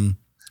 And I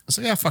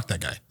said, yeah, fuck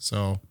that guy.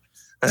 So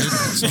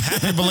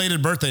happy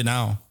belated birthday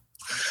now.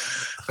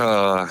 We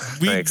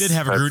Thanks. did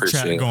have a I group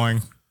chat appreciate it.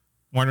 going,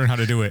 wondering how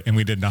to do it, and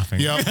we did nothing.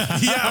 Yep.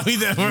 Yeah, we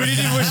did. We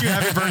didn't wish you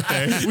happy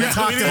birthday. We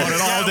talked about it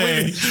all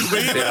day. We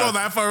didn't go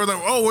that far. We're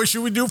like, oh, what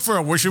should we do for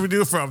him? What should we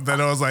do for him? Then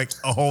it was like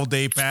a whole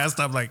day passed.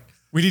 I'm like,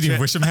 We didn't even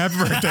wish him happy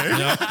birthday.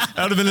 That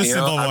would have been a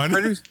simple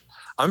one.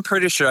 I'm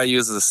pretty sure I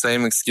use the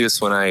same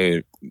excuse when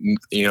I,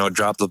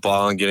 drop the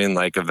ball and getting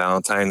like a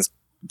Valentine's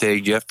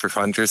Day gift for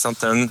Hunter or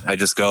something. I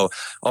just go,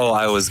 oh,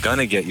 I was going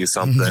to get you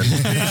something. Or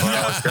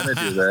I was going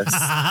to do this.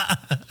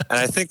 And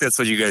I think that's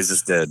what you guys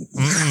just did. no,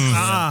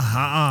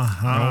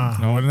 I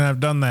wouldn't have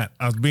done that.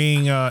 I was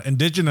being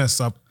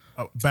indigenous up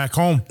back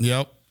home.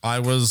 Yep. I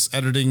was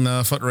editing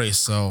the foot race,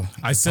 so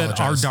I said,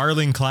 apologize. our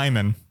darling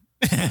Kleiman.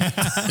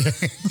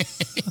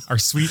 Our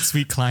sweet,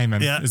 sweet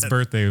Kleiman. Yeah. His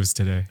birthday was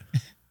today.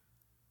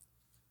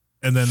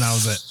 And then that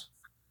was it.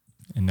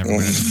 And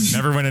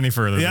never went any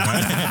further. Yeah.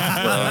 Than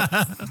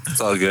that. It's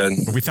all good.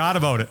 But we thought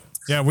about it.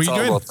 Yeah, what It's are all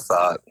you doing? about the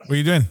thought. What are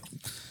you doing?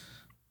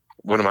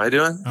 What am I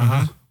doing?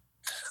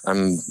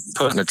 I'm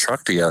putting a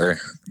truck together.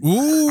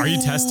 Ooh. Are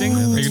you testing? Are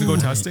you going to go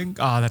testing?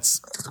 Oh,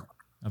 that's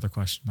another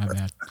question. My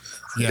bad.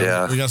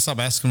 Yeah. We got to stop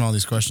asking all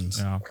these questions.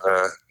 Yeah.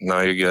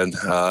 No, you're good.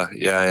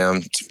 Yeah, I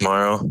am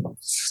tomorrow.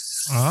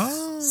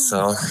 Oh.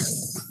 So What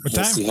we'll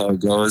time? see how it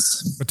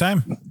goes. What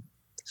time?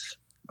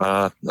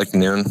 Like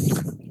noon.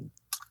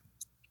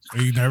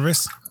 Are you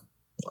nervous?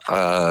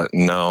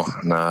 No,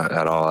 not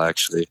at all.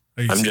 Actually,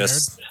 Are you I'm scared?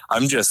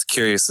 just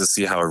curious to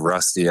see how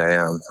rusty I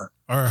am.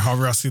 Or how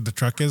rusty the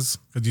truck is?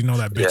 Because you know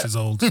that bitch Yeah. is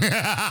old.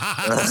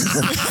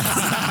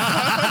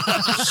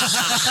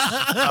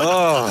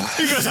 Oh,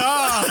 He goes,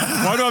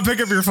 why do I pick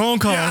up your phone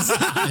calls?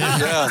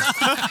 yeah.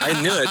 I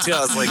knew it too.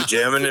 I was like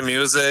jamming to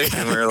music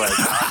and we were like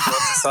talking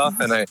about stuff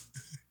and I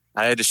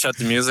had to shut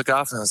the music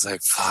off and I was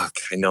like, fuck,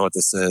 I know what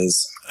this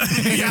is.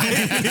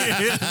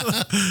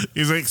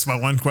 He's like, it's my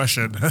one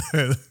question.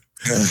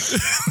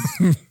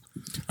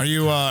 Are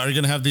you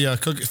gonna have the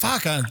cookie?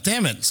 Fuck,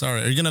 damn it!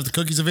 Sorry. Are you gonna have the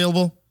cookies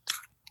available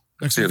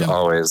next Dude, weekend?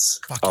 always.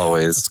 Fuck yeah,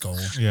 Always. let's go.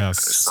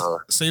 Yes. So,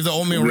 Save the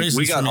oatmeal raisins.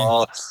 we got for me.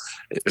 all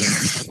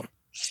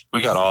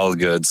we got all the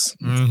goods.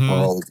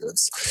 All the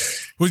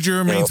goods. Who's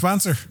your main Yep.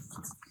 sponsor?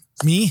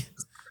 Me?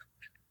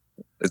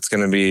 It's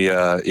gonna be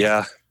yeah.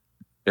 Yep.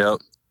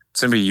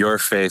 It's gonna be your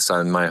face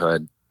on my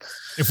hood.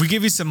 If we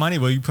give you some money,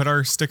 will you put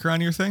our sticker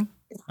on your thing?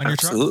 On your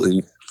truck?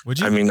 Absolutely. Would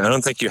you? I mean, I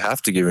don't think you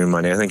have to give me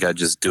money. I think I'd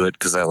just do it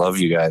because I love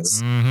you guys.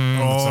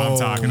 That's what I'm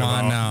talking come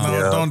on about. now. No,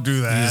 Yeah. don't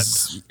do that.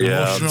 He's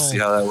Yeah. emotional, See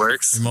how that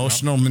works?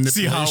 emotional See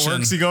manipulation. how it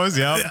works? He goes,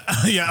 yeah.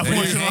 Yeah. Hey,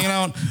 you're hanging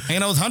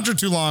out with Hunter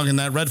too long in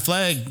that red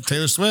flag,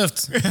 Taylor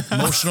Swift.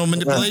 Emotional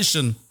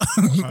manipulation.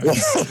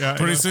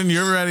 Pretty soon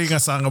you're writing a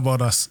song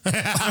about us.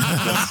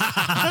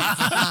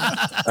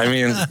 I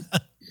mean,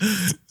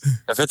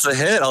 if it's a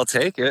hit, I'll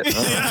take it.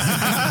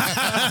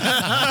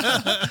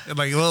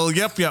 Like a little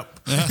yep.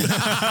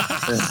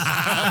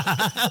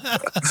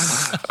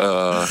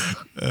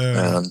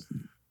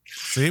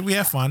 See, we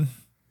have fun.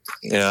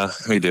 Yeah,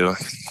 we do.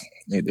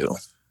 We do.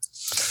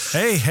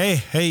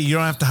 Hey, you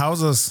don't have to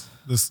house us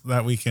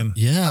that weekend.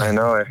 Yeah. I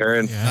know. I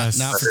heard. Yes.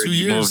 Not I for heard 2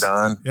 you years. moved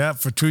on. Yeah,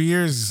 for 2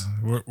 years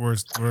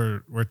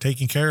we're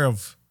taken care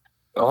of.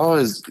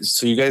 Oh,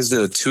 so you guys did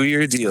a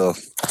 2-year deal?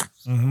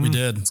 We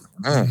did.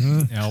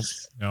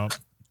 Yep.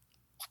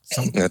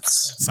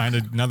 It's Signed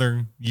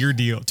another 2-year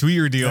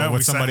deal Yeah,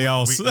 with somebody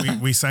else.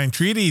 We signed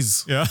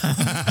treaties. yeah.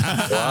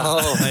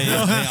 wow. They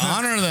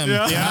honor them.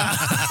 Yeah.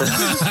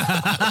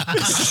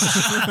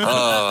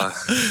 Oh,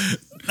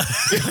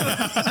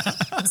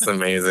 it's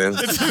amazing.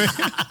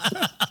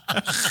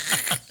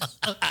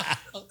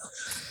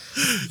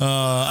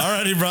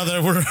 Alrighty,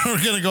 brother. We're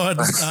gonna go ahead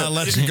and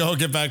let you go.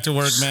 Get back to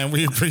work, man.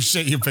 We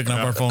appreciate you picking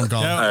up our phone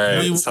call. Yeah. All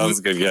right, We- sounds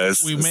good,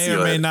 guys. We See may you or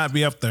may later. not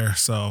be up there,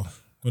 so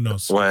who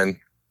knows? When?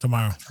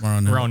 Tomorrow.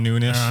 Around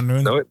noonish. Around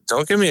noon.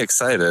 Don't get me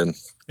excited.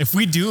 If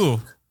we do,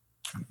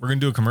 we're going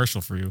to do a commercial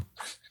for you.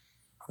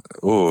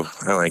 Ooh,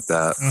 I like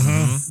that.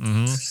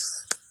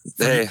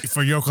 Hey,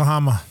 For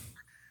Yokohama.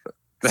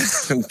 all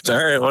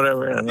right,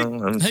 whatever. I don't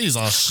know. He's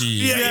all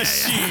she. Yeah.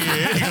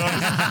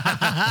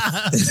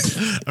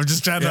 I'm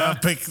just trying to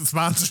pick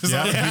sponsors.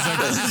 Yeah. up. He's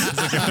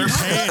like, if they're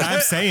paying,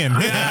 I'm saying.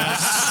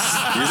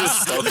 You're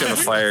just stoking a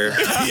fire.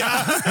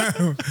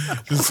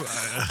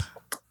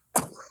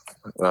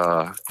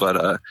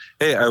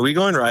 Hey, are we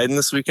going riding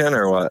this weekend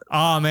or what?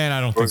 Oh, man, I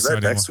don't Or think is so that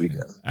anymore. next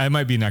weekend? I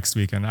might be next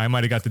weekend. I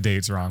might have got the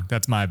dates wrong.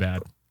 That's my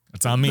bad.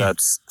 That's on me.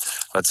 That's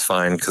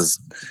fine because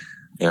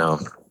you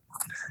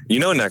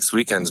know next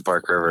weekend's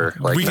Bark River.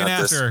 The Like weekend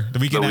not this- after. The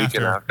weekend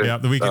after. Yeah,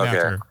 the weekend Okay.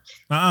 after.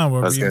 We're I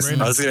was being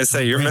gonna, I was gonna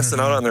say you're missing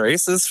out on the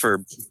races for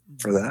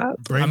that.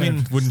 I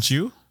mean, wouldn't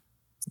you?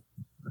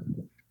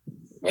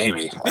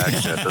 Maybe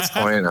actually at this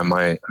point I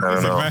might. I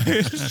don't know.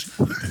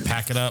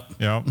 Pack it up.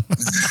 Yeah.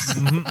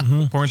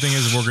 Important thing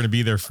is we're going to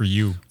be there for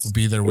you. We'll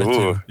be there with Ooh,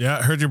 you. Yeah,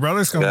 I heard your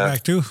brother's coming Yeah.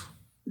 back too.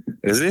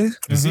 is he?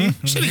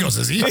 Shit, he goes,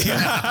 is he?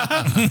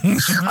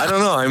 I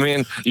don't know. I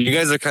mean, you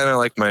guys are kind of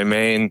like my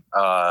main,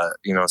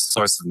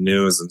 source of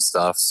news and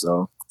stuff.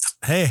 So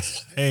Hey,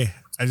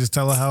 I just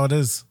tell her how it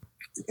is.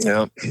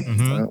 yeah,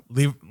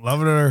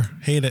 Love it or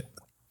hate it.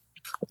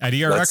 At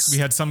ERX, That's- we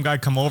had some guy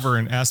come over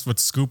and asked what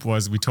Scoop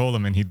was. We told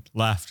him and he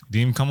left.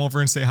 Didn't even come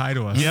over and say hi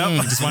to us. Yep. He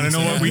just wanted to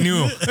know what we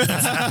knew.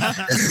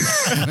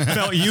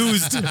 Felt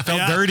used.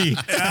 Felt dirty.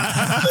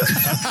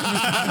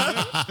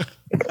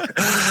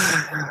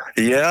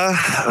 yeah.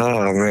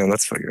 Oh man,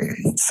 that's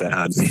fucking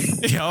sad.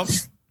 Yep.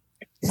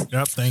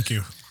 Yep, thank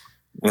you.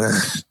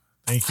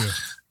 Thank you.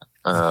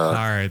 All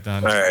right,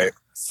 then. All right.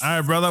 All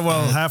right, brother.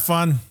 Well, have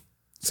fun.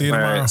 See you All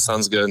tomorrow. right.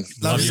 Sounds good.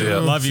 Love See you. ya.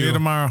 Love See you. you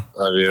tomorrow.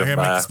 Love you. I gotta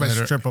make Bye. a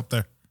special trip up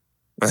there.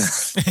 All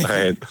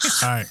right.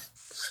 All right.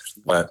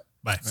 Bye.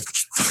 Bye.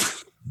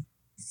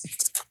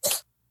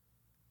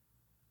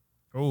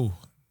 Oh,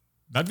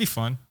 That'd be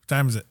fun. what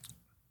time is it?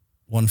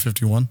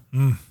 151.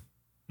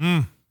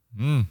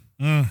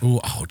 Mm. Ooh,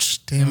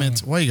 ouch. Damn it.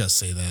 Why you gotta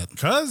say that?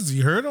 Cuz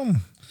you heard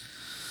him.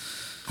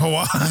 Oh,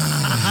 wow.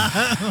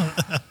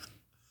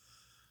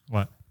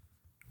 What?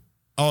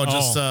 Oh,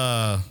 just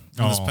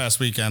this past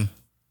weekend.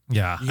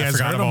 Yeah. You guys I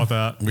forgot heard 'em? about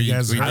that. We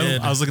guys did.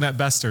 I was looking at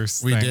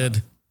Bester's. We thing.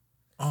 did.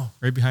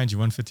 Right behind you,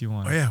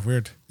 151. Oh, yeah,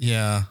 weird.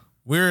 Yeah.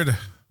 Weird.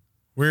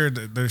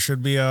 There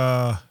should be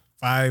a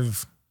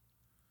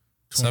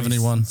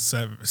 71.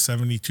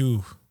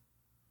 72.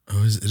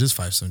 Oh, it is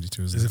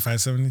 572, Is isn't it it?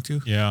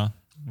 572? Yeah.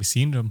 We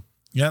seen them.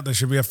 Yeah, there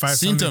should be a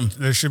Seen 'em.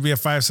 There should be a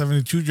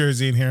 572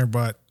 jersey in here,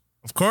 but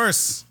of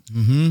course,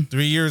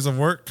 3 years of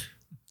work.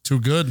 Too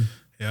good.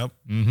 Yep.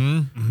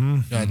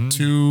 Got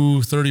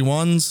two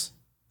 31s.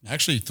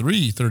 Actually,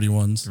 three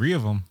 31s. 3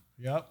 of them.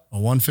 Yep. A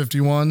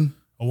 151.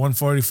 A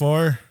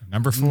 144.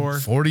 Number 4.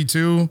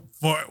 42.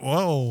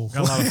 Whoa.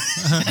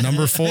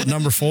 Number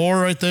four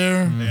right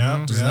there.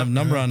 Yeah. Doesn't have a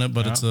number on it,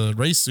 but it's a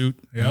race suit.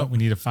 Yeah. We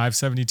need a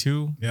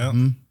 572. Yep.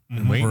 And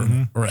weight.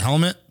 Or a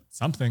helmet.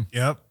 Something.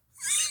 Yep.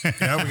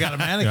 Yeah, we got a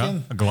mannequin.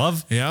 Yeah. A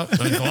glove. Yep.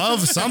 A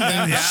glove,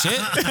 something. Shit.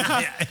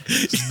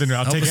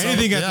 I'll take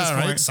anything at this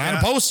point. Sign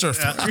a poster.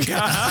 Wouldn't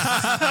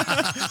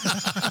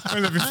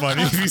that be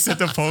funny if you sent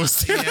the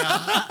post? That'd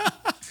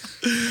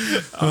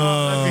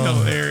be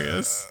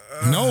hilarious.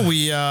 No,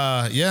 we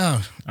All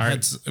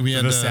right. We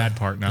had the sad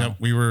part now. Yep,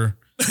 we were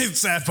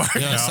Sad part.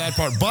 sad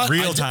part. But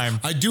Real time.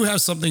 I do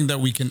have something that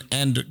we can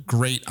end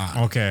great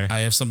on. Okay.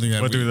 I have something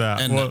that We'll we do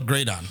that. end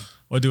great on.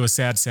 We'll do a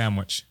sad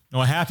sandwich.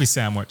 No, a happy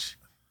sandwich.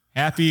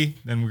 Happy,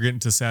 then we're getting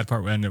to the sad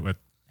part. We'll end it with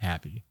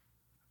happy.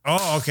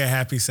 Oh, okay.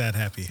 Happy, sad,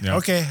 happy. Yep.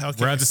 Okay.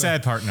 We're at the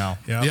sad part now.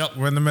 Yep.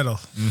 We're in the middle.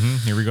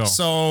 Here we go.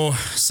 So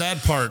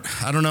sad part.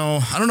 I don't know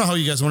how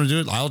you guys want to do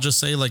it. I'll just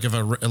say like if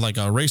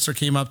a racer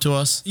came up to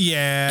us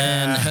Yeah.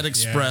 and had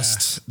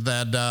expressed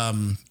that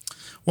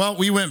well,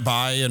 we went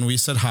by and we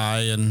said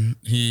hi and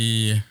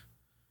he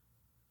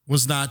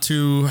was not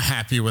too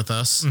happy with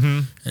us.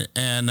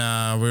 And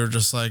we were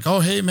just like, "Oh,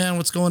 hey man,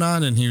 what's going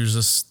on?" And he was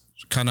just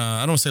kind of, I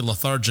don't want to say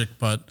lethargic,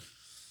 but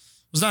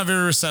was not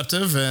very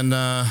receptive. And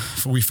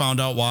we found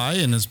out why.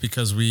 And it's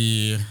because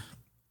we,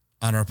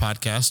 on our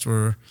podcast,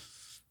 were,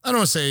 I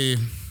don't want to say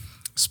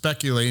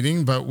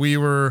speculating, but we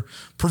were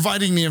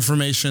providing the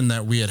information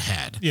that we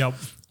had. Yep.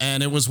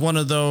 And it was one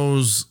of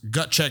those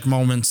gut check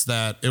moments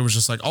that it was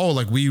just like, oh,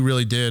 like we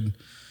really did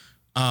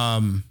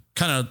kind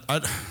of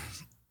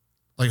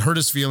like hurt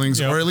his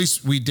feelings, or at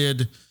least we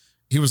did.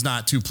 He was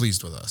not too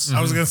pleased with us.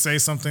 I was going to say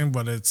something,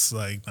 but it's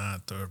like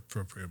not the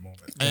appropriate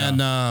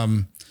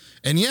moment.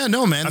 And yeah,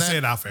 no, man, I'll say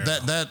it off air,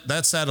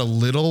 that sat a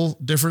little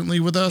differently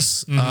with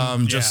us.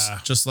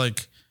 Just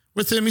like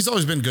with him, he's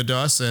always been good to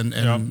us.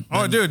 And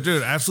Oh, dude,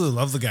 absolutely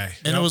love the guy.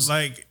 And it was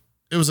like,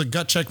 it was a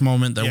gut check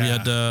moment that we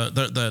had to,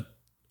 that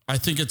I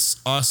think it's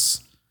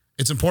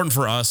important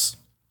for us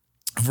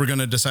if we're going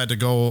to decide to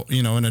go,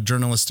 in a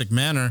journalistic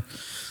manner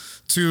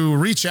to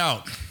reach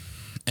out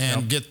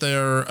and get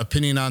their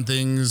opinion on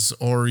things,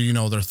 or,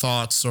 their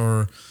thoughts,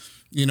 or,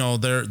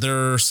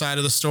 their side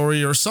of the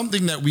story, or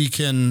something that we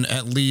can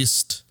at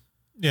least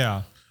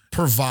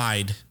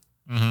provide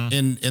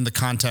in the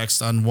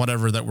context on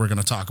whatever that we're going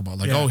to talk about.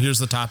 Like, oh, here's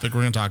the topic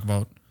we're going to talk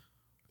about.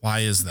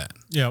 Why is that?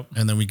 Yep.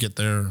 And then we get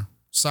their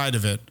side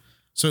of it.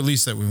 So at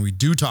least that when we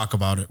do talk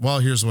about it, well,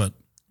 here's what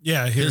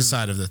his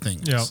side of the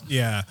thing is.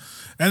 Yeah.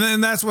 And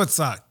then that's what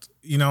sucked,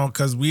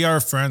 because we are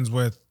friends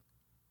with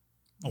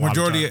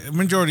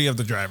majority of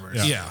the drivers,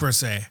 per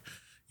se,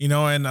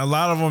 and a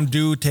lot of them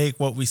do take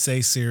what we say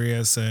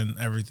serious and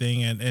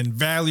everything, and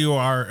value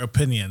our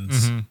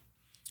opinions.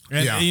 And,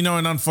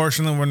 and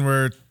unfortunately, when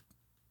we're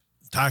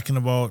talking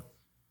about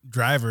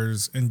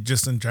drivers and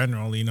just in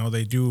general,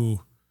 they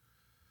do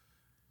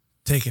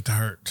take it to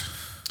heart.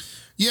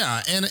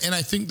 Yeah. And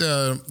I think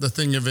the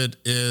thing of it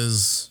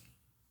is,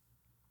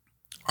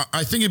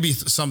 I think it'd be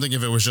something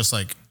if it was just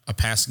like a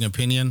passing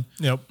opinion.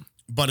 Yep.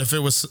 But if it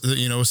was,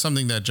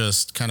 something that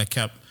just kind of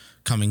kept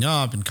coming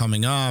up, and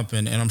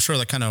I'm sure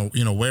that kind of,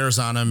 wears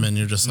on them, and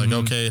you're just like,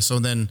 okay, so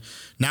then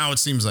now it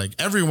seems like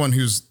everyone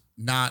who's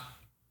not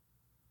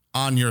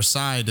on your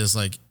side is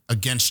like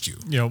against you.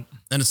 Yep.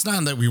 And it's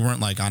not that we weren't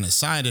like on his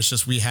side. It's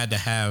just, we had to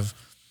have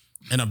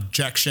an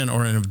objection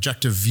or an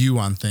objective view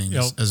on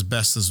things as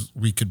best as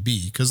we could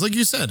be. Cause like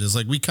you said, it's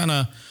like, we kind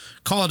of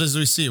call it as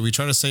we see it. We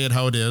try to say it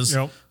how it is.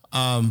 Yep.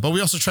 But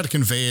we also try to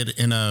convey it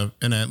in a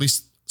at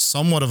least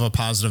somewhat of a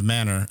positive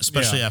manner,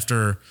 especially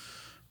after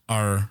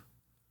our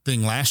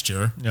thing last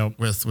year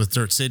with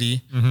Dirt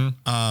City.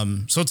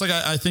 So it's like,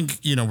 I think,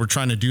 we're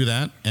trying to do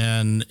that,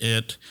 and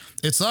it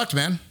sucked,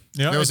 man.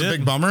 Yeah, it was a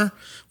big bummer.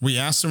 We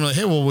asked him, like,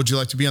 hey, well, would you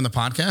like to be on the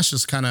podcast?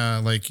 Just kind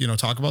of like,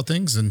 talk about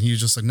things. And he was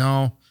just like,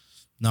 no,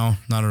 not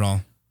at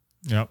all.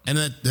 Yep. And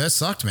that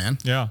sucked, man.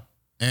 Yeah.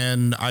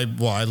 And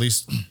at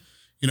least,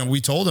 we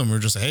told him, we were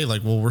just, hey,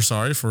 like, well, we're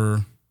sorry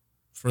for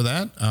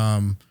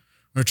that.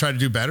 We're going to try to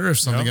do better if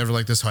something ever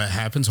like this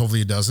happens.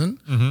 Hopefully it doesn't.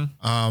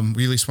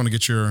 We at least want to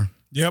get your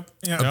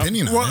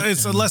opinion on it. Well,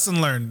 it's a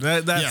lesson learned.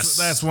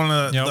 That's one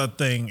of the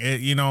thing. If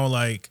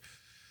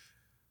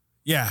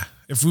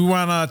we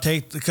want to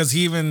take, because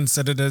he even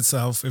said it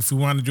himself, if we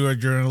want to do a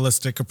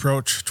journalistic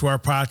approach to our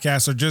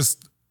podcast, or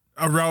just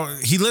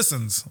around, he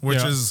listens,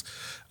 which is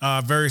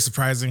very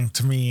surprising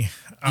to me.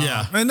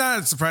 And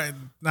not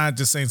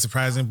just saying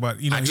surprising, but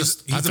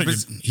he's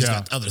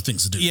got other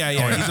things to do.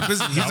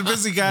 He's a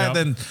busy guy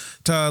than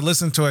to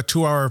listen to a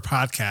 2-hour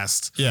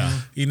podcast.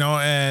 He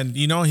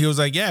was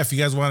like, if you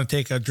guys want to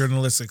take a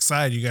journalistic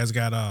side, you guys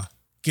gotta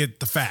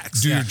get the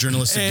facts. Do your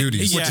journalistic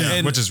duties.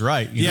 Which is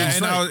right.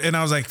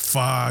 I was like,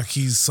 fuck,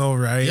 he's so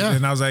right. Yeah.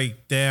 And I was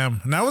like,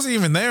 damn. And I wasn't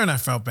even there, and I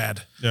felt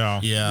bad. Yeah.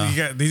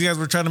 These guys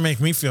were trying to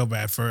make me feel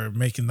bad for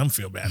making them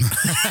feel bad.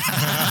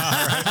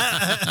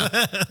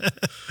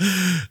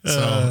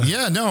 So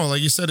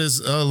like you said, is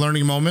a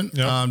learning moment.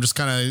 Just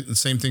kind of the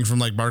same thing from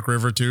like Bark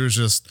River too, is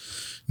just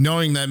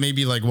knowing that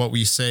maybe like what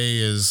we say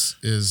is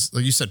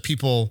like you said,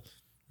 people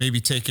maybe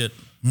take it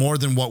more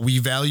than what we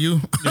value,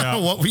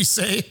 what we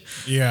say.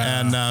 Yeah.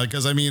 And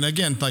because I mean,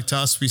 again, like to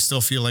us, we still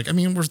feel like, I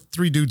mean, we're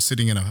 3 dudes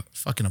sitting in a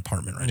fucking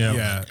apartment right now.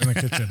 Yeah, in the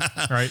kitchen.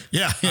 Right.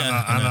 Yeah.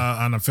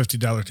 On a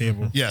 $50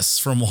 table. Yes,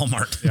 from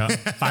Walmart. Yeah.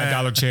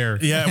 $5 chair.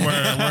 Yeah,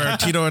 where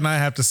Tito and I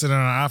have to sit on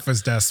our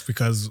office desk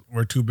because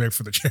we're too big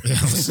for the chair.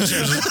 Chairs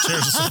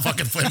are so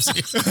fucking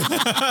flimsy.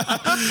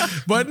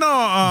 But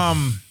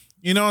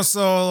no,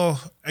 so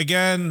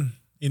again,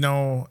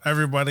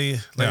 everybody,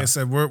 like I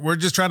said, we're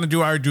just trying to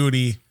do our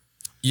duty.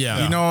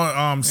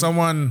 Yeah.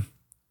 Someone.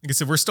 Like I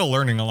said, we're still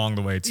learning along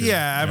the way too.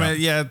 Yeah, I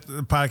mean,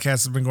 the podcast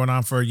has been going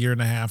on for a year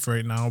and a half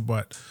right now,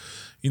 but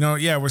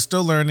we're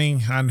still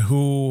learning on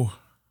who,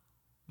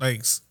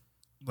 like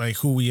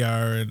who we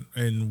are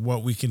and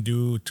what we can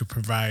do to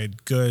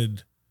provide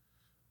good,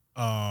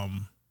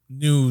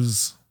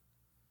 news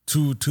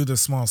to the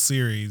small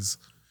series.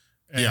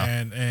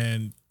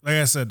 And like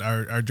I said,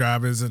 our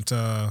job isn't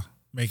to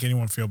make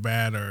anyone feel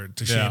bad or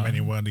to shame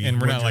anybody.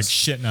 And we're not like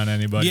shitting on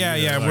anybody.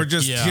 Yeah, Like, we're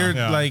just here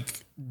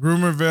like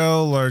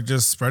Rumorville or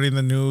just spreading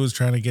the news,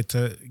 trying to get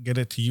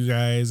it to you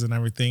guys and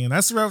everything. And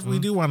that's the route we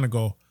do want to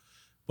go.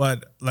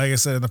 But like I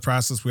said, in the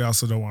process, we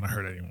also don't want to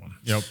hurt anyone.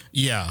 Yep.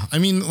 Yeah. I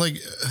mean, like,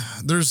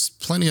 there's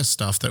plenty of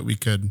stuff that we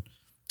could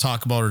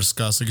talk about or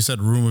discuss. Like you said,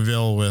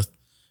 Rumorville with,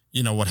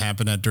 what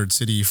happened at Dirt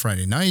City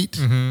Friday night,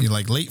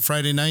 like late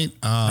Friday night.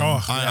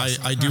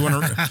 I do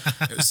want to,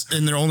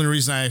 and the only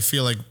reason I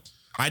feel like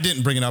I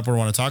didn't bring it up or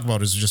want to talk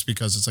about it is just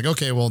because it's like,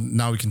 okay, well,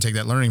 now we can take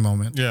that learning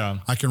moment. Yeah.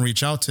 I can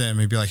reach out to him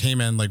and be like, hey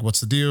man, like, what's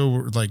the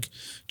deal? Like,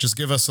 just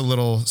give us a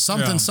little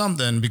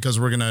something because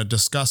we're going to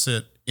discuss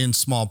it in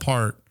small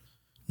part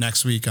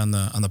next week on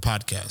the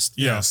podcast.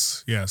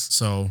 Yes.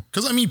 So,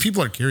 because I mean,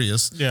 people are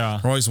curious. Yeah.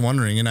 We're always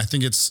wondering. And I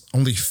think it's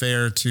only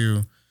fair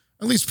to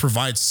at least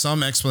provide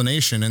some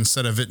explanation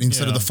instead of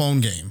the phone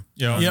game.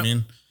 You know what I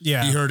mean?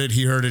 Yeah. He heard it,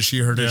 she heard it, she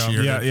heard it.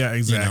 Yeah,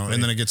 exactly.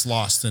 And then it gets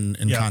lost in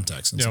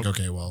context. And it's like,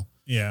 okay, well,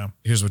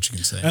 here's what you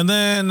can say. And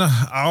then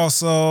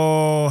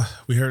also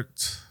we heard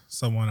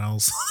someone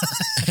else.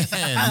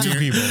 And 2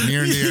 people.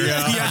 Near.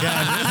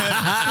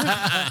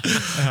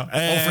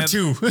 And,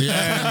 2.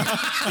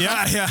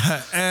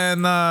 Yeah.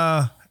 And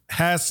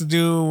has to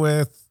do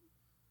with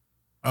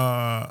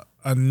a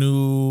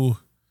new,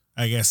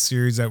 I guess,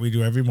 series that we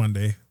do every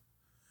Monday.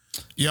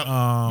 Yep.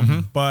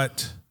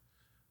 But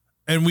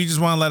and we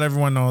just want to let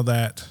everyone know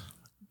that,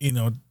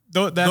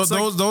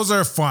 those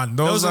are fun.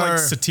 Those are like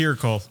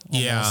satirical.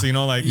 Almost,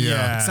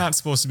 it's not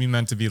supposed to be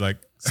meant to be like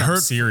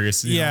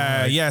serious.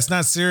 It's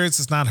not serious.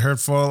 It's not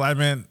hurtful. I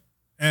mean,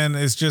 and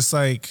it's just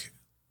like,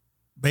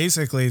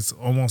 basically it's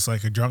almost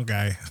like a drunk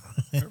guy.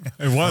 It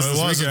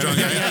was a drunk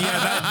guy.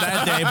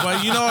 That day.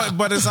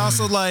 But it's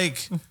also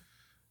like,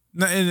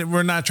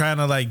 we're not trying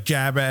to like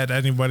jab at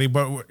anybody,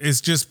 but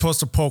it's just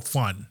supposed to poke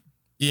fun.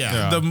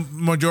 Yeah. The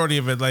majority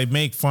of it, like,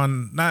 make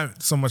fun,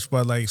 not so much,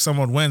 but like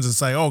someone wins,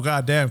 it's like, oh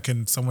goddamn,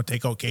 can someone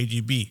take out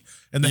KGB?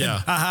 And then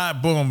haha,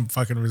 boom,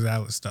 fucking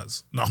Rosales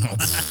does. No.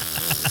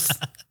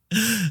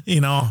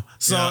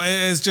 So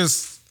it's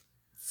just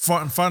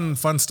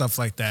fun stuff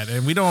like that.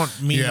 And we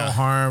don't mean no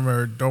harm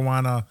or don't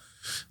want to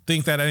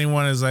think that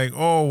anyone is like,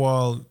 oh,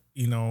 well,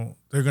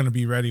 they're going to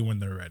be ready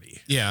when they're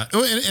ready. Yeah.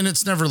 And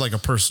it's never like a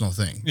personal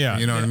thing. Yeah.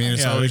 You know what I mean?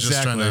 It's always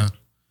just trying to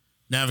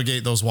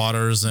navigate those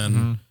waters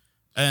and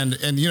I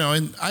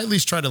at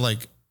least try to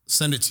like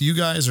send it to you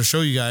guys or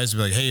show you guys,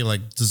 be like, hey,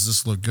 like, does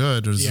this look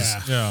good? Or is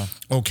this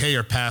okay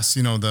or pass,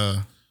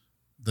 the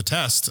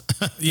test?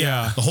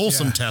 The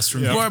wholesome test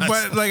from you guys.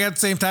 But like at the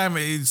same time,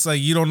 it's like,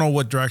 you don't know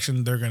what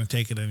direction they're going to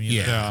take it in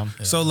either. Yeah.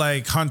 So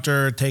like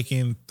Hunter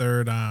taking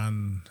third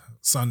on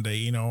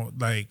Sunday,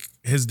 like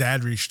his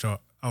dad reached out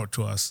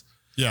to us.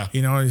 Yeah.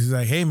 He's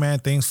like, hey man,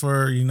 thanks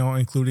for,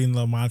 including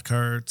the mod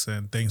carts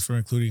and thanks for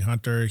including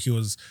Hunter. He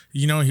was,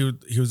 he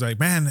was like,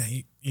 man,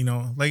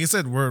 like I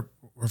said, we're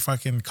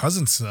fucking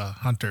cousins to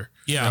Hunter.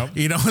 Yeah.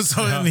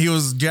 So and he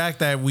was jacked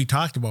that we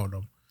talked about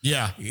him.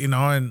 Yeah.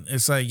 And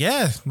it's like,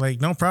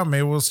 like no problem.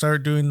 Maybe we'll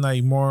start doing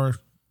like more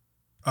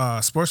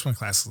sportsman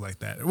classes like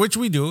that, which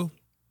we do.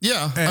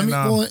 Yeah. And,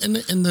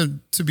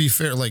 to be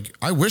fair, like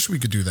I wish we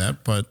could do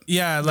that, but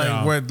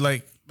we're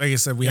like I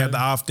said, we had the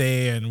off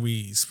day and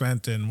we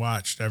spent and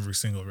watched every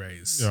single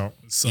race. Yeah.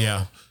 So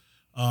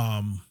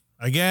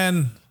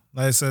again,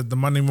 like I said, the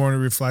Monday morning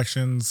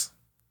reflections,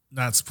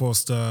 not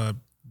supposed to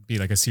be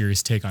like a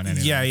serious take on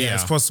anything. Yeah.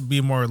 It's supposed to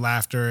be more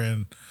laughter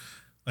and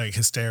like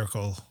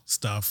hysterical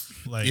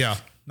stuff, like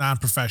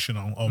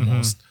non-professional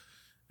almost.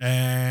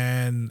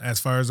 And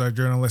as far as our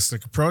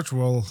journalistic approach,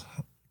 we'll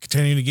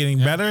continue to getting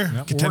better,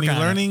 continue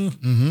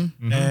learning.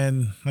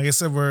 And like I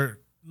said, we're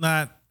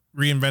not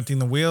reinventing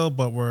the wheel,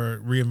 but we're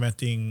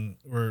inventing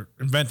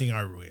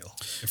our wheel.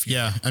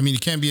 I mean, you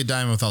can't be a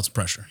diamond without some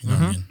pressure. You know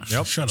what I mean?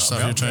 Yep. Shut up. So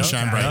you're trying to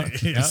shine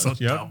bright.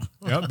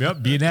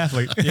 Yep. Be an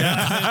athlete.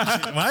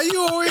 Yeah. Why you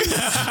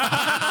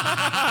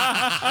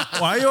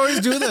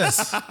always do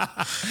this?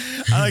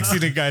 I like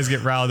seeing the guys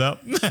get riled up.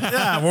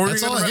 Yeah. How are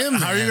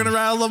you going to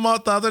rile them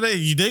up the other day?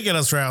 You did get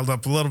us riled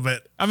up a little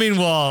bit. I mean,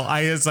 well,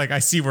 I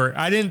see where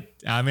I didn't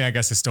I mean, I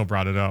guess I still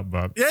brought it up,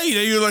 but Yeah,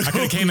 you like I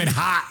could have came in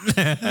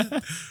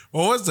hot.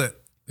 What was it?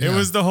 It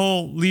was the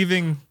whole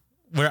leaving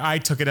where I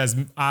took it as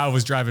I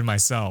was driving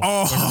myself.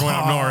 Oh. When we're going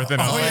up north. And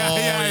I was like,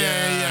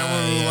 yeah.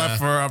 When we left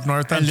for up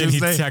north on and then he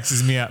Tuesday.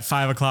 texts me at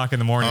 5 o'clock in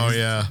the morning. Oh, He's,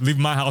 yeah. Leave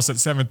my house at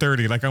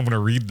 7:30. Like I'm going to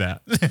read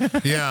that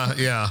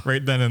Yeah.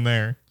 right then and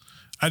there.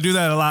 I do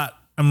that a lot.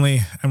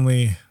 Emily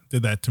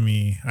did that to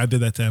me. I did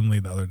that to Emily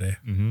the other day.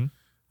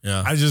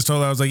 Yeah. I just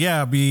told her, I was like, yeah,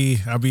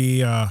 I'll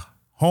be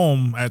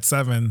home at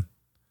 7.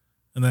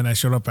 And then I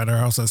showed up at her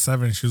house at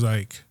 7. She was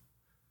like,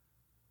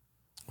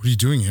 What are you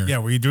doing here? yeah,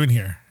 what are you doing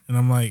here? And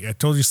I'm like, I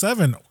told you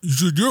 7. You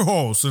said your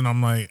house. And I'm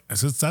like, I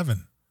said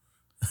 7.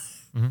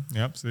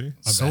 Yep. See,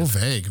 So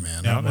vague,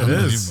 man. Yeah, it is.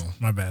 Unbelievable.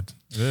 My bad.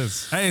 it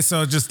is. Hey,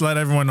 so just let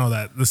everyone know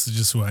that this is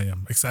just who I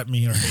am. Accept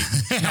me or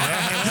hate me.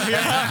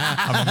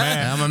 I'm a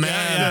man. I'm a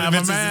man. Yeah, I'm a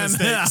admits his man.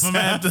 mistakes. I'm a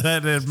man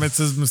that admits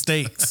his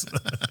mistakes.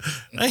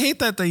 I hate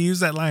that they use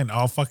that line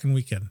all fucking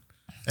weekend.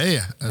 Hey,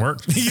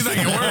 Worked. You think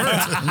it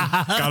worked?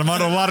 Got him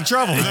out of a lot of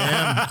trouble.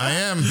 I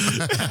am.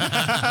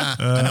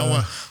 I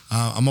know.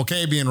 I'm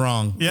okay being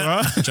wrong.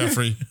 Yeah.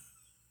 Jeffrey.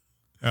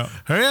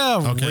 Hurry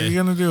up. What are you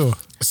going to do?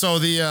 So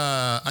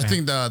I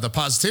think the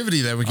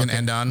positivity that we can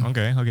end on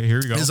Okay. Here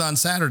we go. is on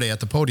Saturday at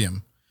the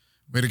podium.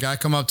 We had a guy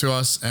come up to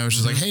us and was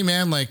just like, "Hey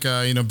man, like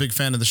big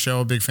fan of the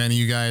show, big fan of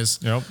you guys."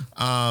 Yep.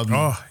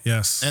 Oh,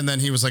 yes. And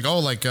then he was like, "Oh,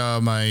 like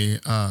my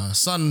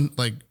son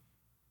like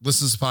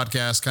listens to the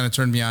podcast, kind of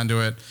turned me onto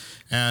it."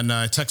 And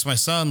I text my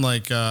son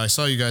like, "I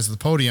saw you guys at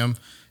the podium."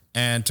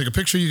 And took a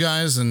picture of you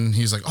guys, and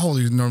he's like, "Oh,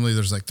 normally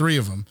there's like 3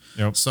 of them."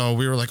 Yep. So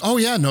we were like, "Oh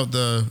yeah, no,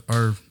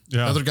 our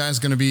other guy's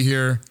gonna be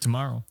here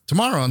Tomorrow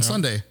on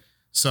Sunday."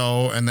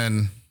 So, and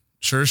then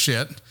sure as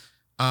shit,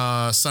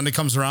 Sunday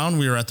comes around.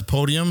 We were at the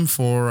podium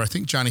for I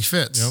think Johnny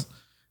Fitz. Yep.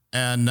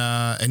 And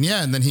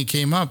then he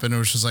came up and it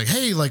was just like,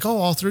 "Hey, like, oh,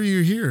 all 3 of you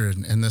are here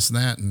and this and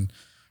that." And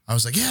I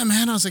was like, "Yeah,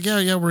 man." I was like,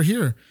 "Yeah, we're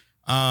here."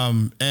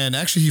 And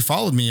actually he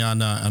followed me on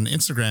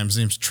Instagram. His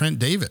name's Trent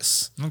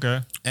Davis. Okay.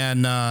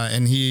 And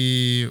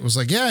he was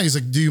like, "Yeah," he's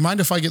like, "Do you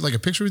mind if I get like a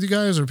picture with you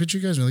guys or a picture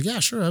of you guys?" And we're like,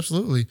 "Yeah, sure,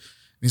 absolutely."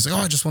 And he's like,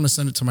 "Oh, I just want to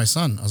send it to my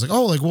son." I was like,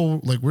 "Oh, like, well,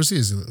 like, where's he?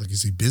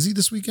 Is he busy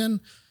this weekend?"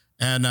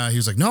 And he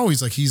was like, "No,"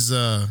 he's like, he's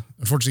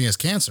unfortunately he has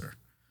cancer.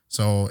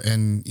 So,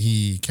 and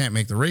he can't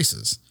make the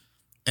races.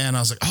 And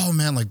I was like, "Oh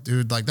man, like,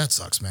 dude, like that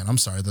sucks, man. I'm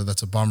sorry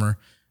that's a bummer."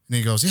 And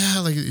he goes, "Yeah,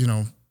 like, it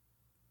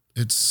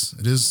is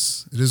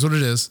what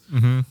it is."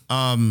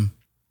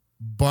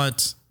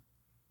 But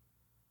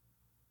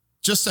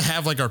just to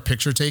have like our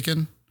picture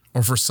taken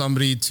or for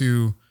somebody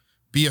to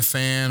be a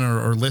fan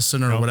or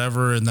listen or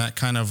whatever, and that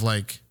kind of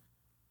like,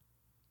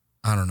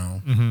 I don't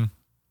know,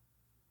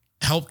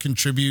 help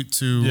contribute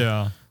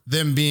to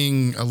them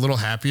being a little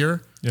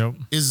happier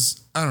is,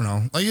 I don't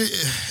know, like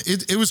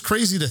it was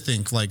crazy to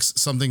think like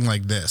something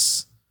like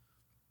this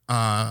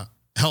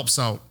helps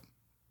out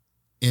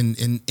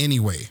in any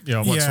way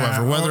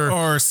whatsoever, whether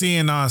or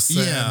seeing us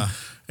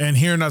and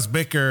hearing us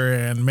bicker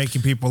and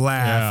making people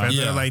laugh. And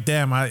they're like,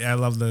 "Damn, I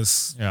love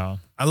this." Yeah.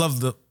 I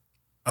love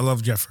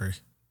Jeffrey.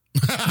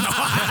 I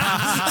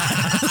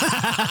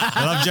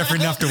love Jeffrey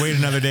enough to wait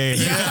another day.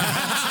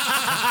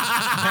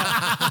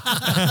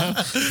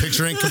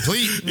 picture ain't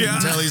complete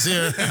until he's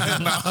here.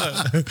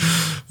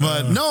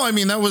 But no, I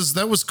mean that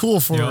was cool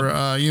for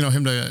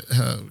him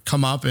to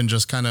come up and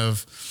just kind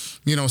of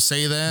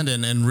say that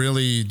and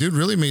really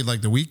made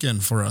like the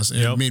weekend for us.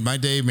 It made my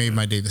day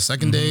the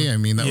second day. I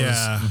mean that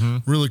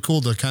was really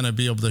cool to kind of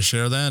be able to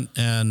share that.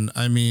 And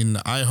I mean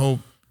I hope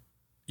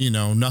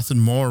nothing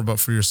more but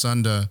for your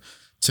son to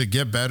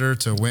get better,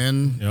 to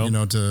win,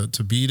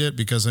 to beat it,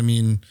 because I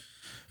mean,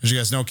 as you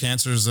guys know,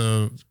 cancer is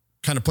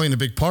kind of playing a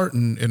big part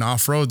in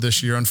off-road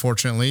this year,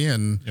 unfortunately.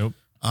 And,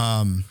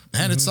 and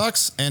it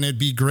sucks. And it'd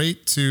be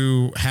great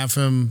to have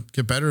him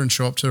get better and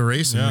show up to a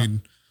race. And we'd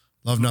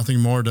love nothing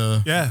more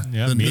to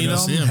than meet to him,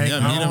 see him. hang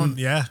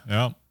Meet out,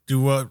 him.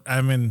 do what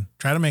I mean.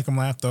 Try to make him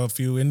laugh though. A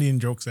few Indian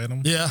jokes at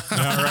him. Yeah.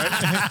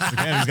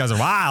 Man, these guys are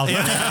wild.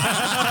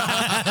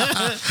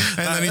 And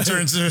then he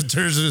turns to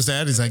his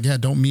dad. He's like, "Yeah,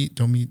 don't meet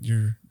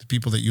the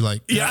people that you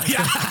like. Yeah.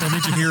 Don't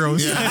meet your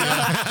heroes.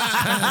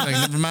 Like,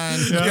 never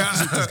mind."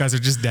 These guys are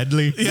just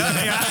deadly.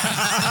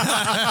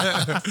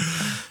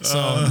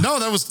 So no,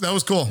 that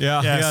was cool.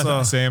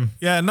 So, same.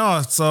 Yeah,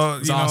 no. So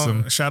It's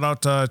awesome. Shout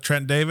out to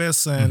Trent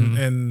Davis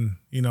and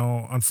I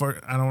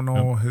don't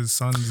know his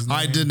son's name.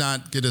 I did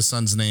not get his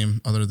son's name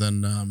other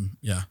than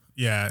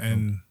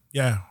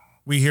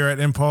we here at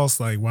Impulse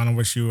want to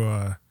wish you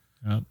a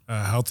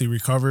healthy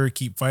recovery.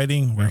 Keep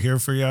fighting. We're here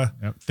for you.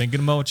 Yep. Thinking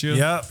about you.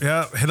 Yep.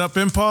 Hit up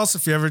Impulse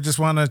if you ever just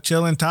want to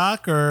chill and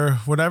talk or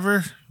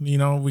whatever.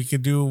 We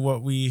could do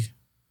what we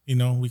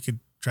could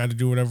try to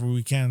do whatever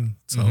we can.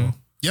 So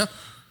yeah.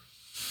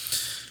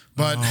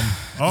 But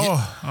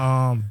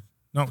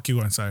no, keep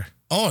going. Sorry.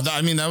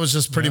 I mean that was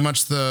just pretty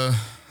much the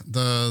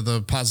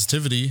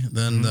positivity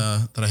then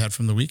that I had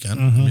from the weekend.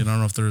 I mean, I don't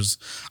know if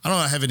I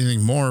don't have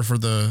anything more for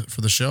the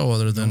show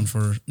other than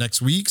for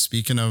next week.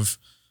 Speaking of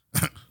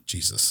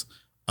Jesus,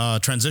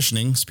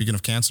 transitioning. Speaking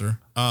of cancer,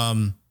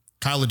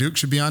 Kyle LeDuc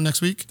should be on next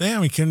week.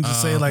 Damn, we couldn't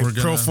just say like we're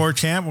Pro gonna- 4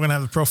 champ. We're gonna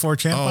have the Pro 4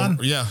 champ on.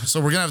 Yeah. So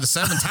we're gonna have the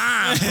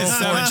 7-time Pro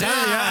 4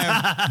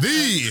 champ,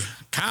 the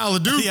Kyle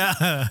LeDuc.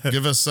 Yeah.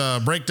 Give us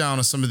a breakdown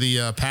of some of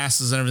the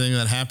passes and everything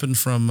that happened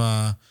from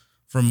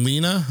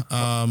Lena.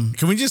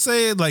 Can we just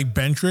say like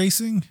bench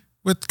racing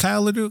with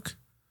Kyle LeDuc?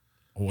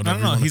 I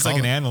don't know. He's like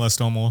an analyst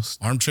almost.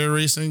 Armchair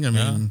racing. I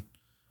mean,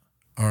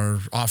 our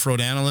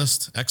off-road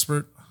analyst,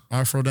 expert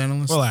off-road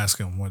analyst. We'll ask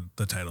him what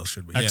the title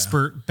should be.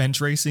 Expert bench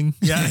racing.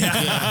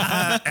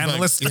 Yeah.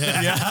 Analyst.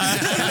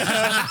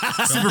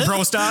 Super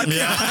pro stock.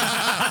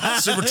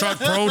 Super truck,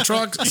 pro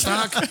truck,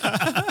 stock.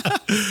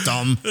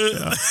 Dumb.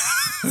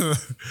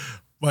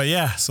 But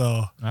yeah, so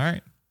All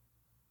right.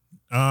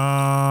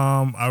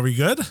 are we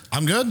good?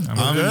 I'm good.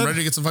 I'm good. ready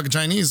to get some fucking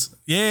Chinese.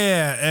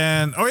 Yeah,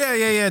 and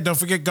don't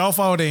forget golf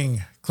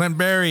outing. Clint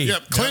Berry.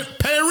 Yep. Clint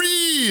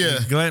Perry.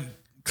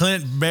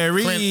 Clint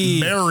Berry.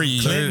 Clint Berry.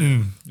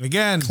 Clinton.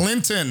 Again,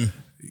 Clinton.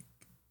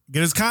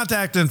 get his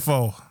contact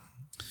info.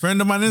 Friend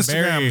him on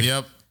Instagram. Berry.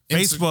 Yep.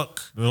 Facebook.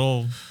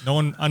 Little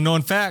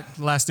unknown fact.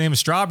 Last name is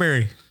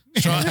Strawberry.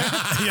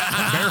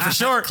 Bear for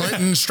short.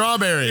 Clinton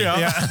Strawberry.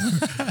 Yeah.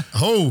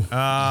 Oh.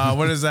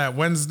 What is that?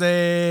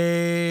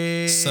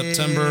 Wednesday,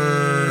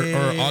 September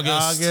or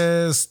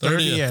August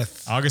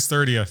 30th. August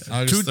 30th.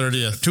 August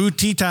 30th. 2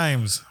 tee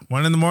times.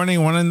 One in the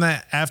morning, one in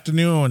the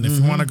afternoon. If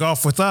you want to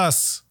golf with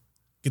us,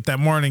 get that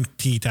morning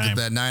tee time.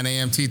 That 9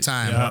 a.m. tea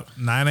time. Yep,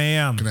 9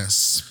 a.m. Gonna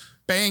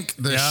spank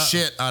the Yeah.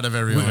 shit out of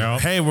everyone. Yep.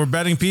 Hey, we're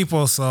betting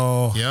people,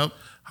 so Yep.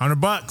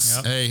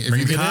 $100. Hey, if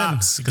Bring you the get in,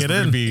 cops. 'Cause Get we're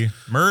gonna in. be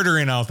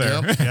murdering out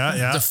there. Yep.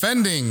 Yeah.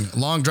 defending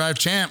long drive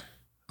champ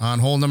on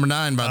hole number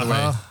 9, by the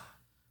way.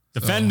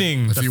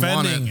 Defending. If you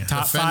want defending. it,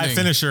 Top 5 defending.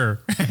 finisher.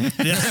 We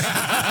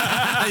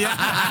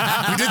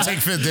did take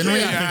 5th, didn't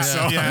we? I think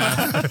so.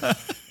 Yeah.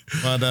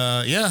 But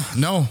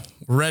no,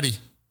 we're ready.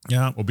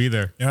 Yeah. We'll be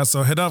there. Yeah.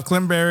 So hit up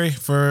Clint Berry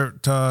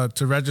to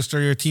register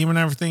your team and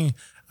everything.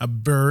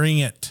 Bring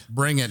it.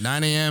 Bring it.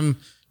 9 a.m.,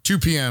 2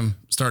 p.m.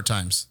 start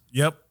times.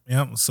 Yep.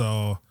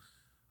 So,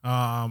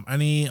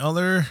 any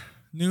other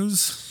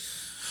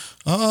news?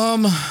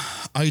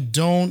 I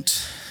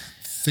don't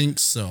think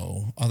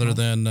so. Other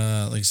than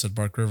like I said,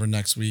 Bark River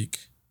next week.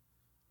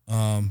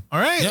 All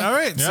right. Yeah. All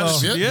right. Yeah, so,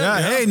 shit. yeah.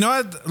 Yeah. Hey, no,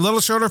 a little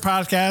shorter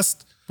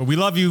podcast, But we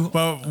love you.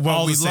 but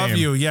all we the love same.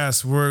 you.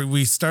 Yes.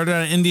 We started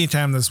at Indian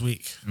time this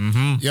week.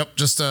 Yep,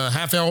 just a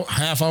half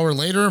hour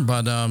later,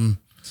 but it's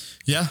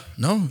we're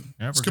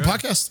a good good.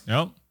 podcast.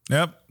 Yep.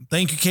 Yep.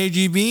 Thank you,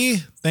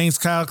 KGB. Thanks,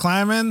 Kyle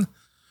Kleiman.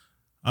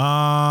 We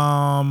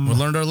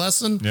learned our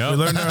lesson. Yep. We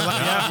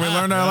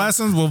learned our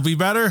lessons. We'll be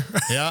better.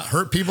 Yeah,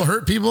 hurt people.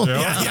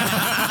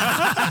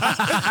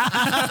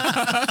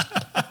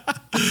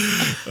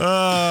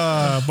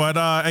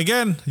 But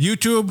again,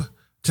 YouTube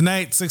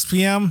tonight, 6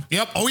 p.m.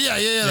 Yep. Oh yeah.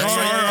 That's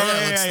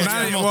right.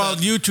 Let's promote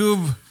that.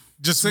 YouTube.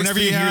 Just 6 whenever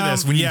you hear p.m.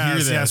 this, when you hear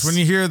Yes, this. when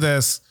you hear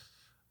this,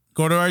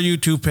 go to our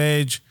YouTube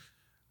page,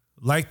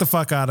 like the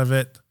fuck out of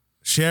it,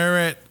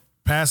 share it,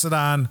 pass it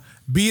on.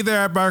 Be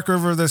there at Bark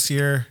River this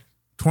year,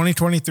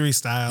 2023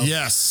 style.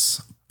 Yes,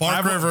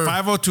 Bark River.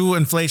 502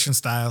 inflation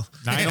style.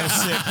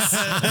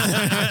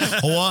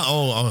 906.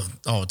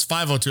 Oh, it's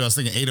 502. I was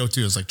thinking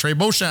 802. It's like Trey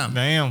Beauchamp.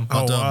 Damn.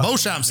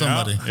 Beauchamp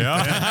somebody.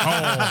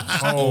 Yeah.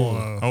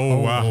 Oh,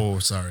 wow. Oh,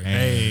 sorry.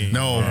 hey.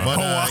 No, but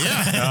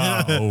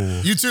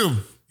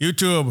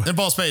YouTube.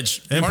 Impulse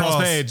page.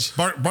 Impulse page.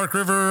 Bark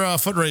River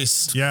foot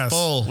race. Yes.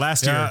 Full.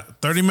 Last Yeah, year.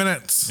 30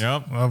 minutes.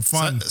 Yep. Of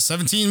fun.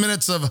 17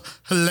 minutes of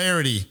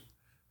hilarity.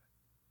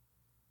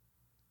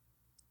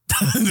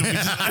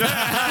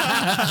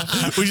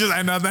 We just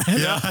end on that.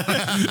 Yeah.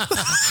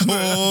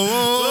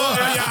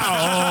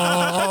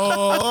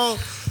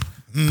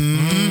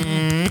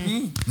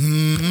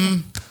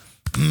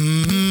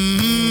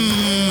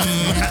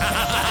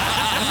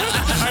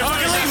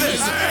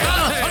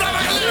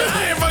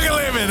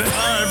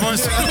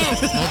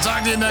 We'll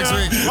talk to you next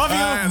week. Love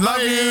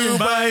you.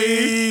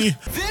 Bye.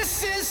 This